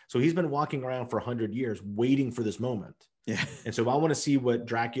cut. So he's been walking around for 100 years waiting for this moment. Yeah. And so I want to see what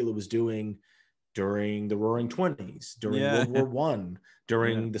Dracula was doing during the Roaring 20s, during World War I,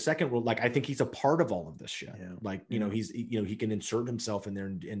 during the Second World. Like, I think he's a part of all of this shit. Yeah. Like, he's, he can insert himself in there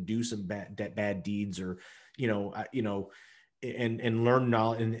and do some bad deeds, or, and learn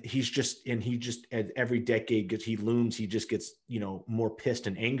knowledge. And he just at every decade he looms, he just gets, more pissed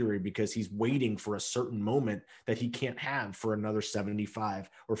and angry because he's waiting for a certain moment that he can't have for another 75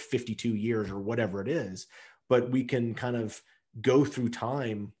 or 52 years or whatever it is. But we can kind of go through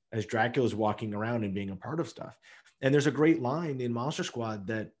time as Dracula's walking around and being a part of stuff. And there's a great line in Monster Squad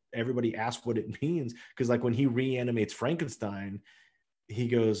that everybody asks what it means. Because like when he reanimates Frankenstein, he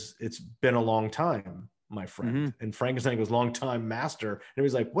goes, "It's been a long time, my friend." And Frankenstein goes, "Long time, master." And he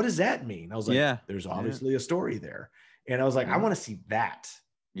was like, "What does that mean?" I was like, there's obviously a story there. And I was like, I want to see that.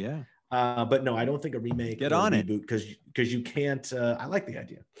 Yeah. But no, I don't think a remake Get on a reboot, because you can't. I like the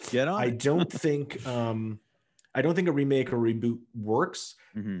idea. Get on. I don't think a remake or reboot works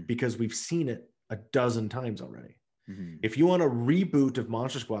because we've seen it a dozen times already. If you want a reboot of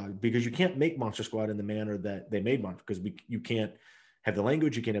Monster Squad, because you can't make Monster Squad in the manner that they made Monster, because you can't have the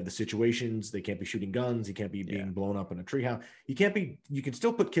language, you can't have the situations, they can't be shooting guns, you can't be being blown up in a treehouse. You can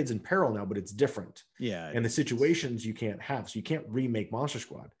still put kids in peril now, but it's different. Yeah. And the situations you can't have, so you can't remake Monster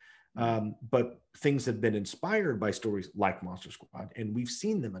Squad. But things have been inspired by stories like Monster Squad, and we've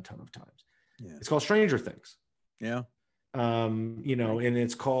seen them a ton of times. Yeah. It's called Stranger Things. Yeah. you know, Right. and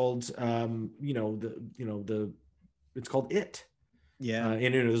it's called, it's called It. Yeah. And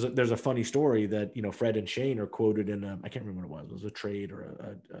you know, there's a funny story that, you know, Fred and Shane are quoted in I can't remember what it was a trade or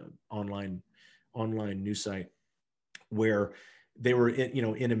a online news site where they were in, you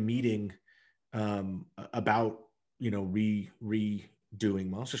know, in a meeting about, you know, redoing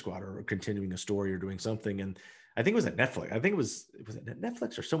Monster Squad or continuing a story or doing something. And I think it was at Netflix. I think it was at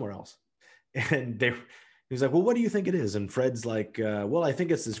Netflix or somewhere else. And he was like, well, what do you think it is? And Fred's like, well, I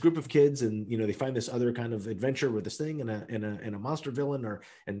think it's this group of kids, and you know, they find this other kind of adventure with this thing and a monster villain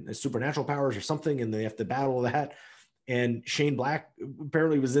and supernatural powers or something, and they have to battle that. And Shane Black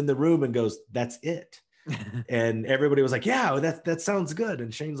apparently was in the room and goes, "That's it." And everybody was like, "Yeah, that sounds good."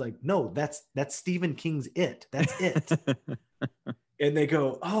 And Shane's like, "No, that's Stephen King's It. That's it." And they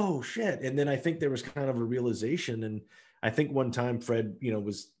go, "Oh shit!" And then I think there was kind of a realization, and I think one time Fred, you know,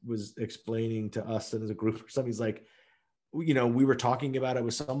 was explaining to us and as a group or something, he's like, you know, we were talking about it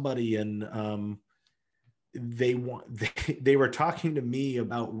with somebody, and they were talking to me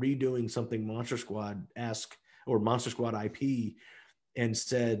about redoing something Monster Squad-esque or Monster Squad IP, and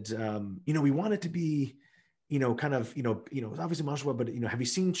said, you know, we want it to be, you know, kind of, it's obviously Monster Squad, but you know, have you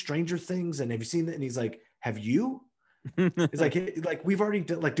seen Stranger Things? And have you seen that? And he's like, have you? It's like we've already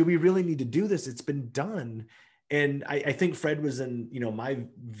done, like, do we really need to do this? It's been done. And I think Fred was in, you know, my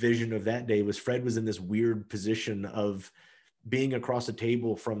vision of that day was Fred was in this weird position of being across a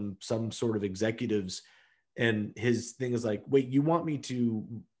table from some sort of executives. And his thing is like, wait, you want me to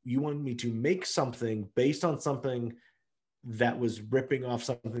make something based on something that was ripping off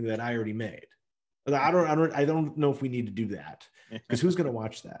something that I already made. I don't know if we need to do that, because who's going to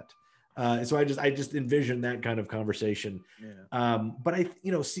watch that? So I just envision that kind of conversation. Yeah. But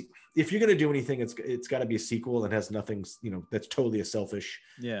see, if you're going to do anything, it's got to be a sequel that has nothing, you know, that's totally a selfish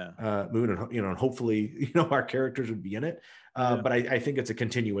moon, and you know, and hopefully, you know, our characters would be in it. But I think it's a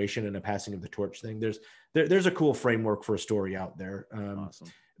continuation and a passing of the torch thing. There's a cool framework for a story out there.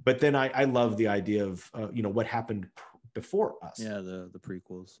 Awesome. But then I love the idea of you know, what happened before us. Yeah, the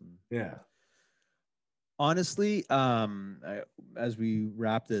prequels. Yeah. Honestly, as we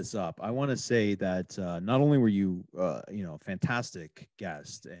wrap this up, I want to say that not only were you, you know, fantastic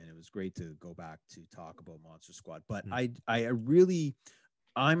guest, and it was great to go back to talk about Monster Squad, but I'm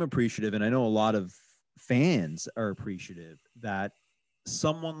appreciative, and I know a lot of fans are appreciative that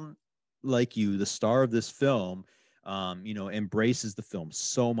someone like you, the star of this film, you know, embraces the film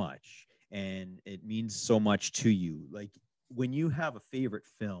so much, and it means so much to you. Like when you have a favorite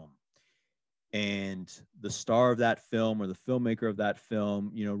film, and the star of that film or the filmmaker of that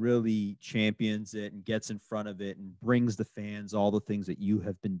film, you know, really champions it and gets in front of it and brings the fans all the things that you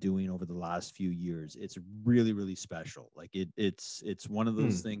have been doing over the last few years, it's really, really special. Like it's one of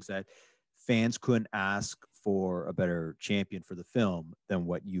those things that fans couldn't ask for a better champion for the film than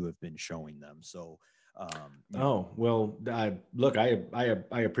what you have been showing them. So well, look, I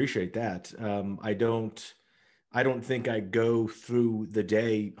appreciate that. I don't think I go through the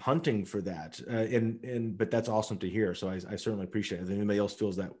day hunting for that. But that's awesome to hear. So I certainly appreciate it. If anybody else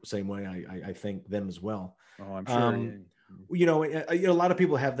feels that same way, I thank them as well. Oh, I'm sure. You know, a lot of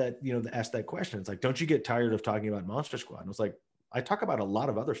people have that, you know, ask that question. It's like, don't you get tired of talking about Monster Squad? And it's like, I talk about a lot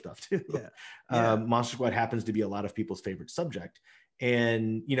of other stuff too. Monster Squad happens to be a lot of people's favorite subject.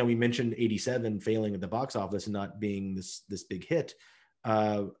 And, you know, we mentioned 87 failing at the box office and not being this big hit.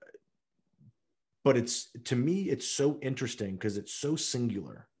 But to me, it's so interesting because it's so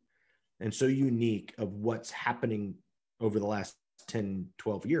singular and so unique of what's happening over the last 10,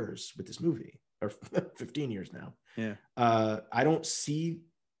 12 years with this movie, or 15 years now. Yeah. I don't see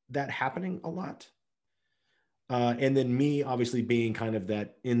that happening a lot. And then me obviously being kind of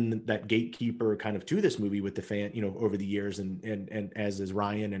that gatekeeper kind of to this movie with the fan, you know, over the years, and as is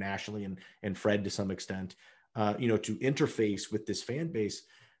Ryan and Ashley and Fred to some extent, you know, to interface with this fan base.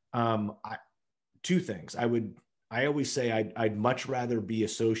 Two things. I always say I'd much rather be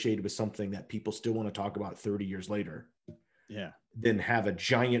associated with something that people still want to talk about 30 years later. Yeah. Than have a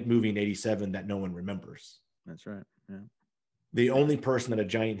giant movie in 87 that no one remembers. That's right. Yeah. The only person that a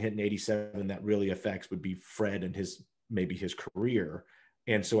giant hit in 87 that really affects would be Fred and maybe his career.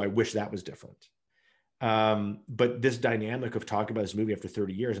 And so I wish that was different. But this dynamic of talking about this movie after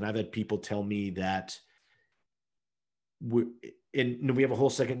 30 years, and I've had people tell me that we have a whole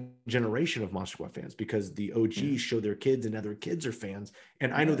second generation of Monster Squad fans because the OGs show their kids and other kids are fans.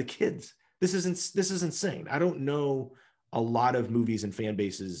 And I know the kids. This is insane. I don't know a lot of movies and fan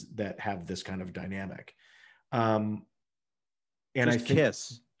bases that have this kind of dynamic. And just I think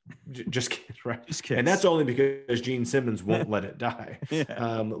Kiss. Just kidding, right? Just kidding. And that's only because Gene Simmons won't let it die.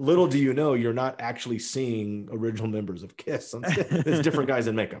 Yeah. Little do you know, you're not actually seeing original members of Kiss. It's different guys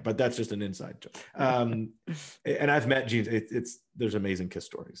in makeup, but that's just an inside joke. And I've met Gene. There's amazing Kiss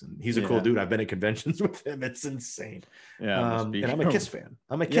stories, and he's a cool dude. I've been at conventions with him. It's insane. Yeah, and I'm a Kiss fan.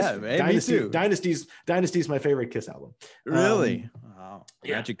 I'm a Kiss fan. Hey, Dynasty, me too. Dynasty's my favorite Kiss album. Really? Wow.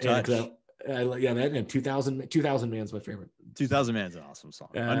 Magic touch. And 2000 Man's my favorite. 2000 Man's an awesome song.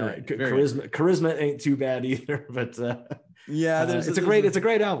 Charisma ain't too bad either, but it's a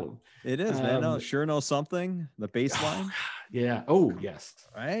great album. It is, man. No, Sure Know Something, the bass line. Yeah. Oh, yes.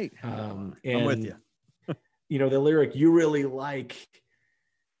 Right. I'm with you. The lyric, "You really like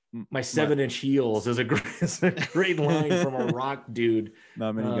my 7-inch heels," is a great line from a rock dude.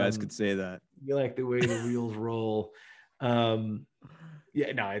 Not many guys could say that. You like the way the wheels roll.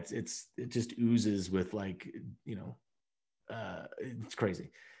 It just oozes with it's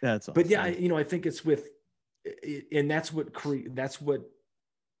crazy. That's awesome. But yeah, I think it's with, and that's what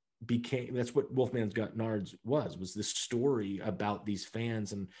Wolfman's Got Nards was this story about these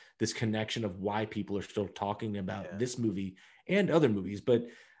fans and this connection of why people are still talking about this movie and other movies. But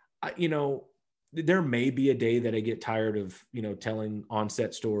there may be a day that I get tired of telling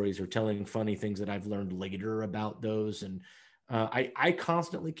on-set stories or telling funny things that I've learned later about those, and I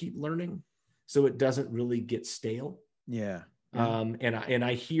constantly keep learning, so it doesn't really get stale. Yeah. And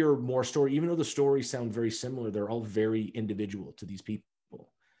I hear more story, even though the stories sound very similar, they're all very individual to these people.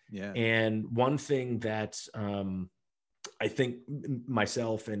 Yeah. And one thing that I think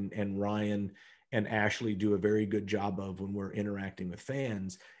myself and Ryan and Ashley do a very good job of when we're interacting with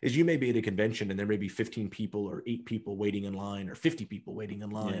fans is, you may be at a convention and there may be 15 people or 8 people waiting in line or 50 people waiting in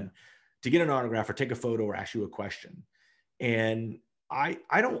line to get an autograph or take a photo or ask you a question. And I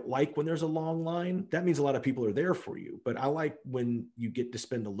don't like when there's a long line. That means a lot of people are there for you, but I like when you get to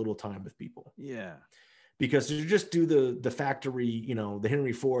spend a little time with people. Yeah. Because to just do the factory, the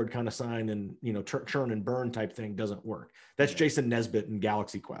Henry Ford kind of sign and, churn and burn type thing doesn't work. That's Jason Nesbitt and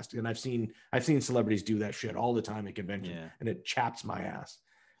Galaxy Quest. And I've seen celebrities do that shit all the time at convention, and it chaps my ass.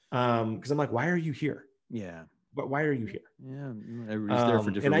 Cause I'm like, why are you here? Yeah. But why are you here? Yeah. Everybody's there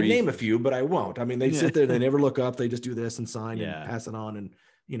for different and I reasons. name a few, but I won't. I mean, they sit there, they never look up. They just do this and sign and pass it on and,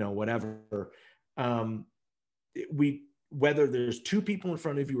 whatever. Whether there's 2 people in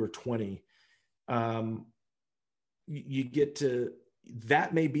front of you or 20, you get to,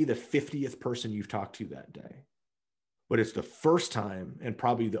 that may be the 50th person you've talked to that day, but it's the first time and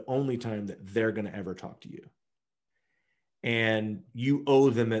probably the only time that they're going to ever talk to you. And you owe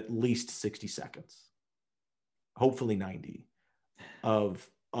them at least 60 seconds, hopefully 90, of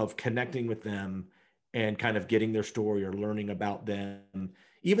connecting with them and kind of getting their story or learning about them.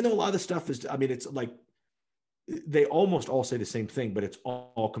 Even though a lot of the stuff is, it's like, they almost all say the same thing, but it's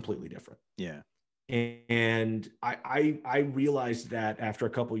all completely different. Yeah. And I realized that after a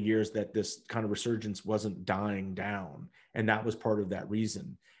couple of years that this kind of resurgence wasn't dying down, and that was part of that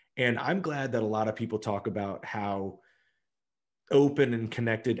reason. And I'm glad that a lot of people talk about how open and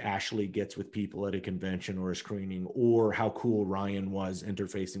connected Ashley gets with people at a convention or a screening, or how cool Ryan was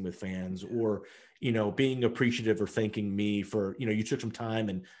interfacing with fans, or, being appreciative or thanking me for, you took some time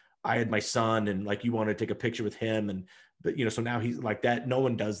and I had my son and like, you want to take a picture with him. But so now he's like that. No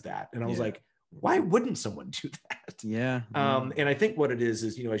one does that. And I was like, why wouldn't someone do that? Yeah. And I think what it is,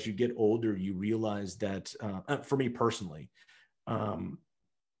 as you get older, you realize that for me personally, and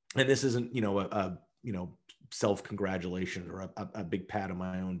this isn't, a self-congratulation or a big pat on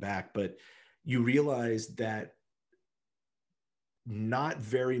my own back, but you realize that not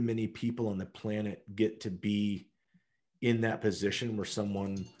very many people on the planet get to be in that position where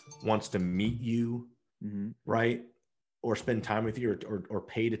someone wants to meet you, right? Or spend time with you, or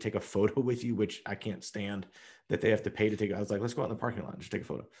pay to take a photo with you, which I can't stand that they have to pay to take. I was like, let's go out in the parking lot and just take a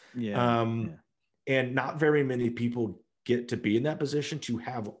photo. And not very many people get to be in that position to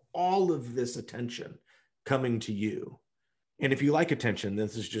have all of this attention coming to you. And if you like attention,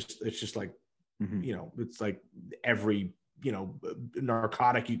 it's just like, it's like every,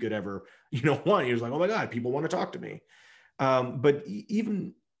 narcotic you could ever, want. You're just like, oh my God, people want to talk to me. But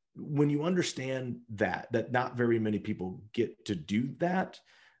even when you understand that not very many people get to do that,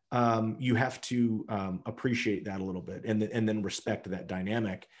 you have to appreciate that a little bit, and then respect that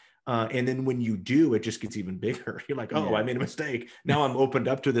dynamic. And then when you do, it just gets even bigger. You're like, oh, I made a mistake. Now I'm opened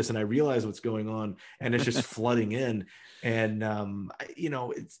up to this and I realize what's going on, and it's just flooding in. And,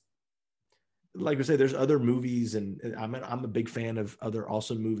 it's like I say, there's other movies, and I'm a big fan of other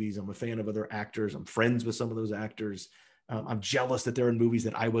awesome movies. I'm a fan of other actors. I'm friends with some of those actors. I'm jealous that they're in movies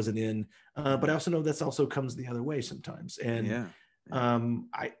that I wasn't in, but I also know that's also comes the other way sometimes. And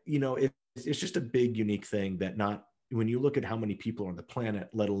It's just a big, unique thing that when you look at how many people are on the planet,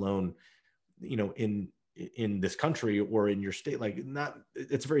 let alone, in this country or in your state,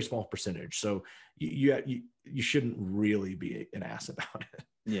 it's a very small percentage. So you shouldn't really be an ass about it.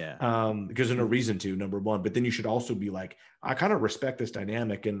 Yeah. Because there's no reason to, number one, but then you should also be like, I kind of respect this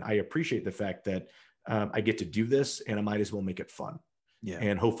dynamic and I appreciate the fact that I get to do this and I might as well make it fun. Yeah.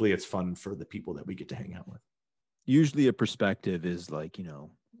 And hopefully it's fun for the people that we get to hang out with. Usually a perspective is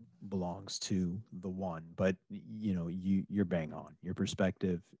belongs to the one, but you're bang on. Your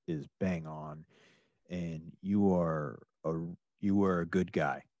perspective is bang on, and you are a good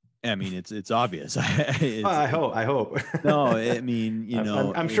guy. I mean, it's obvious. I hope. No, I mean,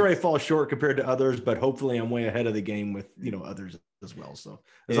 I'm sure I fall short compared to others, but hopefully I'm way ahead of the game with others as well. So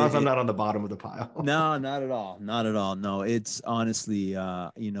as long as I'm not on the bottom of the pile. No, not at all. Not at all. No, it's honestly,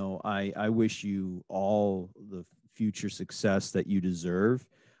 I wish you all the future success that you deserve.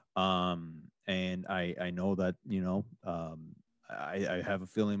 And I know that, I have a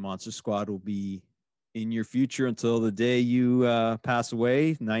feeling Monster Squad will be in your future until the day you pass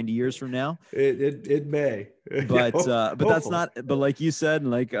away 90 years from now. It may, but that's not, but like you said,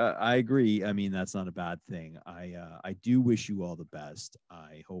 and like I agree, I mean, that's not a bad thing. I do wish you all the best.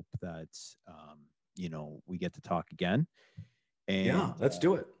 I hope that we get to talk again. And yeah, let's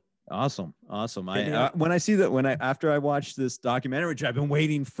do it. Awesome. After I watched this documentary, which I've been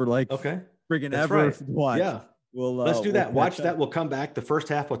waiting for friggin' ever to watch. Yeah. Let's do that. Watch that. We'll come back. The first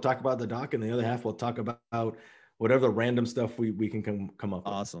half, we'll talk about the doc, and the other half, we'll talk about whatever random stuff we can come up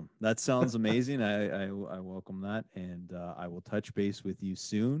with. Awesome. That sounds amazing. I welcome that. And I will touch base with you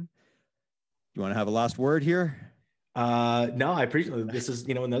soon. You want to have a last word here? No, I appreciate this is,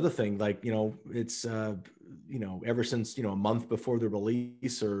 another thing, it's, ever since, a month before the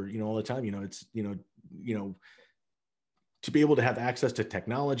release or, all the time, it's, to be able to have access to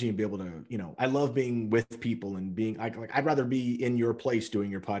technology and be able to, I love being with people and being I'd rather be in your place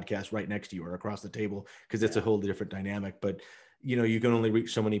doing your podcast right next to you or across the table, because it's a whole different dynamic. But, you can only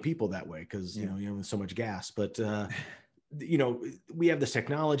reach so many people that way because, you have so much gas. But, we have this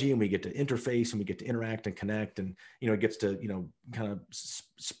technology and we get to interface and we get to interact and connect, and, it gets to, kind of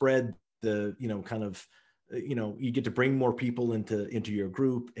spread the, you get to bring more people into your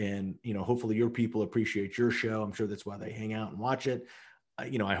group, and, hopefully your people appreciate your show. I'm sure that's why they hang out and watch it.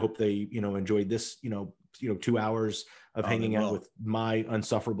 I hope they, enjoyed this, 2 hours of hanging out with my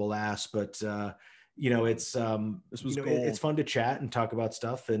unsufferable ass. But, it's, this was it's fun to chat and talk about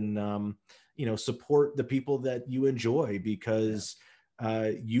stuff and, support the people that you enjoy, because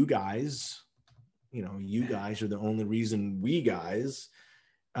you guys are the only reason we guys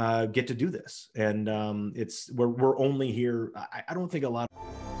get to do this. And we're only here. I don't think a lot of